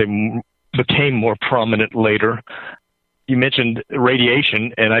guess you'd say, became more prominent later. You mentioned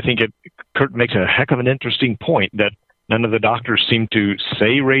radiation, and I think Kurt makes a heck of an interesting point that none of the doctors seem to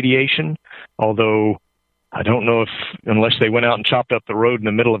say radiation, although I don't know if, unless they went out and chopped up the road in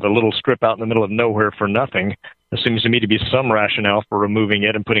the middle of a little strip out in the middle of nowhere for nothing, there seems to me to be some rationale for removing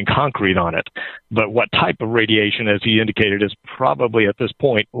it and putting concrete on it. But what type of radiation, as he indicated, is probably at this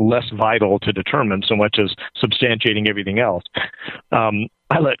point less vital to determine so much as substantiating everything else.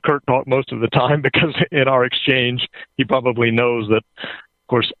 I let Kurt talk most of the time because in our exchange, he probably knows that, of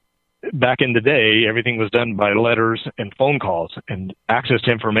course, back in the day, everything was done by letters and phone calls, and access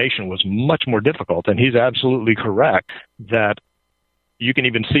to information was much more difficult. And he's absolutely correct that you can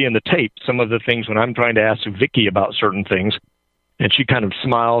even see in the tape some of the things when I'm trying to ask Vicki about certain things, and she kind of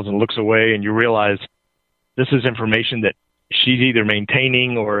smiles and looks away, and you realize this is information that she's either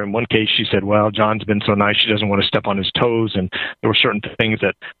maintaining, or in one case she said, well, John's been so nice, she doesn't want to step on his toes. And there were certain things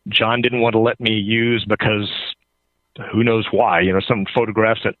that John didn't want to let me use because who knows why, some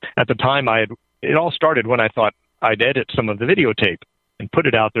photographs that at the time it all started when I thought I'd edit some of the videotape and put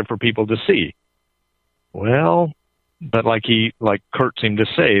it out there for people to see. Well, but like Kurt seemed to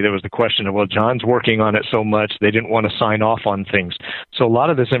say, there was the question of, well, John's working on it so much, they didn't want to sign off on things. So a lot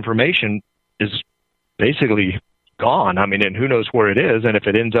of this information is basically gone. I mean, and who knows where it is, and if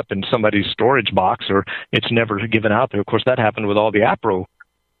it ends up in somebody's storage box or it's never given out there. Of course, that happened with all the APRO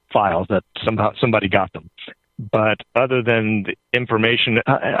files that somehow somebody got them. But other than the information,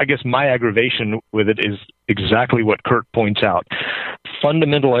 I guess my aggravation with it is exactly what Kurt points out.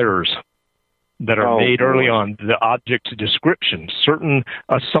 Fundamental errors that are made early on, the object's description, certain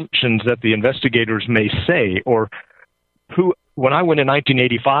assumptions that the investigators may say, or when I went in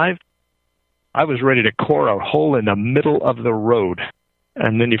 1985, I was ready to core a hole in the middle of the road.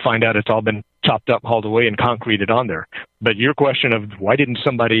 And then you find out it's all been chopped up, hauled away, and concreted on there. But your question of why didn't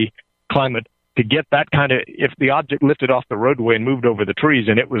somebody climb it to get that kind of, if the object lifted off the roadway and moved over the trees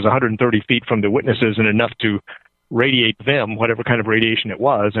and it was 130 feet from the witnesses and enough to radiate them, whatever kind of radiation it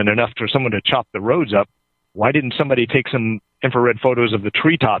was, and enough for someone to chop the roads up, why didn't somebody take some infrared photos of the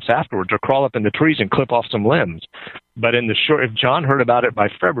treetops afterwards or crawl up in the trees and clip off some limbs? But in the short, if John heard about it by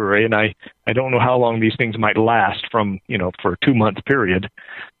February, and I don't know how long these things might last from, for a 2-month period,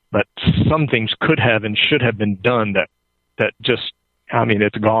 but some things could have and should have been done that just,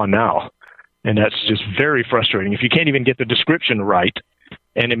 it's gone now. And that's just very frustrating. If you can't even get the description right,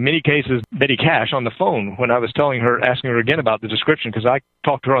 and in many cases, Betty Cash on the phone, when I was asking her again about the description, because I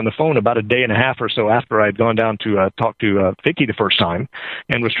talked to her on the phone about a day and a half or so after I'd gone down to talk to Vicky the first time,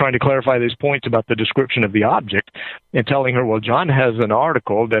 and was trying to clarify these points about the description of the object, and telling her, well, John has an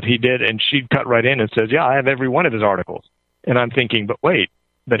article that he did, and she'd cut right in and says, yeah, I have every one of his articles. And I'm thinking, but wait,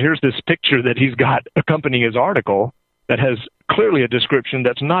 but here's this picture that he's got accompanying his article that has clearly a description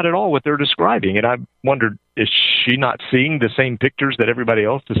that's not at all what they're describing. And I wondered, is she not seeing the same pictures that everybody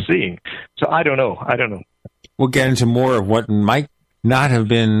else is seeing? So I don't know. We'll get into more of what might not have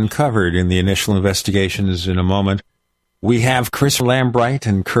been covered in the initial investigations in a moment. We have Chris Lambright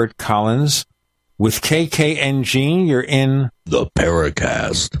and Kurt Collins with KKNG. You're in the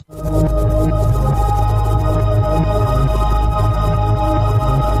Paracast.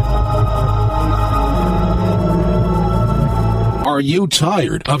 Are you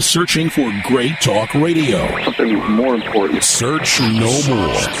tired of searching for great talk radio? Something more important. Search no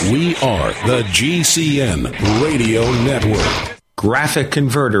more. We are the GCN Radio Network. Graphic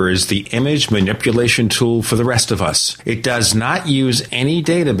Converter is the image manipulation tool for the rest of us. It does not use any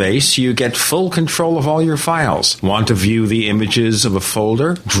database. You get full control of all your files. Want to view the images of a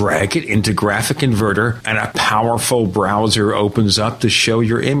folder? Drag it into Graphic Converter, and a powerful browser opens up to show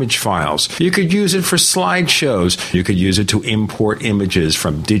your image files. You could use it for slideshows. You could use it to import images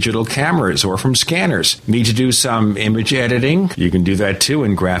from digital cameras or from scanners. Need to do some image editing? You can do that too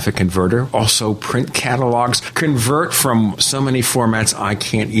in Graphic Converter. Also print catalogs. Convert from so many formats I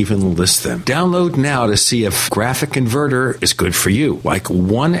can't even list them. Download now to see if Graphic Converter is good for you, like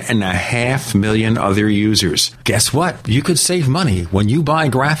 1.5 million other users. Guess what? You could save money when you buy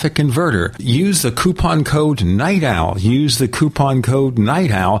Graphic Converter. Use the coupon code Night Owl. Use the coupon code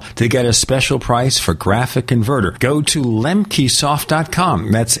Night Owl to get a special price for Graphic Converter. Go to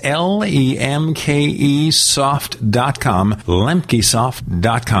lemkesoft.com. That's LEMKEsoft.com.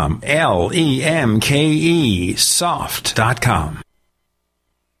 lemkesoft.com. LEMKEsoft.com.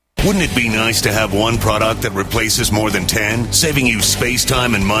 Wouldn't it be nice to have one product that replaces more than 10, saving you space,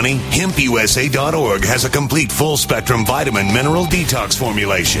 time, and money? HempUSA.org has a complete full-spectrum vitamin mineral detox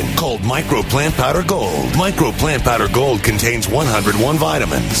formulation called Micro Plant Powder Gold. Micro Plant Powder Gold contains 101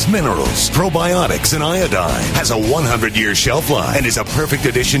 vitamins, minerals, probiotics, and iodine. Has a 100-year shelf life and is a perfect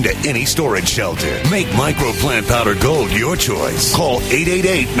addition to any storage shelter. Make Micro Plant Powder Gold your choice. Call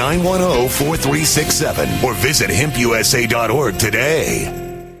 888-910-4367 or visit HempUSA.org today.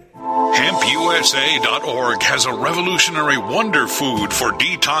 HempUSA.org has a revolutionary wonder food for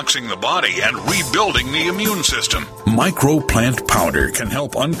detoxing the body and rebuilding the immune system. Microplant powder can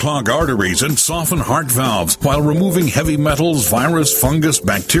help unclog arteries and soften heart valves while removing heavy metals, virus, fungus,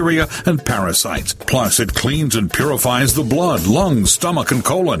 bacteria, and parasites. Plus, it cleans and purifies the blood, lungs, stomach, and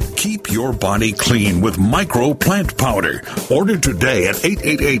colon. Keep your body clean with Microplant powder. Order today at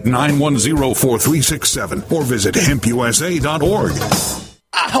 888-910-4367 or visit HempUSA.org.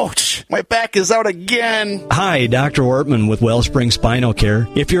 Ouch! My back is out again. Hi, Dr. Ortman with Wellspring Spinal Care.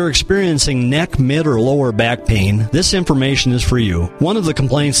 If you're experiencing neck, mid, or lower back pain, this information is for you. One of the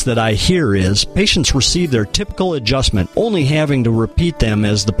complaints that I hear is patients receive their typical adjustment, only having to repeat them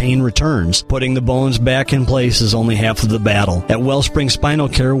as the pain returns. Putting the bones back in place is only half of the battle. At Wellspring Spinal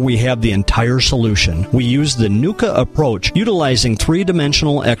Care, we have the entire solution. We use the NUCA approach, utilizing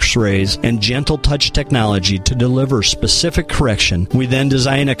three-dimensional x-rays and gentle touch technology to deliver specific correction. We then design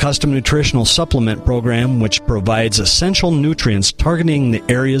design a custom nutritional supplement program which provides essential nutrients targeting the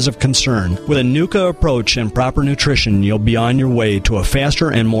areas of concern. With a NUCA approach and proper nutrition, you'll be on your way to a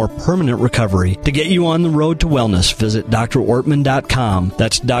faster and more permanent recovery. To get you on the road to wellness, visit drortman.com.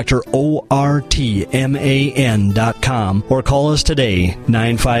 That's drortman.com. Or call us today,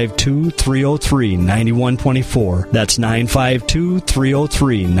 952-303-9124. That's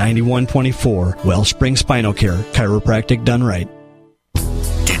 952-303-9124. Wellspring Spinal Care, chiropractic done right.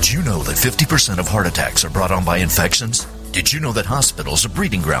 Did you know that 50% of heart attacks are brought on by infections? Did you know that hospitals are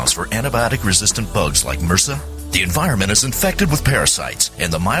breeding grounds for antibiotic-resistant bugs like MRSA? The environment is infected with parasites,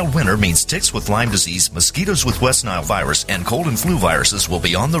 and the mild winter means ticks with Lyme disease, mosquitoes with West Nile virus, and cold and flu viruses will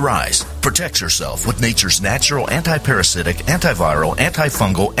be on the rise. Protect yourself with nature's natural anti-parasitic, antiviral,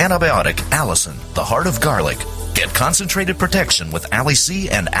 antifungal antibiotic, Allison, the heart of garlic. Get concentrated protection with Ali-C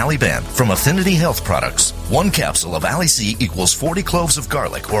and Ali-Ban from Affinity Health Products. One capsule of Ali-C equals 40 cloves of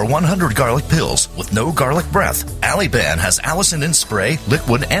garlic or 100 garlic pills with no garlic breath. Ali-Ban has allicin in spray,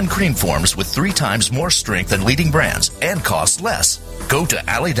 liquid, and cream forms with 3 times more strength than leading brands and costs less. Go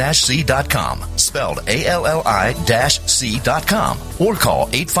to ali-c.com, spelled ALLI-C.com, or call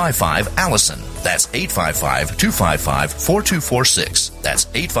 855-ALLICIN. That's 855-255-4246. That's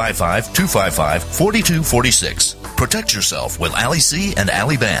 855-255-4246. Protect yourself with Ali-C and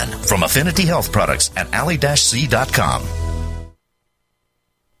Ali-Ban from Affinity Health Products at ali-c.com.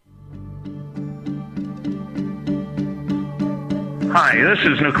 Hi, this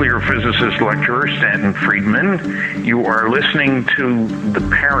is nuclear physicist lecturer Stanton Friedman. You are listening to the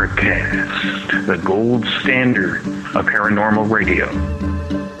Paracast, the gold standard of paranormal radio.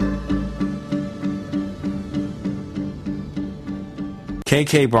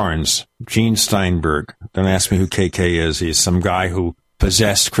 KK Barnes, Gene Steinberg. Don't ask me who KK is. He's some guy who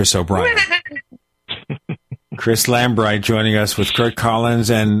possessed Chris O'Brien. Chris Lambright joining us with Kurt Collins.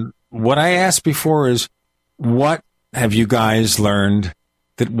 And what I asked before is, what have you guys learned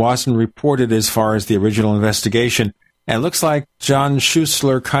that wasn't reported as far as the original investigation? And it looks like John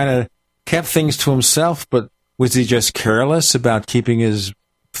Schuessler kind of kept things to himself, but was he just careless about keeping his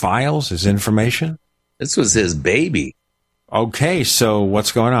files, his information? This was his baby. Okay, so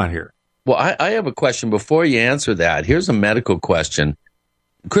what's going on here? Well, I have a question. Before you answer that, here's a medical question.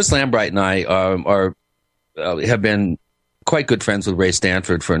 Chris Lambright and I have been quite good friends with Ray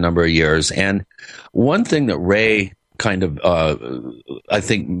Stanford for a number of years. And one thing that Ray kind of, I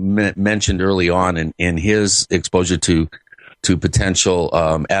think, mentioned early on in his exposure to potential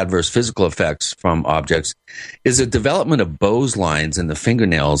adverse physical effects from objects is the development of Bose lines in the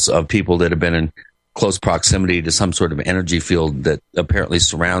fingernails of people that have been in close proximity to some sort of energy field that apparently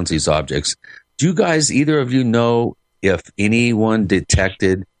surrounds these objects. Do you guys, either of you, know if anyone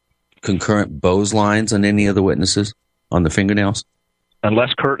detected concurrent Bose lines on any of the witnesses on the fingernails?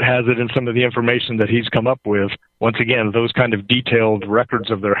 Unless Kurt has it in some of the information that he's come up with. Once again, those kind of detailed records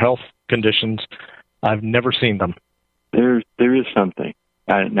of their health conditions, I've never seen them. There is something.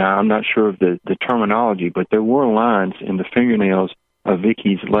 Now, I'm not sure of the terminology, but there were lines in the fingernails of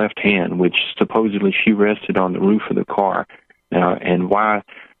Vicky's left hand, which supposedly she rested on the roof of the car. Now, and why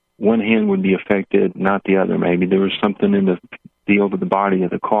one hand would be affected, not the other, maybe there was something in the field of the body of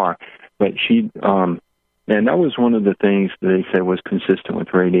the car. But she, and that was one of the things that they said was consistent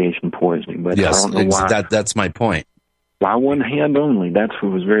with radiation poisoning. But yes, I don't know why. That's my point. Why one hand only? That's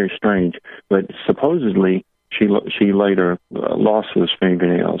what was very strange. But supposedly she later lost those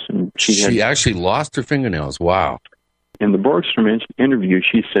fingernails, and she actually lost her fingernails. Wow. In the Borgstrom interview,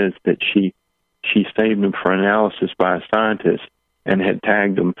 she says that she saved them for analysis by a scientist and had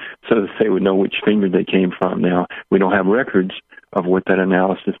tagged them so that they would know which finger they came from. Now, we don't have records of what that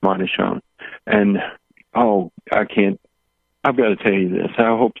analysis might have shown. And, I've got to tell you this. I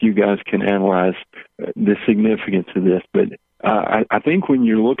hope you guys can analyze the significance of this. But I think when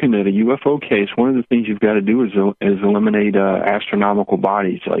you're looking at a UFO case, one of the things you've got to do is eliminate astronomical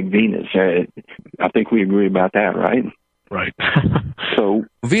bodies like Venus. I think we agree about that, right? Right. So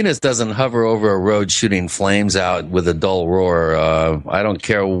Venus doesn't hover over a road shooting flames out with a dull roar. I don't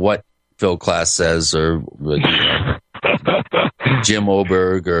care what Phil Klass says or Jim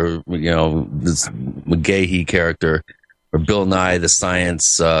Oberg or this McGahee character or Bill Nye the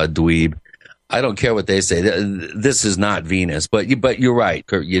science dweeb. I don't care what they say. This is not Venus, but you're right,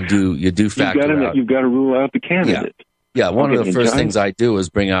 Kurt. You do factor out. You've got to rule out the candidate. Yeah. One of the first things I do is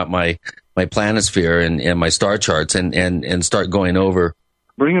bring out my planisphere and my star charts and start going over.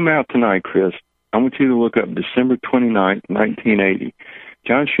 Bring them out tonight, Chris. I want you to look up December 29th, 1980.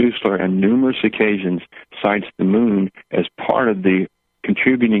 John Schuessler on numerous occasions cites the moon as part of the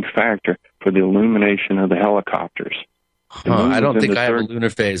contributing factor for the illumination of the helicopters. I don't think I have a lunar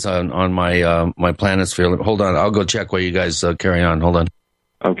phase on my my planisphere. Hold on, I'll go check while you guys carry on. Hold on.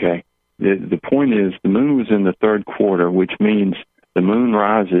 Okay. The point is, the moon was in the third quarter, which means the moon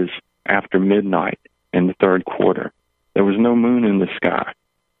rises after midnight in the third quarter. There was no moon in the sky.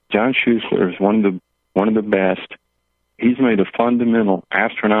 John Schuessler is one of the best. He's made a fundamental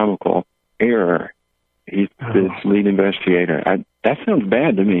astronomical error. He's the lead investigator. That sounds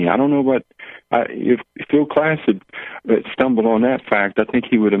bad to me. I don't know what. If Phil Klass had stumbled on that fact, I think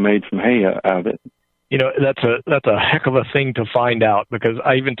he would have made some hay of it. You know, that's a heck of a thing to find out, because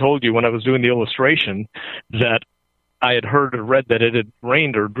I even told you when I was doing the illustration that I had heard or read that it had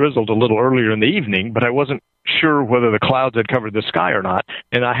rained or drizzled a little earlier in the evening, but I wasn't sure whether the clouds had covered the sky or not,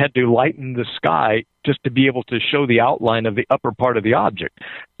 and I had to lighten the sky just to be able to show the outline of the upper part of the object.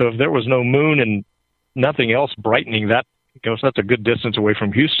 So if there was no moon and nothing else brightening that, because that's a good distance away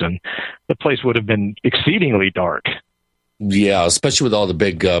from Houston, the place would have been exceedingly dark. Yeah, especially with all the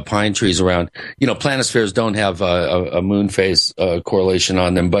big pine trees around. You know, planispheres don't have a moon phase correlation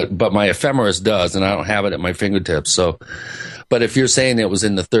on them, but my ephemeris does, and I don't have it at my fingertips. So, but if you're saying it was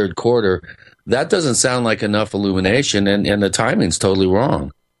in the third quarter, that doesn't sound like enough illumination, and the timing's totally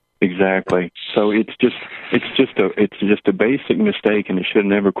wrong. Exactly. So it's just a basic mistake, and it should have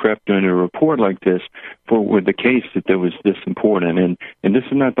never crept into a report like this with the case that was this important. And this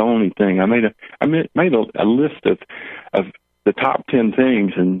is not the only thing. I made a list of the top 10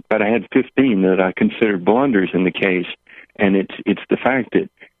 things, but I had 15 that I considered blunders in the case. And it's the fact that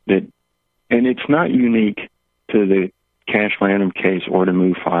and it's not unique to the Cash-Landrum case or the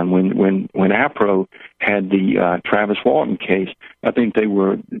MUFON. When APRO had the Travis Walton case, I think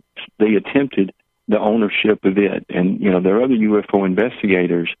they attempted the ownership of it. And, you know, there are other UFO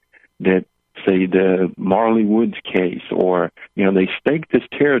investigators that say the Marley Woods case, or, you know, they stake this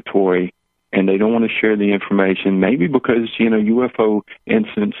territory and they don't want to share the information, maybe because, you know, UFO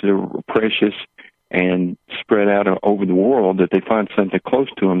incidents are precious and spread out over the world, that they find something close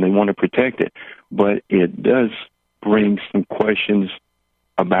to them, they want to protect it. But it does bring some questions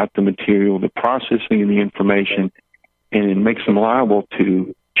about the material, the processing of the information, and it makes them liable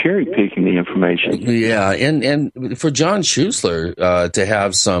to cherry picking the information. Yeah, and for John Schuessler to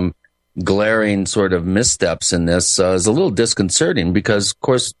have some glaring sort of missteps in this is a little disconcerting, because, of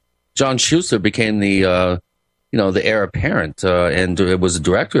course, John Schuessler became the heir apparent and was the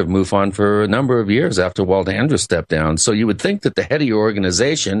director of MUFON for a number of years after Walt Andrus stepped down. So you would think that the head of your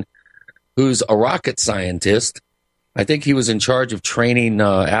organization, who's a rocket scientist, I think he was in charge of training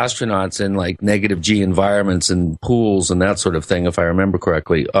astronauts in like negative G environments and pools and that sort of thing, if I remember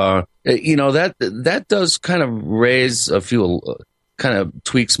correctly. That does kind of raise a few, kind of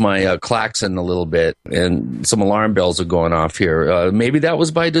tweaks my klaxon a little bit, and some alarm bells are going off here. Maybe that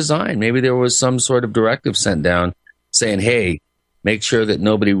was by design. Maybe there was some sort of directive sent down saying, hey, make sure that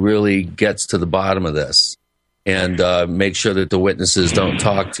nobody really gets to the bottom of this. And make sure that the witnesses don't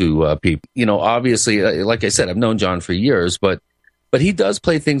talk to people. You know, obviously, like I said, I've known John for years, but he does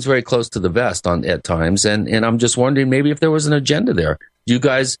play things very close to the vest at times. And I'm just wondering maybe if there was an agenda there. You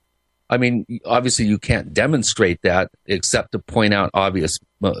guys, I mean, obviously you can't demonstrate that except to point out obvious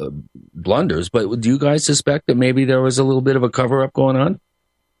blunders. But do you guys suspect that maybe there was a little bit of a cover-up going on?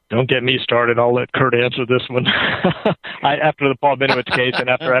 Don't get me started. I'll let Kurt answer this one. After the Paul Benowitz case, and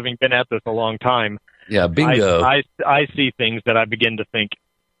after having been at this a long time, yeah, bingo. I see things that I begin to think,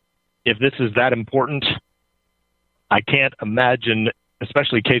 if this is that important, I can't imagine,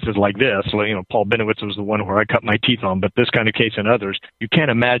 especially cases like this. You know, Paul Benowitz was the one where I cut my teeth on, but this kind of case and others, you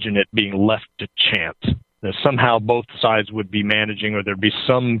can't imagine it being left to chance. That somehow both sides would be managing, or there'd be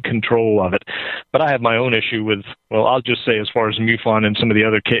some control of it. But I have my own issue with, well, I'll just say, as far as MUFON and some of the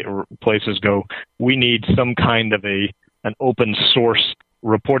other places go, we need some kind of an open source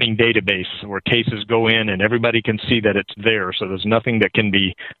reporting database where cases go in and everybody can see that it's there. So there's nothing that can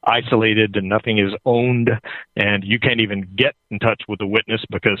be isolated and nothing is owned, and you can't even get in touch with the witness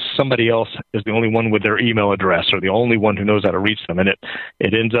because somebody else is the only one with their email address or the only one who knows how to reach them. And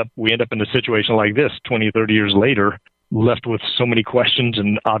we end up in a situation like this 20, 30 years later, left with so many questions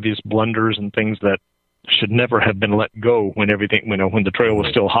and obvious blunders and things that should never have been let go when the trail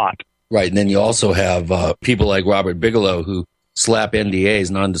was still hot. Right. And then you also have people like Robert Bigelow who slap NDAs,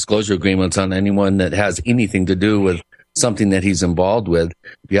 non-disclosure agreements, on anyone that has anything to do with something that he's involved with.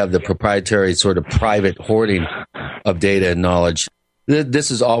 You have the proprietary sort of private hoarding of data and knowledge. This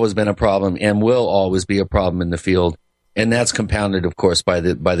has always been a problem and will always be a problem in the field. And that's compounded, of course, by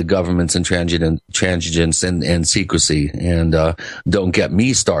the government's intransigence and secrecy. And don't get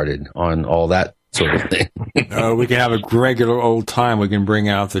me started on all that sort of thing. We can have a regular old time. We can bring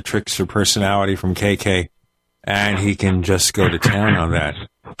out the trickster personality from KK. and he can just go to town on that.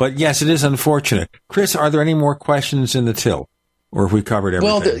 But yes, it is unfortunate. Chris, are there any more questions in the till? Or have we covered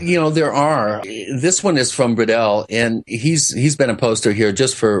everything? Well, there are. This one is from Bridell, and he's been a poster here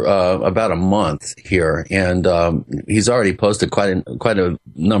just for about a month here, and he's already posted quite a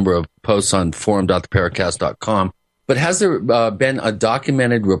number of posts on forum.theparacast.com. But has there been a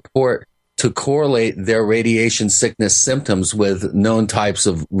documented report to correlate their radiation sickness symptoms with known types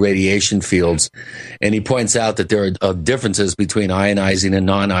of radiation fields? And he points out that there are differences between ionizing and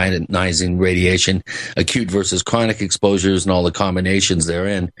non-ionizing radiation, acute versus chronic exposures, and all the combinations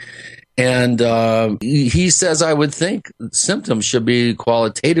therein. And he says, I would think symptoms should be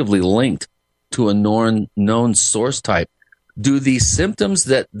qualitatively linked to a known source type. Do the symptoms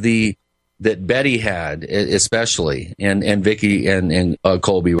that Betty had, especially, and Vicky and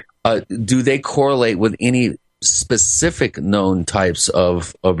Colby, do they correlate with any specific known types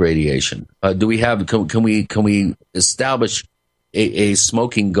of radiation? Do we have? Can we establish a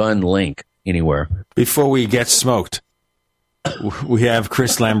smoking gun link anywhere? Before we get smoked, we have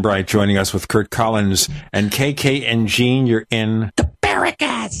Chris Lambright joining us with Kurt Collins and KK and Gene. You're in the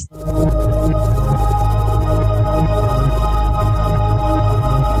Paracast.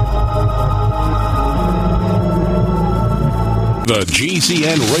 The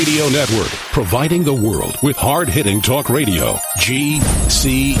GCN Radio Network, providing the world with hard-hitting talk radio.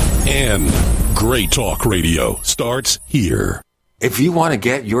 GCN. Great talk radio starts here. If you want to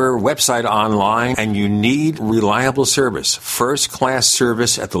get your website online and you need reliable service, first-class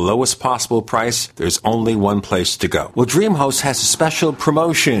service at the lowest possible price, there's only one place to go. Well, DreamHost has a special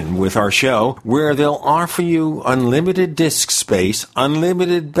promotion with our show where they'll offer you unlimited disk space,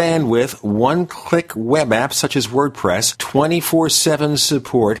 unlimited bandwidth, one-click web apps such as WordPress, 24/7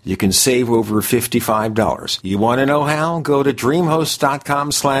 support. You can save over $55. You want to know how? Go to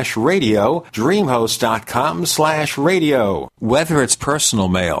dreamhost.com/radio, dreamhost.com/radio. Whether it's personal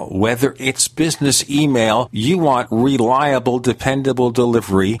mail, whether it's business email, you want reliable, dependable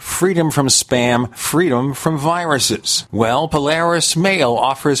delivery, freedom from spam, freedom from viruses. Well, Polaris Mail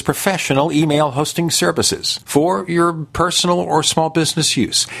offers professional email hosting services for your personal or small business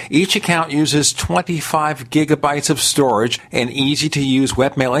use. Each account uses 25 gigabytes of storage, an easy-to-use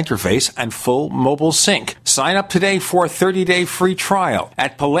webmail interface, and full mobile sync. Sign up today for a 30-day free trial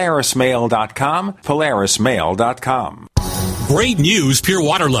at polarismail.com, polarismail.com. Great news, pure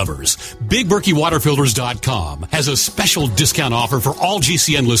water lovers. BigBerkeyWaterFilters.com has a special discount offer for all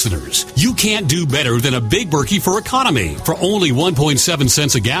GCN listeners. You can't do better than a Big Berkey for economy. For only 1.7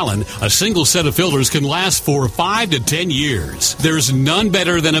 cents a gallon, a single set of filters can last for 5 to 10 years. There's none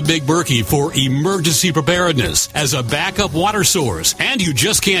better than a Big Berkey for emergency preparedness as a backup water source. And you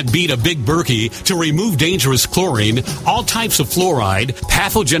just can't beat a Big Berkey to remove dangerous chlorine, all types of fluoride,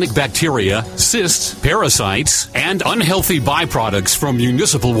 pathogenic bacteria, cysts, parasites, and unhealthy byproducts from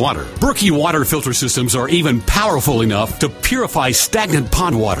municipal water. Berkey water filter systems are even powerful enough to purify stagnant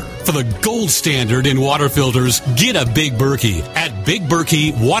pond water. For the gold standard in water filters, get a Big Berkey at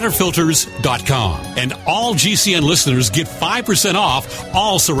BigBerkeyWaterFilters.com. And all GCN listeners get 5% off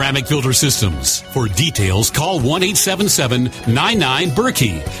all ceramic filter systems. For details, call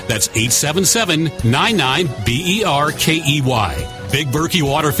 1-877-99-BERKEY. That's 877-99-BERKEY. Big Berkey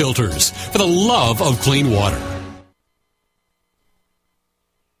Water Filters, for the love of clean water.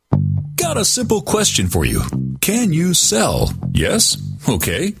 Got a simple question for you. Can you sell? Yes?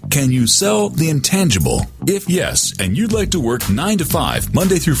 Okay. Can you sell the intangible? If yes, and you'd like to work 9 to 5,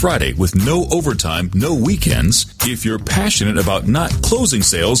 Monday through Friday, with no overtime, no weekends, if you're passionate about not closing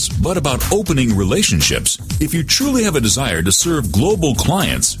sales, but about opening relationships, if you truly have a desire to serve global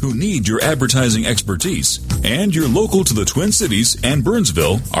clients who need your advertising expertise, and you're local to the Twin Cities and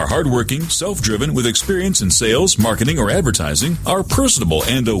Burnsville, are hardworking, self-driven, with experience in sales, marketing, or advertising, are personable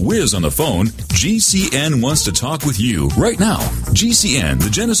and a whiz on the phone, GCN wants to talk with you right now. GCN, the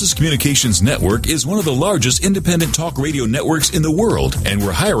Genesis Communications Network, is one of the largest independent talk radio networks in the world, and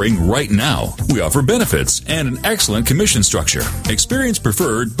we're hiring right now. We offer benefits and an excellent commission structure. Experience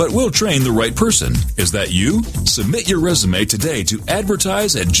preferred, but we'll train the right person. Is that you? Submit your resume today to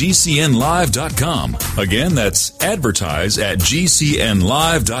advertise@gcnlive.com. Again, that's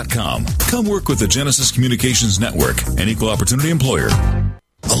advertise@gcnlive.com. Come work with the Genesis Communications Network, an equal opportunity employer.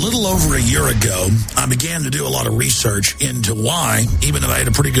 A little over a year ago, I began to do a lot of research into why, even though I had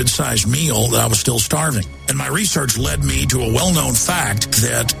a pretty good-sized meal, that I was still starving. And my research led me to a well-known fact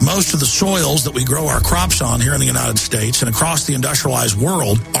that most of the soils that we grow our crops on here in the United States and across the industrialized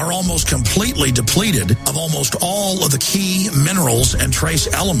world are almost completely depleted of almost all of the key minerals and trace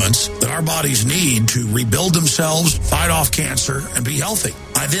elements that our bodies need to rebuild themselves, fight off cancer, and be healthy.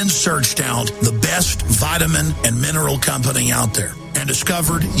 I then searched out the best vitamin and mineral company out there and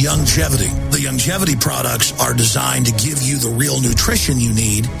discovered Youngevity. The Youngevity products are designed to give you the real nutrition you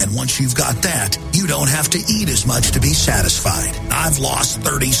need, and once you've got that, you don't have to eat as much to be satisfied. I've lost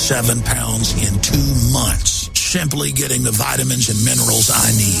 37 pounds in 2 months, simply getting the vitamins and minerals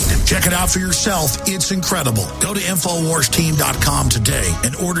I need. Check it out for yourself. It's incredible. Go to InfoWarsTeam.com today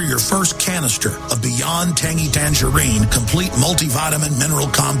and order your first canister of Beyond Tangy Tangerine Complete Multivitamin Mineral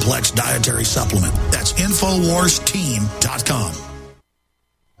Complex Dietary Supplement. That's InfoWarsTeam.com.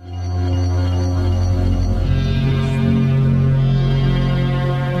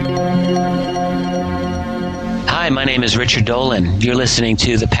 Hi, my name is Richard Dolan. You're listening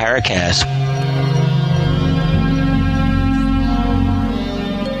to the Paracast.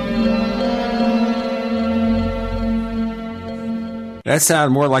 That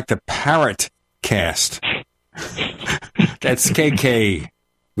sounded more like the Parrot Cast. That's KK.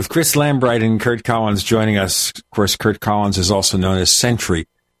 With Chris Lambright and Kurt Collins joining us. Of course, Kurt Collins is also known as Sentry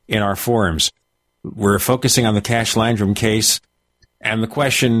in our forums. We're focusing on the Cash-Landrum case, and the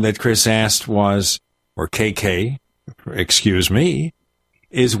question that Chris asked was, or KK, excuse me,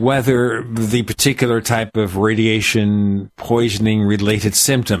 is whether the particular type of radiation poisoning related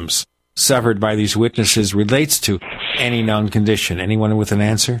symptoms suffered by these witnesses relates to any known condition. Anyone with an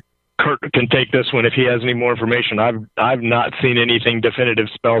answer? Kurt can take this one if he has any more information. I've not seen anything definitive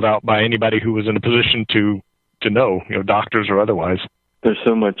spelled out by anybody who was in a position to know, doctors or otherwise. There's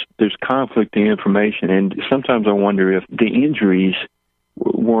conflicting information, and sometimes I wonder if the injuries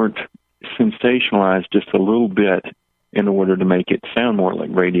weren't sensationalized just a little bit in order to make it sound more like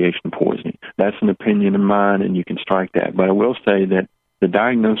radiation poisoning. That's an opinion of mine, and you can strike that. But I will say that the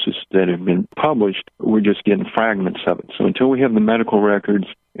diagnoses that have been published, we're just getting fragments of it. So until we have the medical records,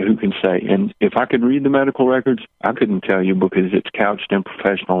 who can say? And if I could read the medical records, I couldn't tell you because it's couched in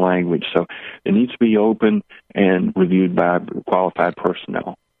professional language. So it needs to be open and reviewed by qualified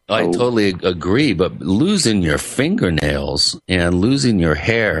personnel. I totally agree, but losing your fingernails and losing your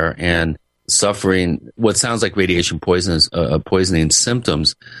hair and suffering what sounds like radiation poisoning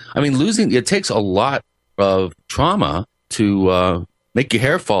symptoms, it takes a lot of trauma to make your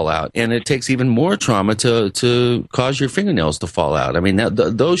hair fall out, and it takes even more trauma to cause your fingernails to fall out.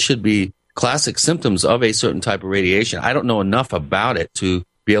 Those should be classic symptoms of a certain type of radiation. I don't know enough about it to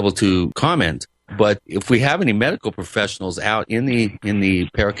be able to comment. But if we have any medical professionals out in the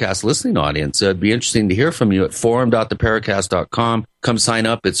Paracast listening audience, it'd be interesting to hear from you at forum.theparacast.com. Come sign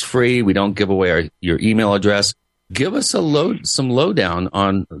up. It's free. We don't give away your email address. Give us some lowdown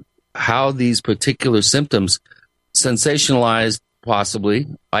on how these particular symptoms, sensationalized possibly.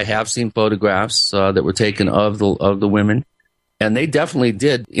 I have seen photographs that were taken of the women, and they definitely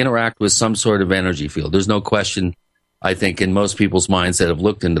did interact with some sort of energy field. There's no question, I think, in most people's minds that have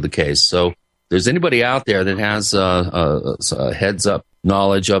looked into the case. So there's anybody out there that has a heads-up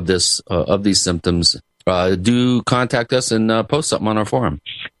knowledge of these symptoms, do contact us and post something on our forum.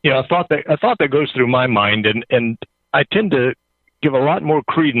 Yeah, a thought that goes through my mind, and I tend to give a lot more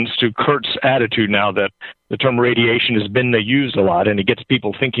credence to Kurt's attitude now that the term radiation has been used a lot, and it gets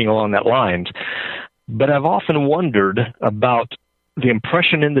people thinking along that lines. But I've often wondered about the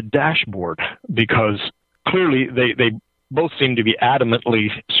impression in the dashboard, because clearly they both seem to be adamantly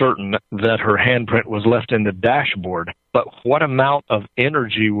certain that her handprint was left in the dashboard. But what amount of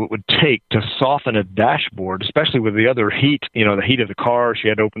energy it would take to soften a dashboard, especially with the other heat, the heat of the car, she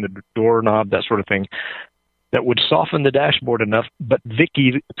had to open the doorknob, that sort of thing, that would soften the dashboard enough, but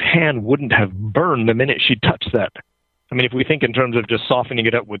Vicky's hand wouldn't have burned the minute she touched that. If we think in terms of just softening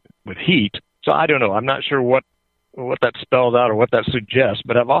it up with heat. So I don't know. I'm not sure what that spells out or what that suggests,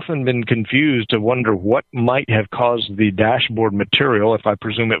 but I've often been confused to wonder what might have caused the dashboard material, if I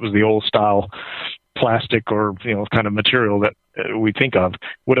presume it was the old style plastic or kind of material that we think of,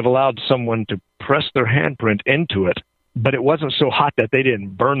 would have allowed someone to press their handprint into it, but it wasn't so hot that they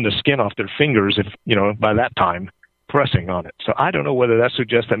didn't burn the skin off their fingers by that time pressing on it. So I don't know whether that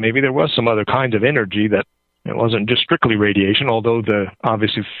suggests that maybe there was some other kind of energy, that it wasn't just strictly radiation, although the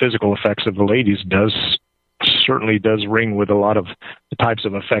obviously physical effects of the ladies certainly does ring with a lot of the types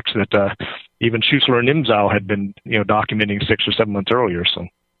of effects that even Schuessler and Imzow had been documenting 6 or 7 months earlier. So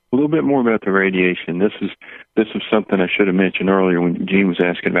a little bit more about the radiation. This is something I should have mentioned earlier when Gene was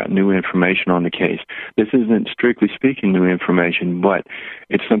asking about new information on the case. This isn't strictly speaking new information, but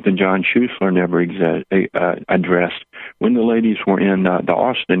it's something John Schuessler never addressed. When the ladies were in the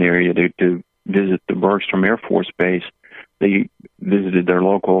Austin area to visit the Bergstrom Air Force Base, they visited their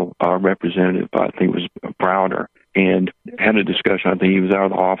local representative, I think it was Browder, and had a discussion. I think he was out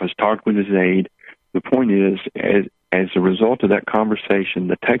of the office, talked with his aide. The point is, as a result of that conversation,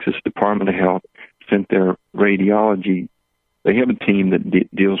 the Texas Department of Health sent their radiology. They have a team that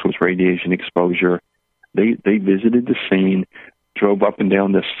deals with radiation exposure. They visited the scene, drove up and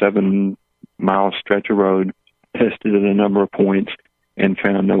down this 7-mile stretch of road, tested at a number of points, and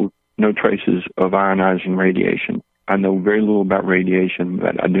found no traces of ionizing radiation. I know very little about radiation,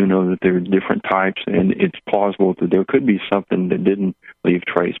 but I do know that there are different types, and it's plausible that there could be something that didn't leave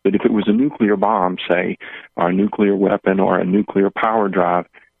trace. But if it was a nuclear bomb, say, or a nuclear weapon or a nuclear power drive,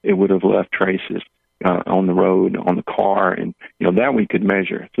 it would have left traces on the road, on the car, and that we could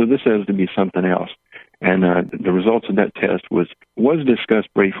measure. So this has to be something else. And the results of that test was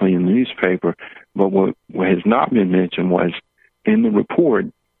discussed briefly in the newspaper, but what has not been mentioned was in the report,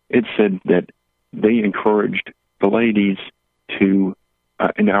 it said that they encouraged the ladies to,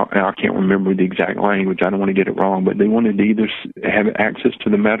 now I can't remember the exact language, I don't want to get it wrong, but they wanted to either have access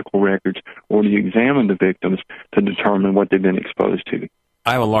to the medical records or to examine the victims to determine what they've been exposed to.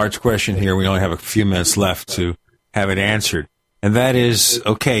 I have a large question here. We only have a few minutes left to have it answered. And that is,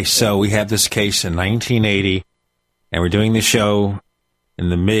 okay, so we had this case in 1980, and we're doing the show in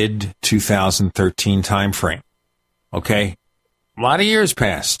the mid-2013 time frame. Okay? A lot of years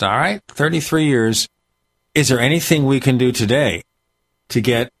passed, all right? 33 years. Is there anything we can do today to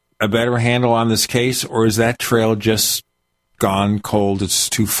get a better handle on this case, or is that trail just gone cold? It's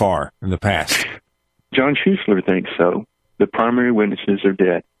too far in the past. John Schuessler thinks so. The primary witnesses are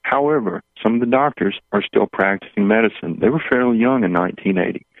dead. However, some of the doctors are still practicing medicine. They were fairly young in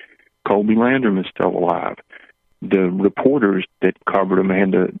 1980. Colby Landrum is still alive. The reporters that covered him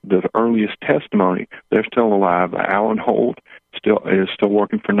and the earliest testimony, they're still alive. Alan Holt is still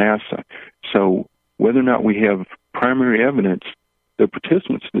working for NASA. So whether or not we have primary evidence, the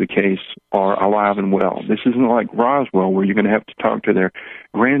participants of the case are alive and well. This isn't like Roswell, where you're going to have to talk to their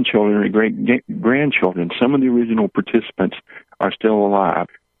grandchildren or great-grandchildren. Some of the original participants are still alive.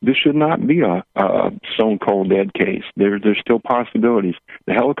 This should not be a stone-cold dead case. There's still possibilities.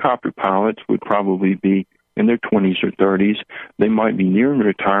 The helicopter pilots would probably be in their 20s or 30s. They might be nearing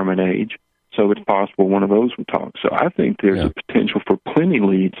retirement age, so it's possible one of those would talk. So I think there's a potential for plenty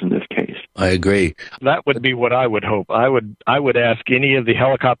leads in this case. I agree. That would be what I would hope. I would ask any of the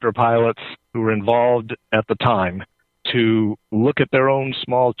helicopter pilots who were involved at the time to look at their own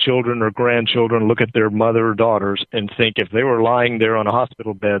small children or grandchildren, look at their mother or daughters, and think if they were lying there on a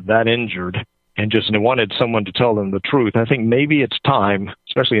hospital bed that injured and just wanted someone to tell them the truth, I think maybe it's time,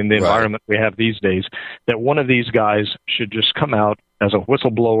 especially in the environment we have these days, that one of these guys should just come out as a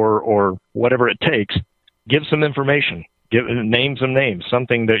whistleblower or whatever it takes, give some information, name some names,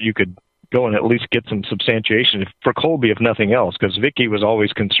 something that you could go and at least get some substantiation for Colby, if nothing else, because Vicky was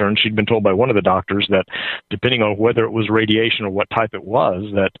always concerned. She'd been told by one of the doctors that depending on whether it was radiation or what type it was,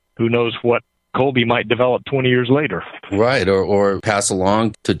 that who knows what Colby might develop 20 years later. Right, or pass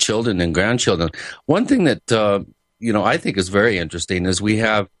along to children and grandchildren. One thing that I think is very interesting is we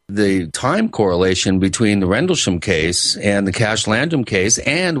have the time correlation between the Rendlesham case and the Cash-Landrum case,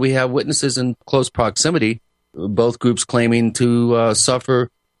 and we have witnesses in close proximity, both groups claiming to suffer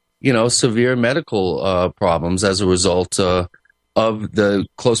severe medical problems as a result of the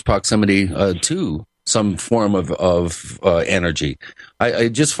close proximity to some form of energy. I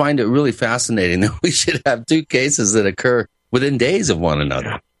just find it really fascinating that we should have two cases that occur within days of one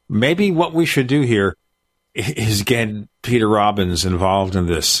another. Maybe what we should do here is get Peter Robbins involved in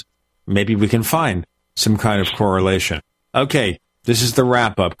this. Maybe we can find some kind of correlation. Okay, this is the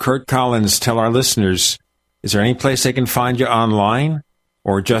wrap-up. Kurt Collins, tell our listeners, is there any place they can find you online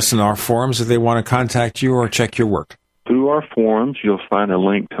or just in our forums if they want to contact you or check your work? Through our forums, you'll find a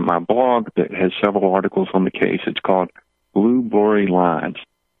link to my blog that has several articles on the case. It's called Blue Blurry Lines.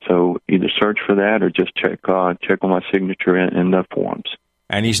 So either search for that or just check on my signature in the forums.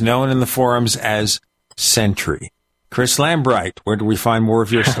 And he's known in the forums as Sentry. Chris Lambright, where do we find more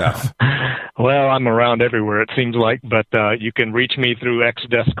of your stuff? Well, I'm around everywhere, it seems like, but you can reach me through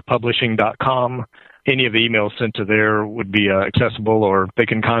xdeskpublishing.com. Any of the emails sent to there would be accessible, or they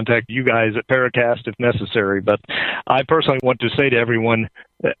can contact you guys at Paracast if necessary. But I personally want to say to everyone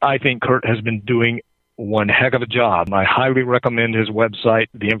that I think Kurt has been doing one heck of a job. I highly recommend his website,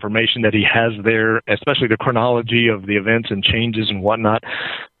 the information that he has there, especially the chronology of the events and changes and whatnot.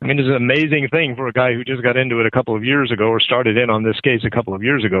 I mean, it's an amazing thing for a guy who just got into it a couple of years ago or started in on this case a couple of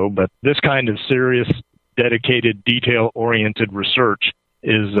years ago. But this kind of serious, dedicated, detail-oriented research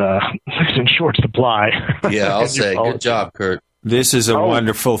is in short supply. Yeah, I'll say, good job, Kurt. This is a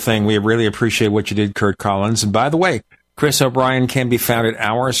wonderful thing. We really appreciate what you did, Kurt Collins. And by the way, Chris O'Brien can be found at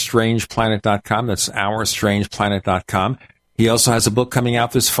OurStrangePlanet.com. That's OurStrangePlanet.com. He also has a book coming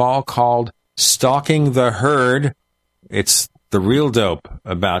out this fall called Stalking the Herd, It's the real dope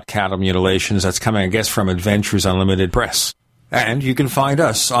about cattle mutilations. That's coming, I guess, from Adventures Unlimited Press. And you can find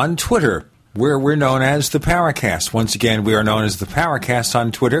us on Twitter, where we're known as the Paracast. Once again, we are known as the Paracast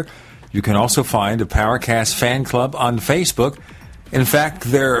on Twitter. You can also find a Paracast fan club on Facebook. In fact,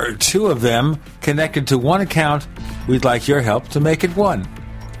 there are two of them connected to one account. We'd like your help to make it one.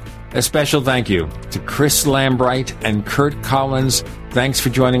 A special thank you to Chris Lambright and Kurt Collins. Thanks for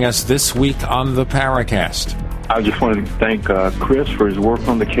joining us this week on the Paracast. I just wanted to thank Chris for his work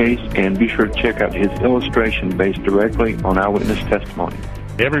on the case, and be sure to check out his illustration based directly on eyewitness testimony.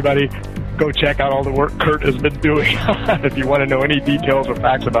 Everybody, go check out all the work Kurt has been doing. If you want to know any details or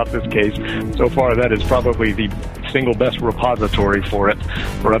facts about this case, so far that is probably the single best repository for it,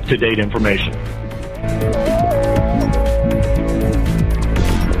 for up-to-date information.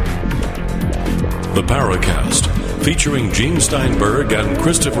 The Paracast, featuring Gene Steinberg and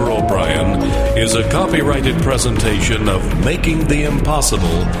Christopher O'Brien, is a copyrighted presentation of Making the Impossible,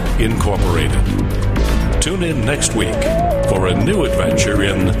 Incorporated. Tune in next week for a new adventure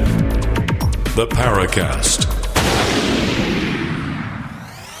in The Paracast.